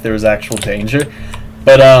died if there was actual danger,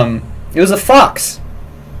 but it was a fox.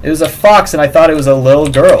 It was a fox, and I thought it was a little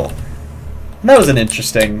girl. And that was an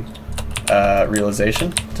interesting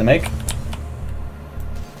realization to make.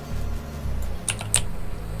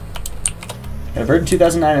 Got a bird in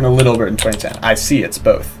 2009 and a little bird in 2010. I see, it's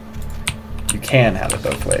both. You can have it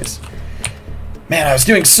both ways. Man, I was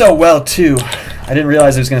doing so well, too. I didn't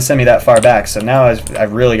realize it was going to send me that far back, so now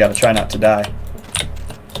I've really got to try not to die.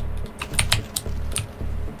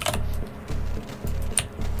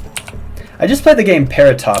 I just played the game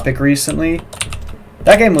Paratopic recently.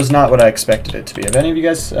 That game was not what I expected it to be. Have any of you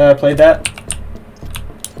guys played that?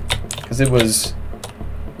 Because it was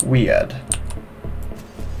weird.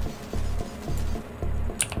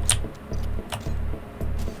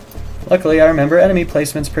 Luckily, I remember enemy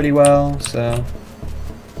placements pretty well, so...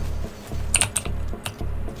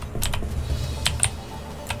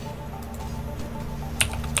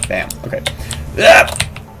 Bam. Okay.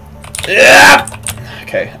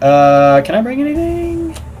 Okay. Can I bring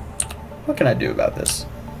anything? What can I do about this?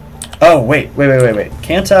 Oh, wait.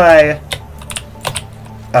 Can't I...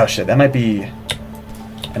 Oh, shit. That might be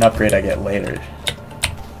an upgrade I get later.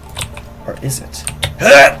 Or is it?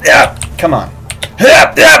 Come on.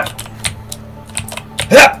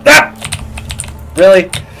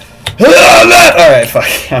 Really? Alright,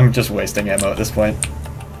 fuck. I'm just wasting ammo at this point.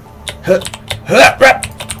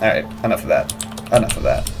 Alright, enough of that. Enough of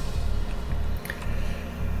that.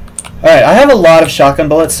 Alright, I have a lot of shotgun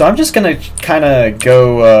bullets, so I'm just gonna kind of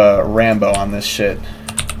go Rambo on this shit.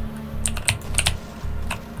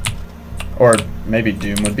 Or maybe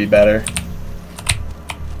Doom would be better.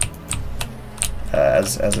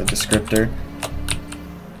 As a descriptor.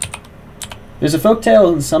 There's a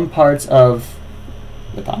folktale in some parts of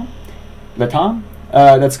Latam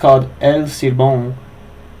that's called El Cirbon.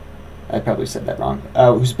 I probably said that wrong.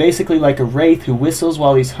 Who's basically like a wraith who whistles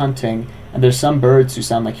while he's hunting, and there's some birds who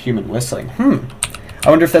sound like human whistling. I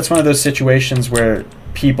wonder if that's one of those situations where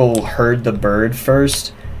people heard the bird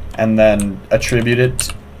first and then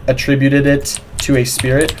attributed it to a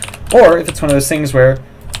spirit, or if it's one of those things where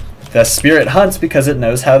the spirit hunts because it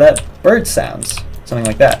knows how that bird sounds. Something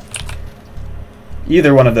like that.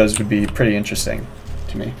 Either one of those would be pretty interesting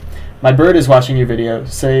to me. My bird is watching your video.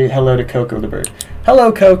 Say hello to Coco the bird.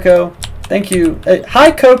 Hello, Coco. Thank you.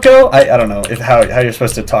 Hi, Coco. I don't know how you're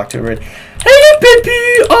supposed to talk to a bird. Hey,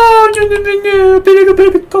 baby. Oh,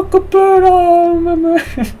 baby, Coco bird. Oh,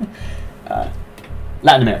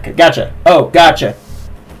 Latin America. Gotcha. Oh, gotcha.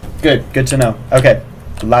 Good to know. Okay.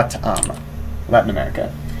 Latam. Latin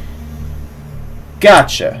America.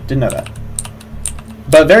 Gotcha. Didn't know that.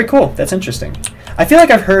 But very cool. That's interesting. I feel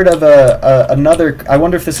like I've heard of another... I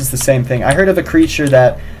wonder if this is the same thing. I heard of a creature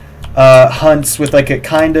that hunts with like a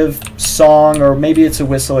kind of song, or maybe it's a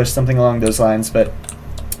whistle or something along those lines, but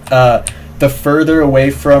the further away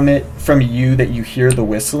from you that you hear the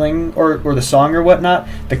whistling or the song or whatnot,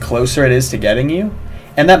 the closer it is to getting you.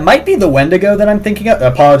 And that might be the Wendigo that I'm thinking of.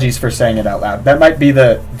 Apologies for saying it out loud. That might be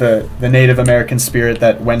the Native American spirit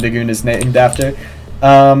that Wendigoon is named after.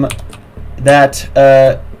 That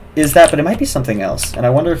is that, but it might be something else. And I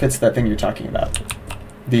wonder if it's that thing you're talking about.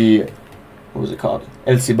 What was it called?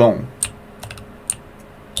 El Cibón.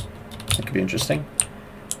 That could be interesting.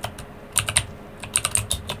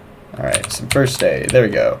 Alright, some first aid. There we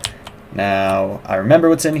go. Now, I remember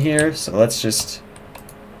what's in here, so let's just...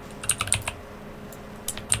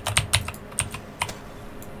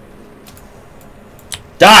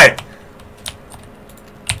 Die!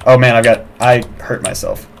 Oh man, I hurt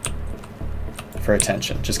myself. For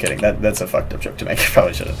attention. Just kidding. That's a fucked up joke to make. I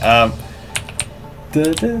probably shouldn't.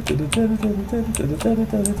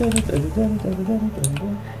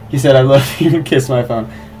 He said, I love you and kiss my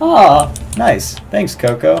phone. Aw, nice. Thanks,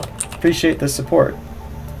 Coco. Appreciate the support.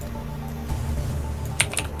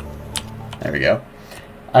 There we go.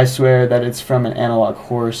 I swear that it's from an analog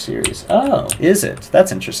horror series. Oh, is it?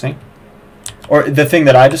 That's interesting. Or the thing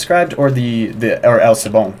that I described, or or El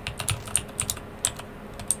Cibón.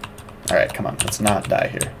 Alright, come on. Let's not die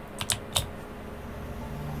here.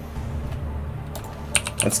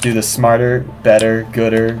 Let's do the smarter, better,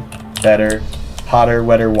 gooder, better, hotter,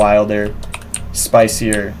 wetter, wilder,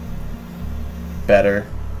 spicier, better,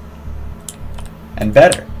 and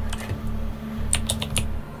better.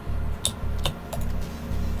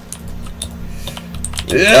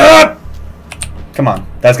 Yeah! Come on.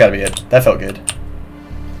 That's gotta be it. That felt good.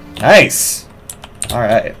 Nice!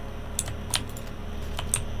 Alright.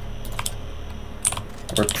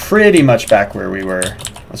 We're pretty much back where we were.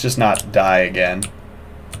 Let's just not die again.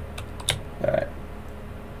 Alright.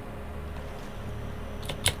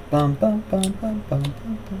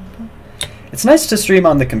 It's nice to stream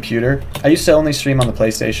on the computer. I used to only stream on the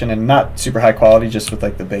PlayStation, and not super high quality, just with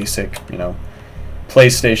like the basic, you know,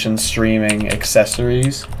 PlayStation streaming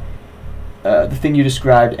accessories. The thing you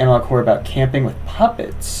described, analog horror, about camping with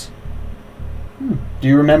puppets. Do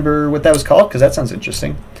you remember what that was called? Because that sounds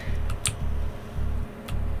interesting.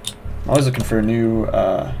 I'm always looking for a new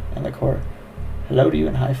analog horror. Hello to you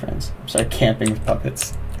and hi friends. I'm sorry, camping with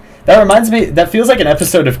puppets. That reminds me, that feels like an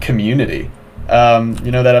episode of Community.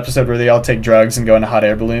 You know that episode where they all take drugs and go in a hot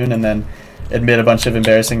air balloon and then admit a bunch of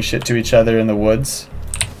embarrassing shit to each other in the woods?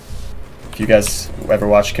 If you guys ever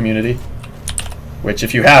watch Community, which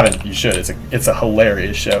if you haven't, you should. It's a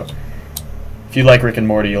hilarious show. If you like Rick and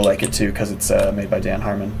Morty, you'll like it too, because it's made by Dan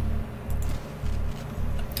Harmon.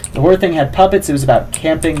 The horror thing had puppets. It was about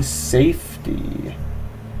camping safety.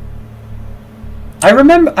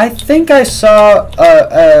 I think I saw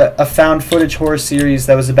a found footage horror series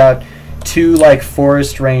that was about two like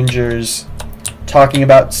forest rangers talking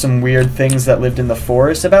about some weird things that lived in the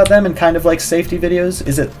forest about them, and kind of like safety videos.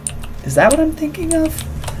 Is that what I'm thinking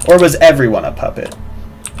of? Or was everyone a puppet?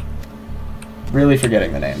 Really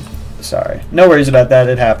forgetting the name. Sorry. No worries about that.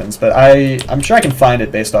 It happens. But I'm sure I can find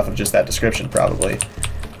it based off of just that description, probably.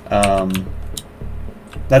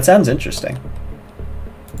 That sounds interesting.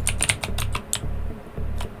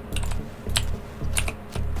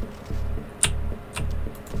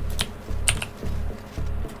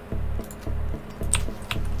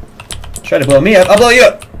 Try to blow me up. I'll blow you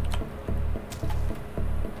up!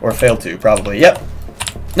 Or fail to, probably. Yep.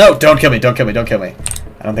 No, don't kill me, don't kill me, don't kill me.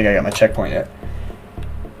 I don't think I got my checkpoint yet.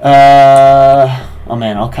 Oh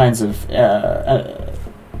man, all kinds of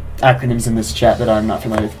acronyms in this chat that I'm not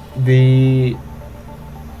familiar with. The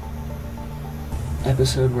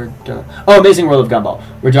episode where Amazing World of Gumball,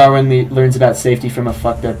 where Darwin learns about safety from a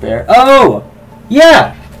fucked up bear. Oh!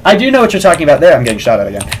 Yeah! I do know what you're talking about there. I'm getting shot at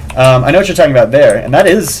again. I know what you're talking about there, and that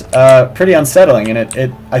is pretty unsettling, and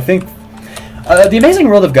I think The Amazing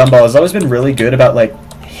World of Gumball has always been really good about, like,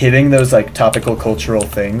 hitting those, like, topical cultural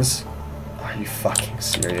things. Are you fucking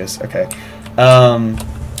serious? Okay.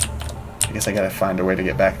 I guess I gotta find a way to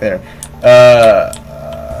get back there.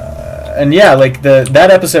 And yeah, like, that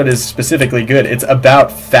episode is specifically good. It's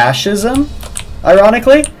about fascism,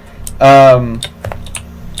 ironically.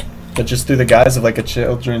 But just through the guise of, like, a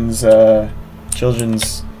children's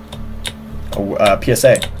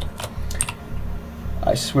PSA.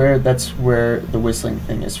 I swear that's where the whistling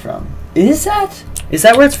thing is from. Is that? Is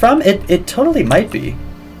that where it's from? It totally might be.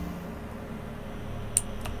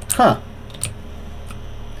 Huh.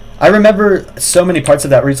 I remember so many parts of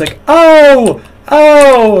that where he's like, oh!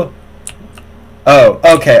 Oh! Oh,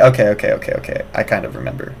 okay. I kind of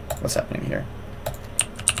remember what's happening here.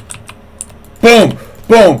 Boom!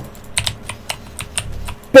 Boom!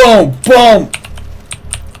 Boom! Boom!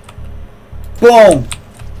 Boom!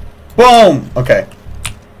 Boom! Okay.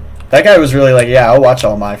 That guy was really like, yeah, I'll watch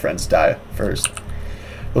all my friends die first.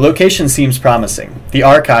 The location seems promising. The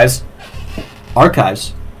archives,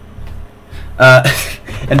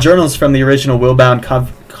 and journals from the original Willbound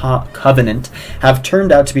Covenant have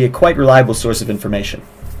turned out to be a quite reliable source of information.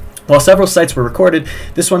 While several sites were recorded,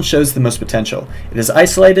 this one shows the most potential. It is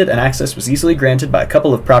isolated and access was easily granted by a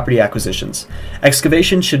couple of property acquisitions.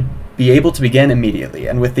 Excavation should be able to begin immediately,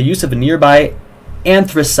 and with the use of a nearby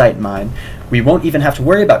anthracite mine, we won't even have to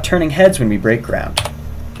worry about turning heads when we break ground.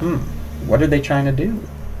 What are they trying to do?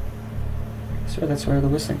 So that's where the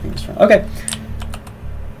whistling thing is from. Okay.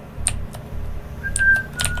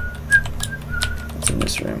 What's in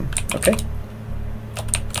this room? Okay.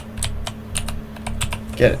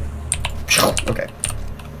 Get it. Okay.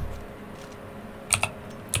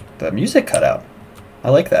 The music cut out.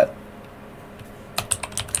 I like that.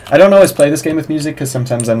 I don't always play this game with music because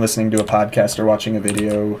sometimes I'm listening to a podcast or watching a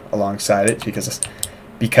video alongside it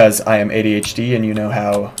because I am ADHD and you know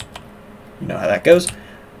how that goes.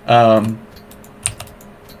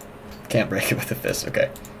 Can't break it with a fist. Okay.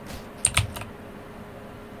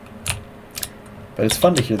 But it's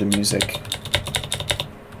fun to hear the music.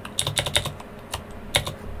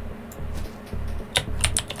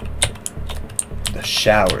 The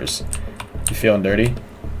showers. You feeling dirty?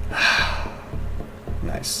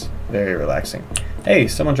 Nice. Very relaxing. Hey,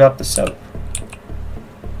 someone dropped the soap.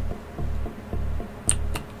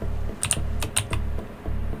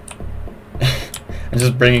 I'm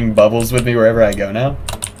just bringing bubbles with me wherever I go now.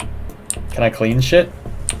 Can I clean shit?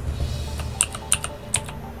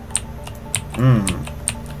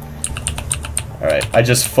 Alright, I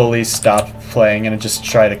just fully stopped playing and I just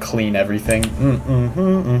try to clean everything.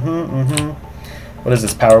 What is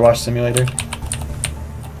this, Power Wash Simulator?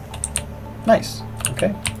 Nice.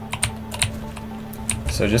 Okay.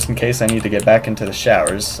 So just in case I need to get back into the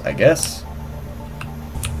showers, I guess.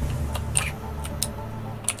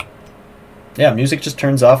 Yeah, music just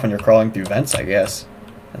turns off when you're crawling through vents, I guess.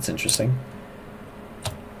 That's interesting.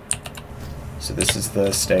 So this is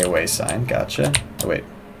the stay away sign. Gotcha. Oh, wait.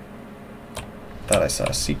 Thought I saw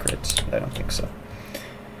a secret. I don't think so.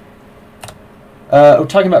 We're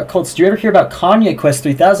talking about cults. Do you ever hear about Kanye Quest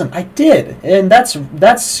 3000? I did, and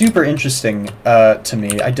that's super interesting to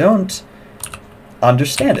me. I don't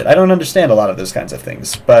understand it. I don't understand a lot of those kinds of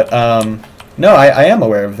things, but no, I am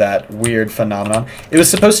aware of that weird phenomenon. It was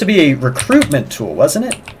supposed to be a recruitment tool, wasn't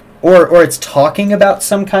it? Or it's talking about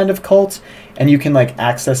some kind of cult, and you can like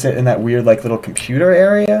access it in that weird like little computer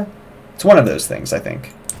area. It's one of those things, I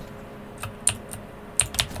think.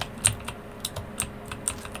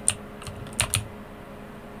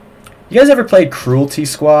 You guys ever played Cruelty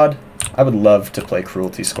Squad? I would love to play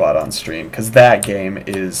Cruelty Squad on stream, because that game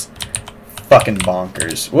is fucking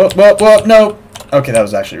bonkers. Whoop, whoop, whoop, no! Okay, that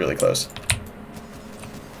was actually really close.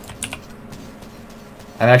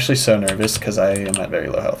 I'm actually so nervous, because I am at very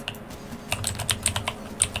low health.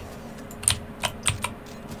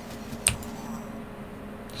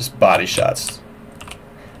 Just body shots.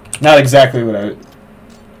 Not exactly what I...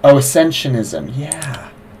 Oh, Ascensionism, yeah.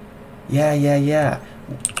 Yeah.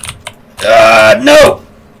 No!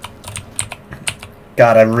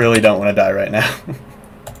 God, I really don't want to die right now.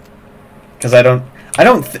 Because I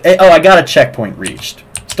got a checkpoint reached.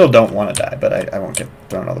 Still don't want to die, but I won't get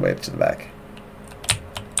thrown all the way up to the back.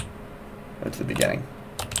 Or to the beginning.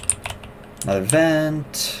 Another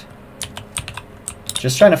vent.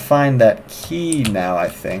 Just trying to find that key now, I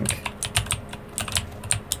think.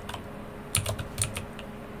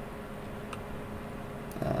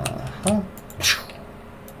 Uh-huh.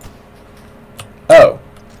 Oh.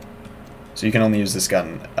 So you can only use this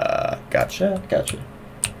gun. Gotcha.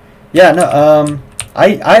 Yeah, no,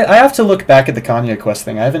 I have to look back at the Kanye Quest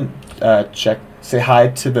thing. I haven't checked. Say hi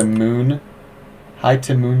to the moon. Hi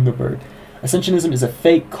to Moon the Bird. Ascensionism is a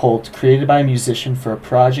fake cult created by a musician for a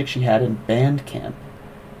project she had in Bandcamp.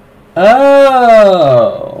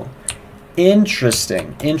 Oh.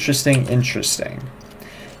 Interesting.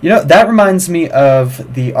 You know, that reminds me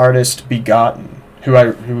of the artist Begotten, who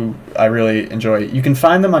I really enjoy. You can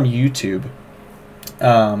find them on YouTube.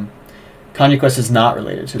 Kanye Quest is not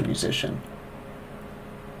related to the musician.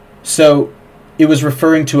 So it was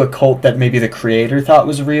referring to a cult that maybe the creator thought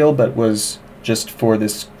was real, but was just for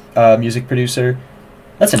this music producer.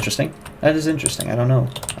 That's interesting. That is interesting. I don't know.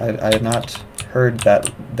 I had not heard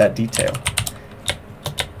that detail.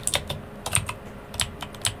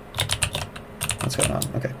 What's going on?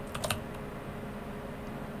 Okay.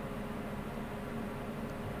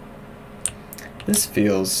 This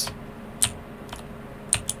feels...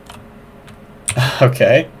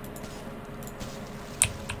 okay.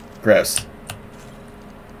 Gross.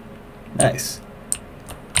 Nice.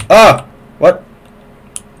 Ah! What?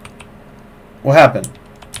 What happened?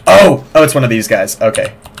 Oh! Oh, it's one of these guys.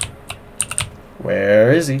 Okay.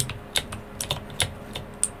 Where is he?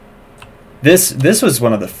 This was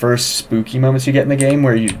one of the first spooky moments you get in the game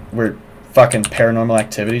where fucking paranormal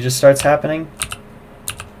activity just starts happening.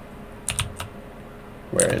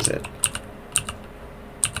 Where is it?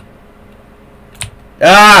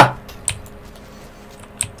 Ah!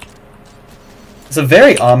 It's a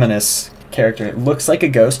very ominous character. It looks like a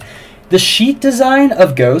ghost. The sheet design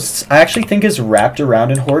of ghosts I actually think is wrapped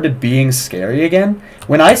around in horror to being scary again.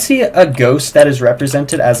 When I see a ghost that is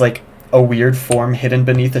represented as like a weird form hidden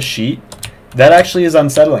beneath a sheet, that actually is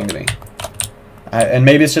unsettling to me. And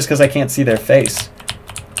maybe it's just because I can't see their face.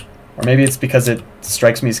 Or maybe it's because it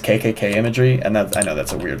strikes me as KKK imagery, and I know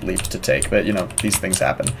that's a weird leap to take, but you know, these things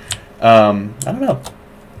happen. I don't know.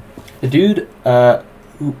 The dude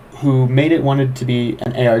who made it wanted to be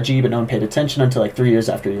an ARG, but no one paid attention until like 3 years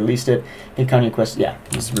after he released it. I think Kanye Quest, yeah,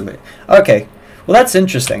 he's really... Okay, well that's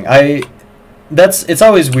interesting. It's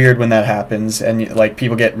always weird when that happens, and like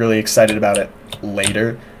people get really excited about it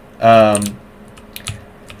later. I've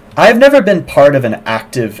never been part of an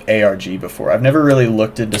active ARG before. I've never really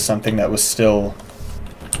looked into something that was still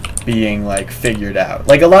being like figured out.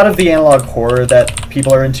 Like a lot of the analog horror that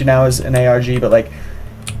people are into now is an ARG, but like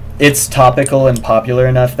it's topical and popular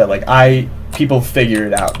enough that like people figure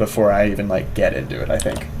it out before I even like get into it, I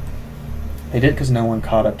think. They did because no one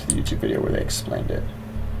caught up to the YouTube video where they explained it.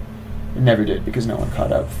 It never did because no one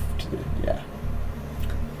caught up to the, yeah.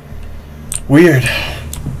 Weird.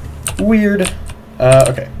 Weird.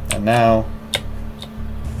 Okay, and now,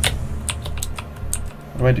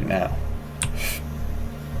 what do I do now?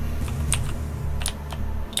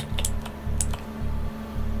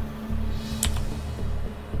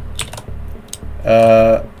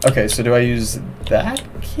 Okay, so do I use that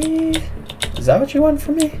key? Is that what you want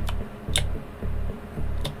from me?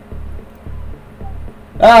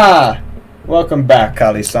 Ah! Welcome back,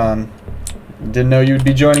 Kali-san. Didn't know you'd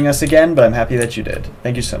be joining us again, but I'm happy that you did.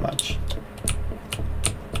 Thank you so much.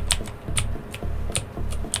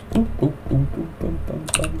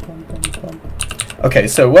 Okay,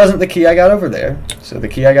 so it wasn't the key I got over there. So the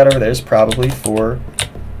key I got over there is probably for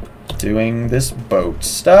doing this boat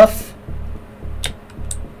stuff.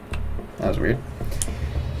 That was weird.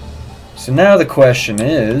 So now the question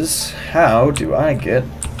is, how do I get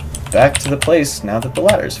back to the place now that the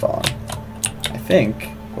ladder's fallen? I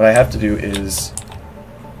think what I have to do is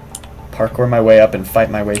parkour my way up and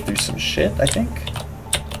fight my way through some shit, I think.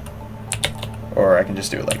 Or I can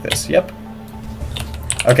just do it like this. Yep.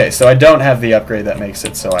 Okay, so I don't have the upgrade that makes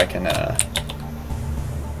it so I can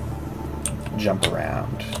jump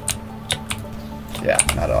around. Yeah,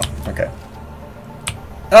 not at all. Okay.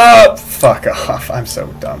 Oh, fuck off. I'm so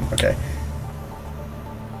dumb. Okay.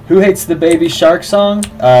 Who hates the Baby Shark song?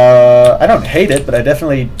 I don't hate it, but I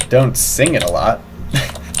definitely don't sing it a lot.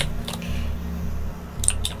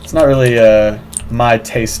 It's not really my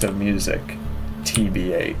taste of music,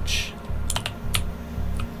 TBH.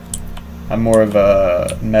 I'm more of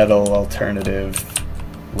a metal, alternative,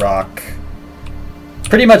 rock,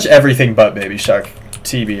 pretty much everything but Baby Shark,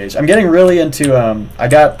 TBH. I'm getting really into, I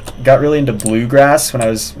got really into bluegrass when I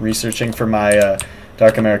was researching for my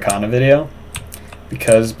Dark Americana video,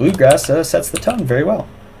 because bluegrass sets the tone very well.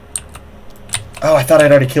 Oh, I thought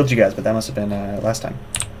I'd already killed you guys, but that must have been last time.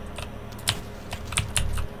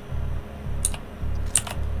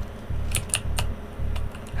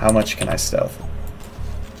 How much can I stealth?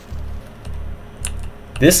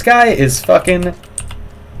 This guy is fucking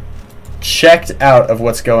checked out of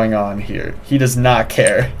what's going on here. He does not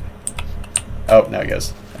care. Oh, now he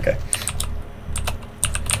goes. Okay.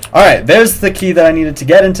 Alright, there's the key that I needed to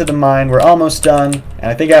get into the mine. We're almost done.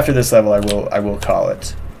 And I think after this level I will call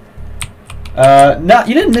it. No,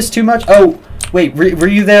 you didn't miss too much. Oh, wait, were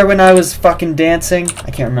you there when I was fucking dancing?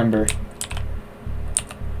 I can't remember.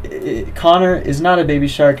 Connor is not a Baby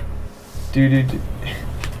Shark due to...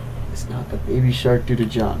 It's not a Baby Shark due to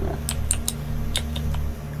genre.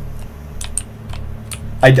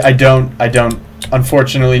 I don't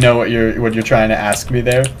unfortunately know what you're trying to ask me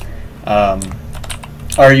there.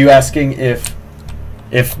 Are you asking if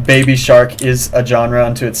Baby Shark is a genre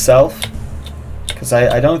unto itself? Because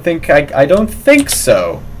I don't think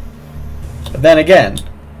so. But then again,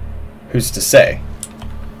 who's to say?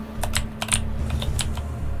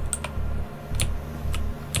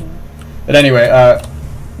 But anyway,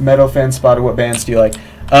 metal fan spotted. What bands do you like?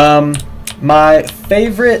 My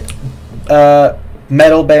favorite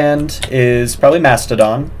metal band is probably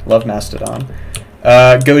Mastodon. Love Mastodon.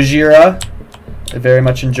 Gojira, I very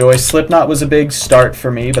much enjoy. Slipknot was a big start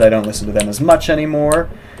for me, but I don't listen to them as much anymore.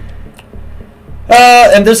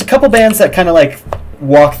 And there's a couple bands that kind of like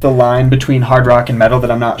walk the line between hard rock and metal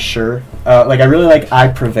that I'm not sure. Like I really like I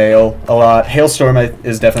Prevail a lot. Hailstorm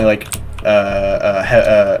is definitely like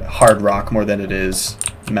hard rock more than it is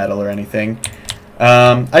metal or anything.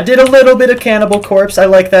 I did a little bit of Cannibal Corpse. I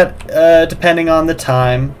like that depending on the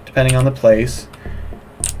time, depending on the place.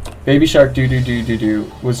 Baby Shark Doo Doo Doo Doo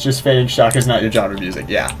Doo was just fading. Shock is not your genre of music.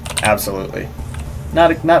 Yeah, absolutely.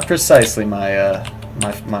 Not precisely my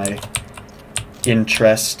my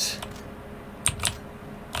interest.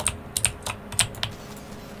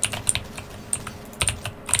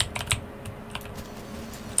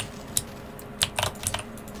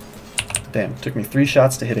 Damn, took me 3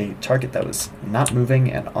 shots to hit a target that was not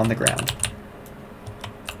moving and on the ground.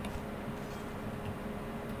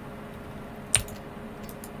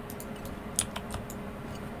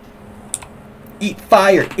 Eat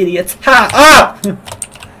fire, idiots! Ha! Ah!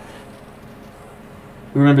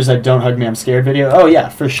 Who remembers that Don't Hug Me, I'm Scared video? Oh yeah,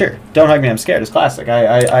 for sure. Don't Hug Me, I'm Scared is classic.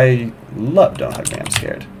 I love Don't Hug Me, I'm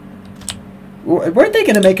Scared. Weren't they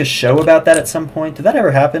going to make a show about that at some point? Did that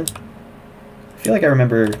ever happen? I feel like I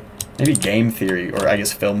remember maybe Game Theory, or I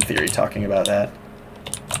guess Film Theory, talking about that.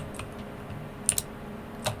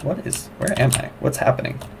 Where am I? What's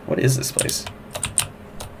happening? What is this place?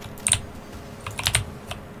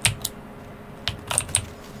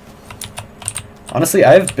 Honestly,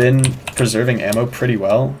 I've been preserving ammo pretty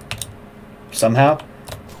well. Somehow.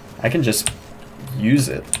 I can just use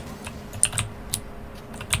it.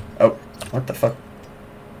 Oh, what the fuck?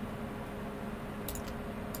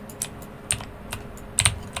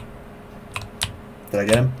 Did I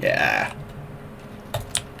get him? Yeah.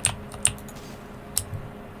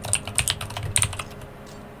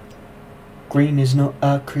 Green is not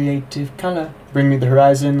a creative color. Bring Me the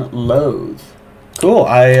Horizon, Loathe. Cool.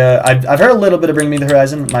 I've heard a little bit of Bring Me the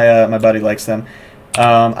Horizon. My buddy likes them.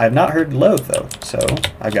 I've not heard Loathe though, so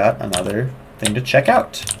I got another thing to check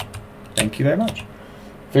out. Thank you very much.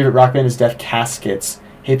 Favorite rock band is Death Caskets.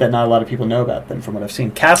 Hate that not a lot of people know about them from what I've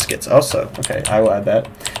seen. Caskets also. Okay, I will add that.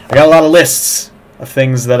 I got a lot of lists of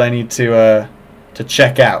things that I need to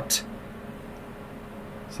check out.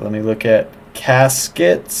 So let me look at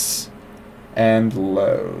Caskets and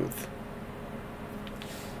Loathe.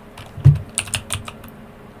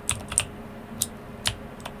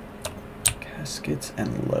 Caskets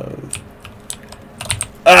and Loathe.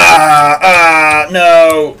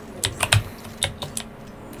 No!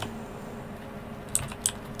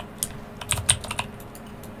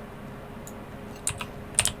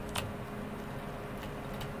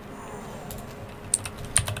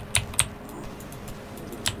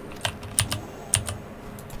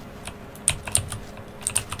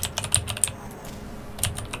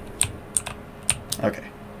 Okay.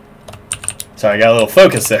 Sorry, I got a little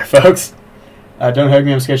focus there, folks. Don't Hug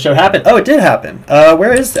Me, I'm Scared show happened. Oh, it did happen.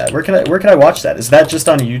 Where is that? Where can I watch that? Is that just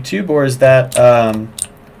on YouTube, or is that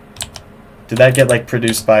did that get like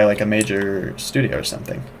produced by like a major studio or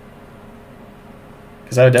something?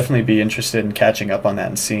 Because I would definitely be interested in catching up on that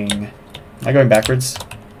and seeing. Am I going backwards?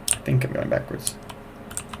 I think I'm going backwards.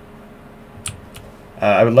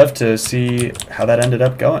 I would love to see how that ended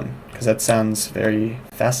up going, because that sounds very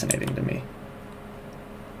fascinating to me.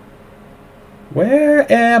 Where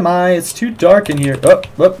am I? It's too dark in here. Oh,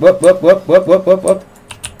 whoop, whoop, whoop, whoop, whoop, whoop, whoop, whoop.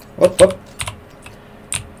 Whoop, whoop.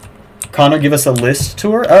 Connor, give us a list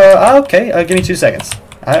tour? Okay, give me 2 seconds.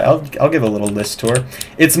 I'll give a little list tour.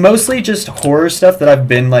 It's mostly just horror stuff that I've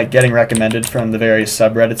been like getting recommended from the various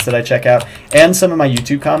subreddits that I check out, and some of my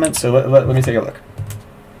YouTube comments, so let me take a look.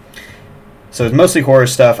 So it's mostly horror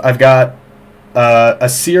stuff. I've got a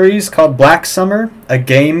series called Black Summer, a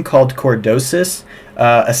game called Cordosis,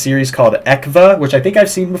 a series called Ekva, which I think I've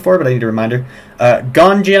seen before, but I need a reminder.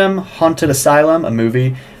 Gonjiam, Haunted Asylum, a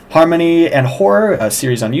movie. Harmony and Horror, a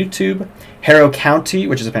series on YouTube. Harrow County,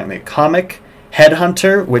 which is apparently a comic.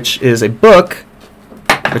 Headhunter, which is a book,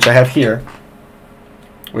 which I have here,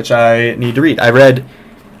 which I need to read.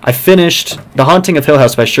 I finished The Haunting of Hill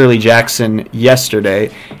House by Shirley Jackson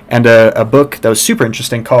yesterday, and a book that was super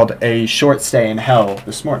interesting called A Short Stay in Hell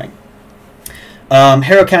this morning.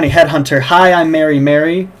 Harrow County Headhunter, Hi, I'm Mary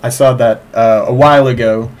Mary. I saw that a while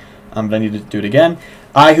ago, but I need to do it again.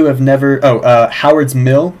 I Who Have Never... Howard's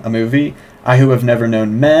Mill, a movie. I Who Have Never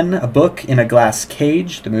Known Men, a book. In a Glass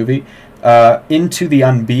Cage, the movie. Into the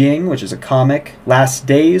Unbeing, which is a comic. Last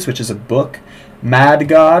Days, which is a book. Mad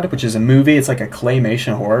God, which is a movie. It's like a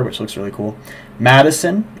claymation horror, which looks really cool.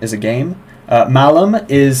 Madison is a game. Malum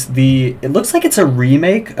is the... It looks like it's a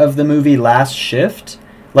remake of the movie Last Shift.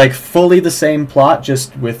 Like, fully the same plot,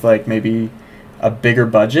 just with, like, maybe a bigger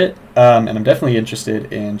budget. And I'm definitely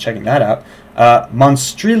interested in checking that out.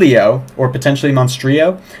 Monstrilio, or potentially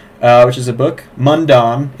Monstrio, which is a book.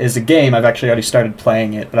 Mundon is a game. I've actually already started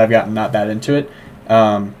playing it, but I've gotten not that into it.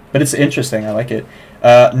 But it's interesting. I like it.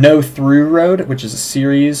 No Through Road, which is a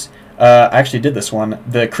series. I actually did this one.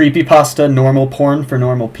 The Creepypasta Normal Porn for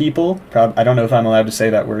Normal People. I don't know if I'm allowed to say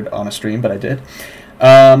that word on a stream, but I did.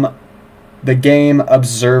 The game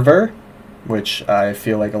Observer, which I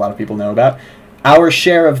feel like a lot of people know about. Our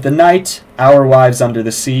Share of the Night, Our Wives Under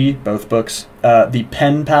the Sea, both books. The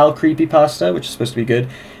Pen Pal Creepypasta, which is supposed to be good.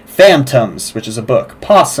 Phantoms, which is a book.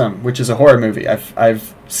 Possum, which is a horror movie.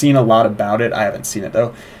 I've seen a lot about it. I haven't seen it,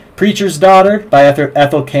 though. Preacher's Daughter by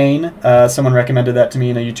Ethel Cain. Someone recommended that to me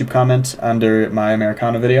in a YouTube comment under my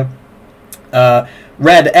Americana video.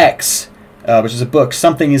 Red X, which is a book.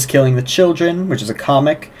 Something is Killing the Children, which is a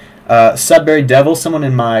comic. Sudbury Devil, someone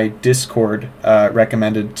in my Discord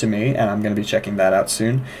recommended to me, and I'm going to be checking that out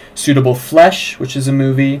soon. Suitable Flesh, which is a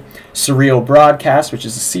movie. Surreal Broadcast, which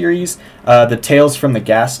is a series. The Tales from the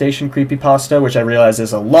Gas Station Creepypasta, which I realize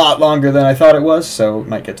is a lot longer than I thought it was, so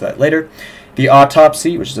might get to that later. The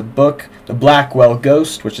Autopsy, which is a book. The Blackwell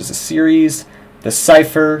Ghost, which is a series. The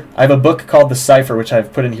Cipher. I have a book called The Cipher, which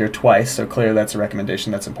I've put in here twice, so clearly that's a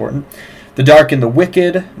recommendation that's important. The Dark and the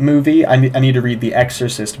Wicked movie. I need to read the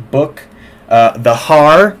Exorcist book. The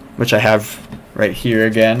Har, which I have right here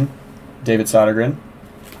again. David Sodergren.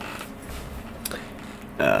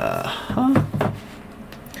 The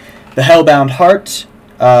Hellbound Heart.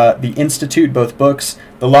 The Institute, both books.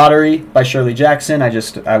 The Lottery by Shirley Jackson. I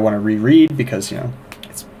want to reread because, you know,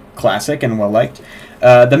 it's classic and well-liked.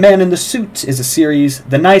 The Man in the Suit is a series.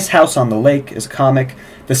 The Nice House on the Lake is a comic.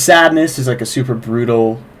 The Sadness is like a super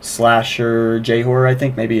brutal slasher J-horror, I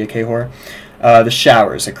think, maybe a K-horror. The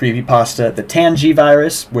Showers, a creepypasta. The Tangy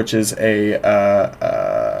Virus, which is a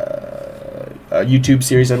YouTube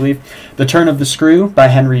series, I believe. The Turn of the Screw by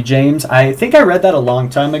Henry James. I think I read that a long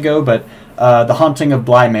time ago, but The Haunting of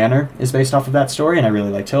Bly Manor is based off of that story, and I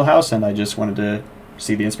really liked Hill House, and I just wanted to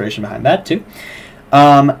see the inspiration behind that, too.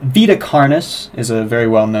 Vita Carnus is a very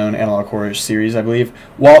well-known analog horror series, I believe.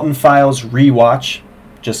 Walton Files Rewatch,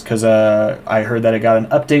 just because I heard that it got an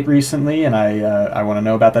update recently, and I want to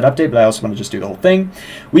know about that update, but I also want to just do the whole thing.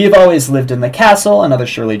 We Have Always Lived in the Castle, another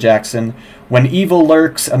Shirley Jackson. When Evil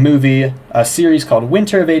Lurks, a movie, a series called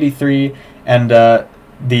Winter of '83, and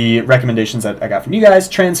the recommendations that I got from you guys,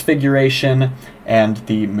 Transfiguration, and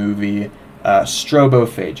the movie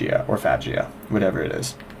Strobophagia, or Phagia, whatever it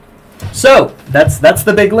is. So, that's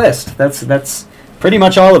the big list. That's pretty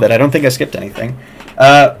much all of it. I don't think I skipped anything.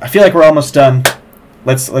 I feel like we're almost done.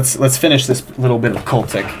 Let's finish this little bit of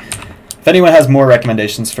Cultic. If anyone has more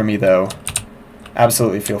recommendations for me, though,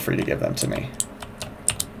 absolutely feel free to give them to me.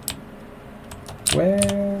 Where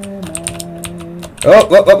am I? Oh,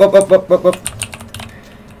 whoop.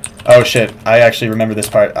 Oh, shit. I actually remember this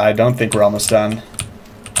part. I don't think we're almost done.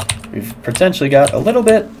 We've potentially got a little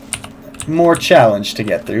bit more challenge to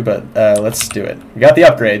get through, but let's do it. We got the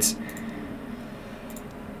upgrades.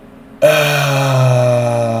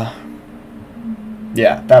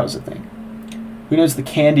 Yeah, that was the thing. Who knows the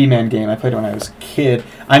Candyman game? I played it when I was a kid.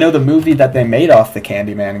 I know the movie that they made off the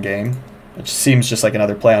Candyman game, which seems just like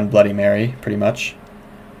another play on Bloody Mary, pretty much.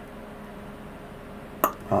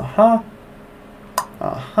 Uh-huh.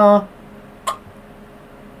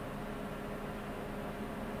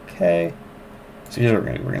 Okay. So here's what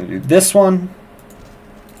we're gonna do this one,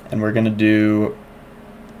 and we're gonna do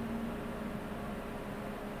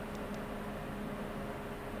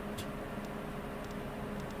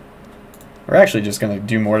we're actually just gonna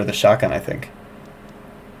do more to the shotgun, I think.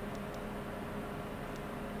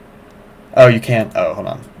 Oh, you can't. Oh, hold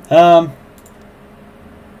on.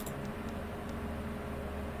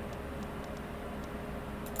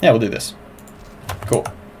 Yeah, we'll do this. Cool.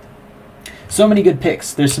 So many good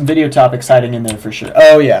picks. There's some video topics hiding in there for sure.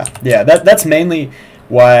 Oh yeah, yeah. That's mainly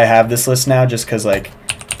why I have this list now, just because like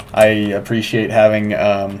I appreciate having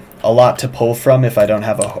a lot to pull from if I don't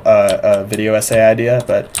have a video essay idea.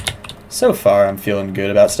 But so far, I'm feeling good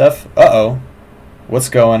about stuff. Uh-oh, what's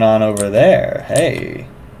going on over there? Hey,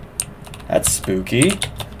 that's spooky.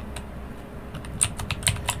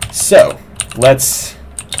 So let's.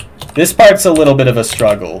 This part's a little bit of a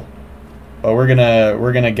struggle. but we're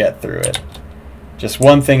gonna get through it. Just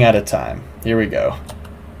one thing at a time. Here we go.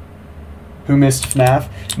 Who missed FNAF?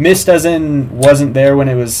 Missed as in wasn't there when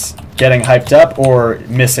it was getting hyped up, or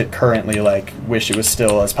miss it currently, like wish it was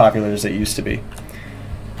still as popular as it used to be?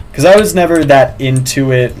 Because I was never that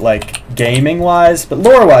into it, like gaming-wise, but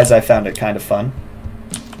lore-wise I found it kind of fun.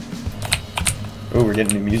 Oh, we're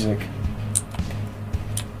getting new music.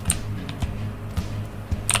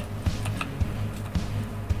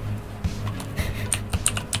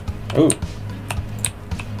 Ooh.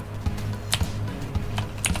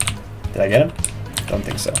 Did I get him? Don't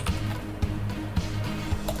think so.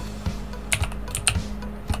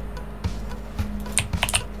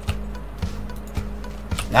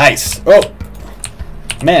 Nice! Oh!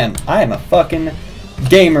 Man, I am a fucking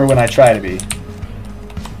gamer when I try to be.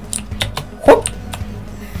 Whoop!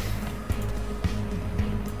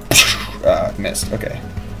 Missed. Okay.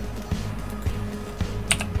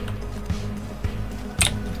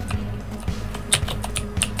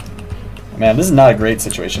 Man, this is not a great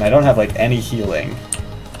situation. I don't have, like, any healing.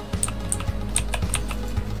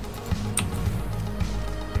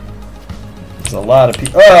 There's a lot of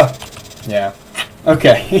people. Yeah.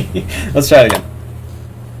 Okay. Let's try it again.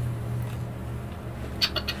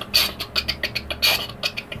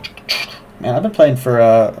 Man, I've been playing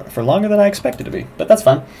for longer than I expected to be, but that's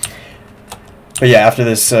fine. But yeah, after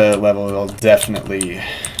this level, it'll definitely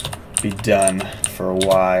be done for a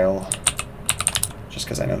while. Just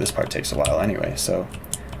because I know this part takes a while anyway, so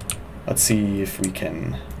let's see if we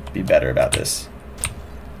can be better about this.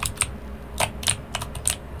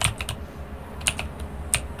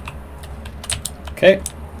 Okay.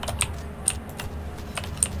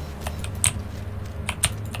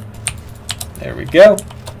 There we go.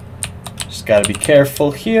 Just gotta be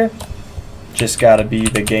careful here. Just gotta be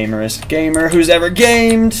the gamerest gamer who's ever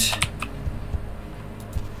gamed.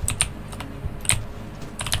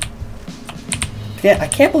 Yeah, I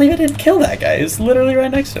can't believe I didn't kill that guy. He's literally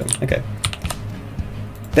right next to him. Okay.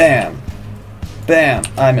 Bam. Bam.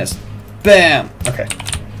 I missed. Bam. Okay.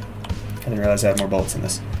 I didn't realize I had more bullets in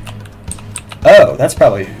this. Oh, that's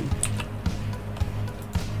probably...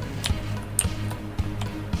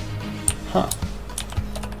 Huh.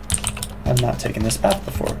 I've not taken this path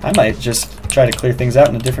before. I might just try to clear things out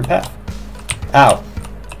in a different path. Ow.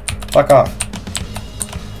 Fuck off.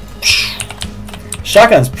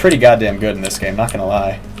 Shotgun's pretty goddamn good in this game, not gonna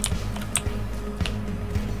lie.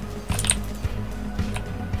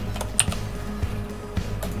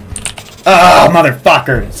 Ah,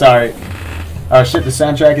 motherfucker! Sorry. Oh shit, the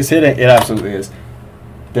soundtrack is hitting. It absolutely is.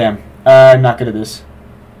 Damn. I'm not good at this.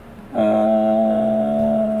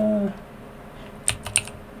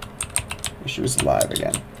 Wish she was alive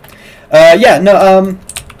again. Yeah, no,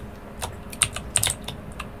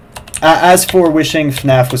 as for wishing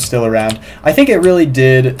FNAF was still around, I think it really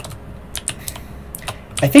did...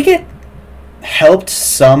 I think it helped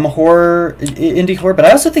some horror, indie horror, but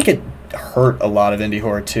I also think it hurt a lot of indie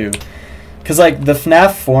horror too. Because, like, the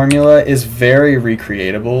FNAF formula is very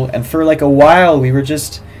recreatable, and for, like, a while we were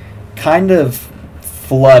just kind of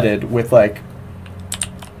flooded with, like,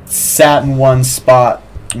 sat in one spot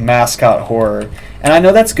mascot horror. And I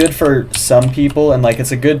know that's good for some people, and, like,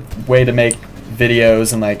 it's a good way to make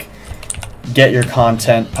videos and, like, get your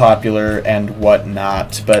content popular and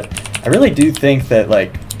whatnot, but I really do think that,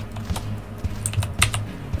 like,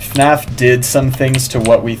 FNAF did some things to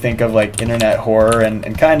what we think of, like, internet horror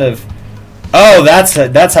and kind of... Oh,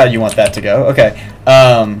 that's how you want that to go. Okay.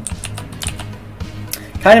 Kind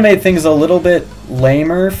of made things a little bit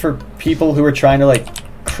lamer for people who were trying to, like,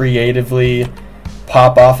 creatively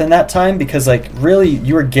pop off in that time, because, like, really,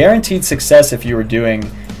 you were guaranteed success if you were doing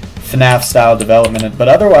FNAF style development, but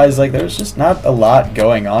otherwise, like, there was just not a lot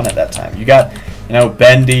going on at that time. You got, you know,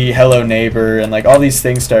 Bendy, Hello Neighbor, and, like, all these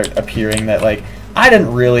things start appearing that, like, I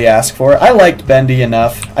didn't really ask for. I liked Bendy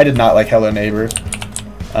enough. I did not like Hello Neighbor.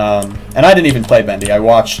 And I didn't even play Bendy. I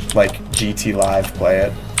watched, like, GT Live play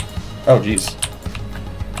it. Oh, jeez.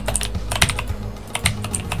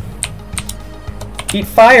 Eat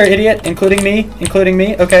fire, idiot! Including me? Including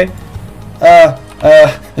me? Okay.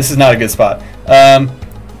 This is not a good spot.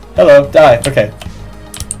 Hello, die. Okay.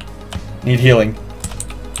 Need healing.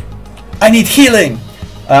 I need healing!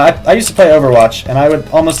 I used to play Overwatch, and I would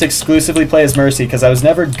almost exclusively play as Mercy, because I was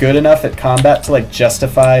never good enough at combat to, like,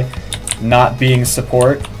 justify not being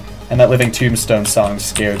support, and that Living Tombstone song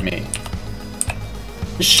scared me.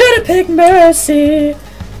 Should've picked Mercy!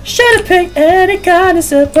 Should've picked any kind of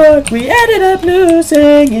support. We ended up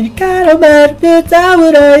losing, and you kinda mad at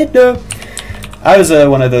what I do. I was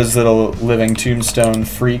one of those little Living Tombstone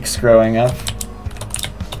freaks growing up.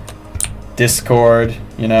 Discord,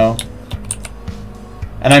 you know.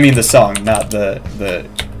 And I mean the song, not the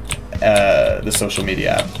social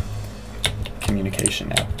media app,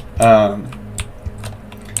 communication app.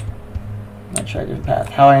 I tried a different path.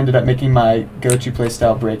 How I ended up making my go-to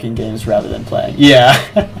playstyle breaking games rather than playing. Yeah.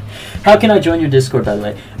 How can I join your Discord, by the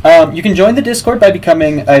way? You can join the Discord by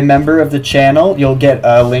becoming a member of the channel. You'll get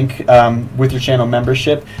a link with your channel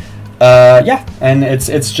membership. Yeah, and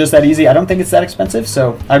it's just that easy. I don't think it's that expensive,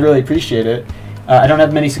 so I really appreciate it. I don't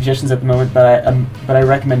have many suggestions at the moment, but I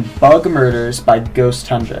recommend Bug Murders by Ghost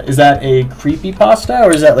Tundra. Is that a creepypasta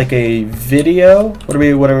or is that like a video?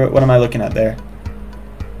 What am I looking at there?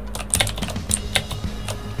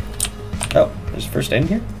 Oh, there's first aid in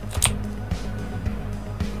here?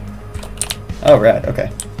 Oh, rad, okay.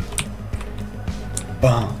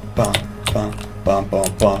 Bum, bum, bum, bum, bum,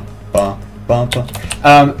 bum, bum, bum,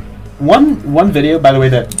 bum. One video, by the way,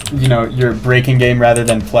 that, you know, you're breaking game rather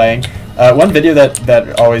than playing. One video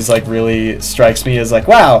that always, like, really strikes me is like,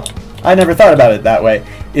 wow, I never thought about it that way,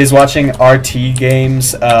 is watching RT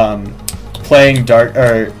games, playing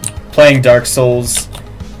Dark Souls.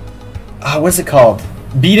 What's it called?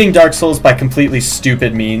 Beating Dark Souls by completely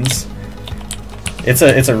stupid means. It's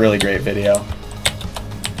a really great video.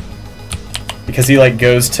 Because he like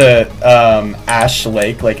goes to Ash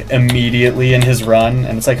Lake like immediately in his run,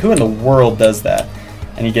 and it's like, who in the world does that?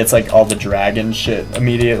 And he gets like all the dragon shit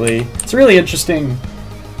immediately. It's really interesting.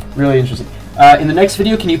 Really interesting. In the next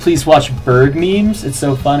video, can you please watch bird memes? It's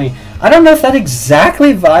so funny. I don't know if that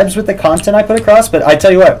exactly vibes with the content I put across, but I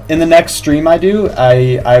tell you what, in the next stream I do,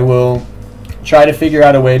 I will try to figure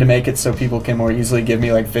out a way to make it so people can more easily give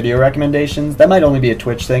me like video recommendations. That might only be a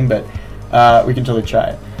Twitch thing, but we can totally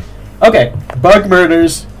try it. Okay, Bug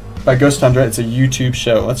Murders by Ghost Tundra. It's a YouTube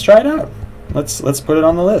show. Let's try it out. Let's put it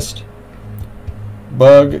on the list.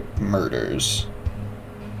 Bug Murders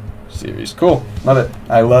series. Cool. Love it.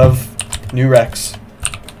 I love new Rex.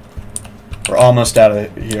 We're almost out of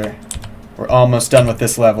it here. We're almost done with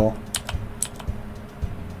this level.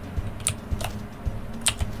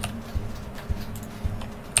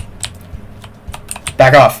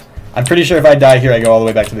 Back off. I'm pretty sure if I die here, I go all the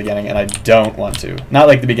way back to the beginning, and I don't want to. Not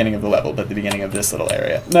like the beginning of the level, but the beginning of this little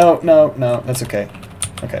area. No, no, no, that's okay.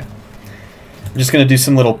 Okay. I'm just gonna do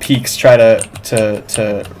some little peeks, try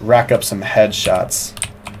to rack up some headshots.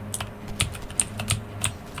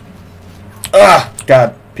 Ah!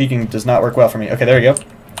 God, peeking does not work well for me. Okay, there we go.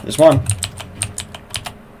 There's one.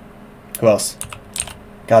 Who else?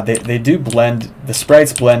 God, they do blend, the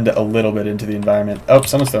sprites blend a little bit into the environment. Oh,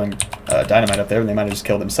 someone's throwing dynamite up there, and they might have just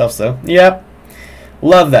killed themselves, though. Yep.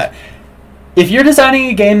 Love that. If you're designing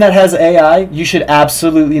a game that has AI, you should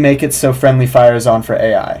absolutely make it so friendly fire is on for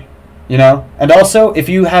AI. You know? And also, if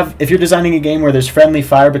you're designing a game where there's friendly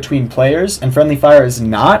fire between players, and friendly fire is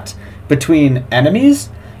not between enemies,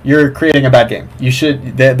 you're creating a bad game. You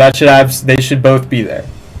should, they should both be there.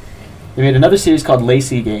 They made another series called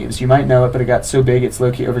Lacy Games. You might know it, but it got so big it's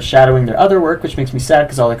low-key overshadowing their other work, which makes me sad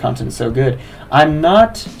because all their content is so good. I'm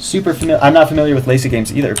not familiar with Lacy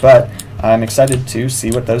Games either, but I'm excited to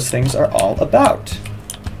see what those things are all about.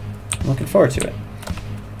 I'm looking forward to it.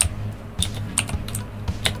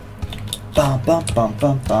 Bum bum bum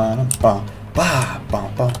bum bum bum bum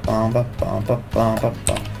bum bum bum bum bum bum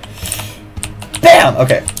bum. Bam!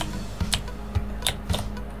 Okay.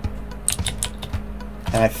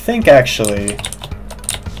 And I think, actually,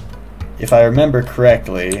 if I remember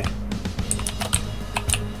correctly...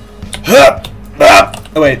 Oh,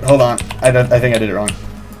 wait, hold on. I think I did it wrong.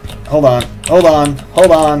 Hold on, hold on,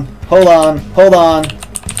 hold on, hold on, hold on,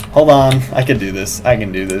 hold on. I can do this. I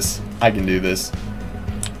can do this. I can do this.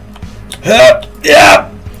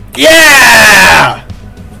 Yeah! Yeah!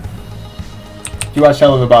 You watch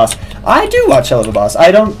Hell of a Boss. I do watch Hell of a Boss.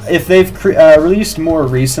 I don't, if they've released more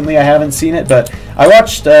recently, I haven't seen it, but I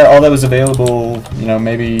watched all that was available, you know,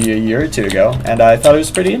 maybe a year or two ago, and I thought it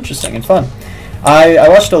was pretty interesting and fun. I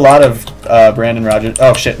watched a lot of Brandon Rogers.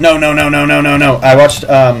 Oh shit! No! I watched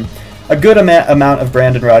a good amount of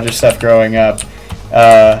Brandon Rogers stuff growing up,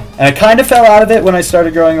 and I kind of fell out of it when I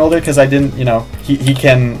started growing older because I didn't, you know, he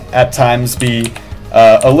can at times be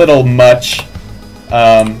a little much,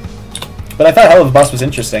 but I thought Hell of a Boss was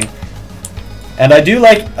interesting. And I do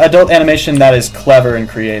like adult animation that is clever and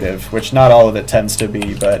creative, which not all of it tends to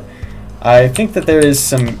be, but I think that there is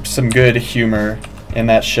some good humor in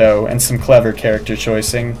that show and some clever character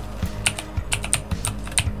choicing.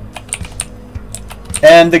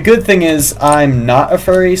 And the good thing is I'm not a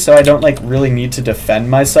furry, so I don't like really need to defend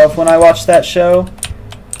myself when I watch that show,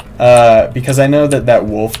 because I know that that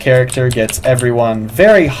wolf character gets everyone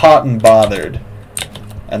very hot and bothered,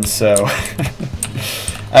 and so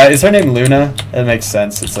Is her name Luna? That makes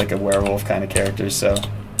sense. It's like a werewolf kind of character, so.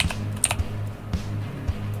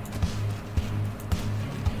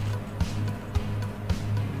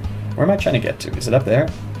 Where am I trying to get to? Is it up there?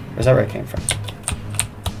 Or is that where I came from?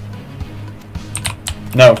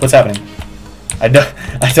 No, what's happening? I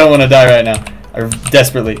don't want to die right now. I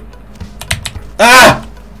desperately... Ah!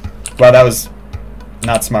 Wow, that was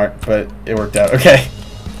not smart, but it worked out. Okay.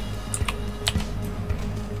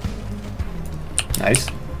 Nice.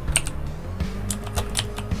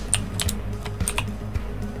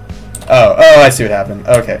 Oh, I see what happened.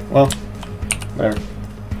 Okay, well, whatever.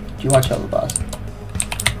 Did you watch out the boss?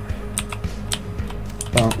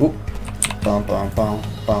 Bum, oop. Bum, bum, bum,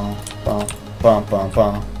 bum, bum, bum, bum,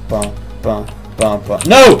 bum, bum, bum, bum, bum.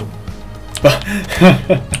 No!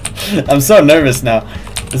 I'm so nervous now.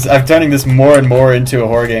 I'm turning this more and more into a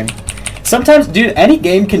horror game. Sometimes, dude, any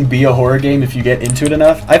game can be a horror game if you get into it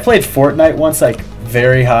enough. I played Fortnite once, like,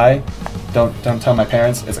 very high. Don't tell my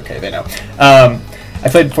parents. It's okay, they know. I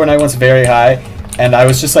played Fortnite once very high, and I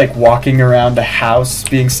was just like walking around the house,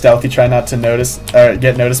 being stealthy, trying not to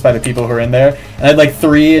get noticed by the people who were in there. And I had like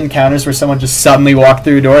 3 encounters where someone just suddenly walked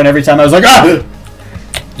through a door, and every time I was like, ah!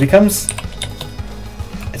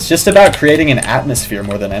 It's just about creating an atmosphere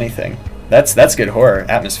more than anything. That's good horror,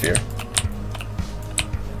 atmosphere.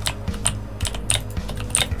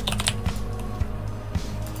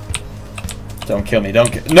 Don't kill me, No!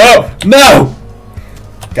 No!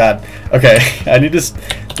 God. Okay, I need to...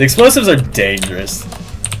 The explosives are dangerous.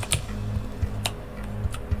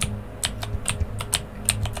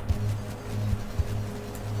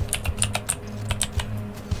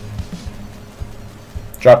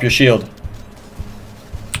 Drop your shield.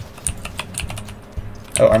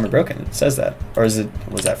 Oh, armor broken. It says that. Or was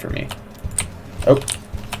that for me? Oh,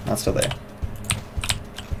 not still there.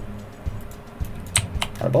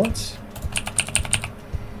 Out of bullets?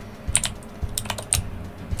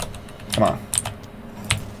 Come on.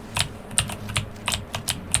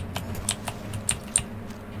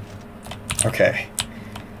 Okay.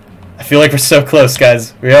 I feel like we're so close,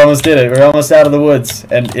 guys. We almost did it. We're almost out of the woods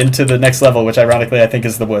and into the next level, which ironically I think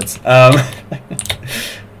is the woods.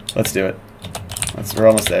 Let's do it. We're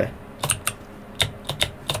almost there.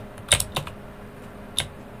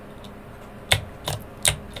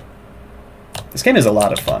 This game is a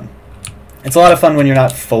lot of fun. It's a lot of fun when you're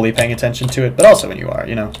not fully paying attention to it, but also when you are,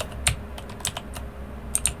 you know.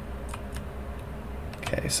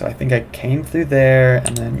 Okay, so I think I came through there,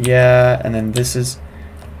 and then, yeah, and then this is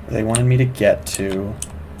where they wanted me to get to.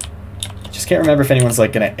 Just can't remember if anyone's,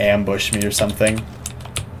 like, gonna ambush me or something.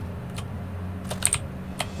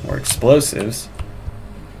 More explosives.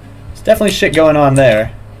 There's definitely shit going on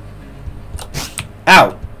there.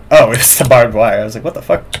 Ow! Oh, it's the barbed wire. I was like, what the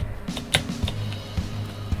fuck?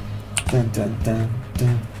 Dun dun dun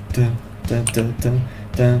dun dun dun dun dun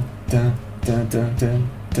dun dun dun dun dun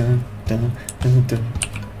dun dun dun dun.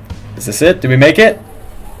 Is this it? Did we make it?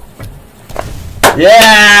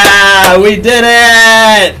 Yeah! We did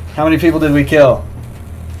it! How many people did we kill?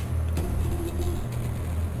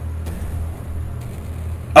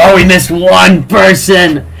 Oh, we missed 1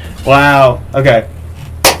 person! Wow. Okay.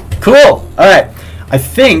 Cool! Alright. I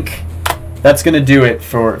think that's going to do it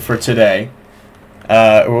for today.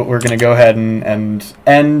 We're going to go ahead and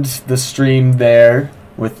end the stream there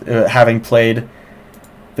with having played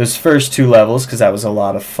those first 2 levels, because that was a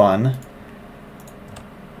lot of fun.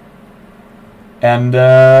 And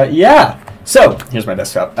yeah, so here's my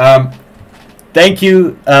desktop. Thank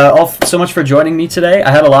you all so much for joining me today.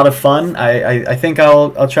 I had a lot of fun. I think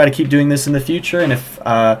I'll try to keep doing this in the future, and if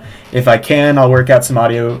I can, I'll work out some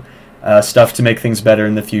audio stuff to make things better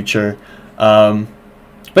in the future.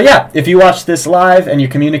 But yeah, if you watched this live and you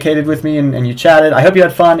communicated with me and you chatted, I hope you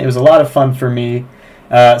had fun. It was a lot of fun for me.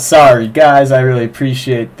 Sorry, guys. I really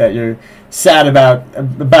appreciate that you're sad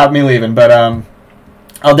about me leaving, but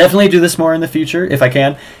I'll definitely do this more in the future if I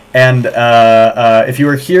can. And if you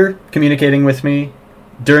were here communicating with me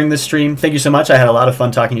during the stream, thank you so much. I had a lot of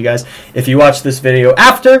fun talking to you guys. If you watched this video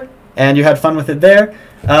after and you had fun with it there,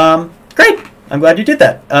 great. I'm glad you did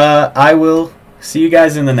that. I will see you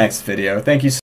guys in the next video. Thank you so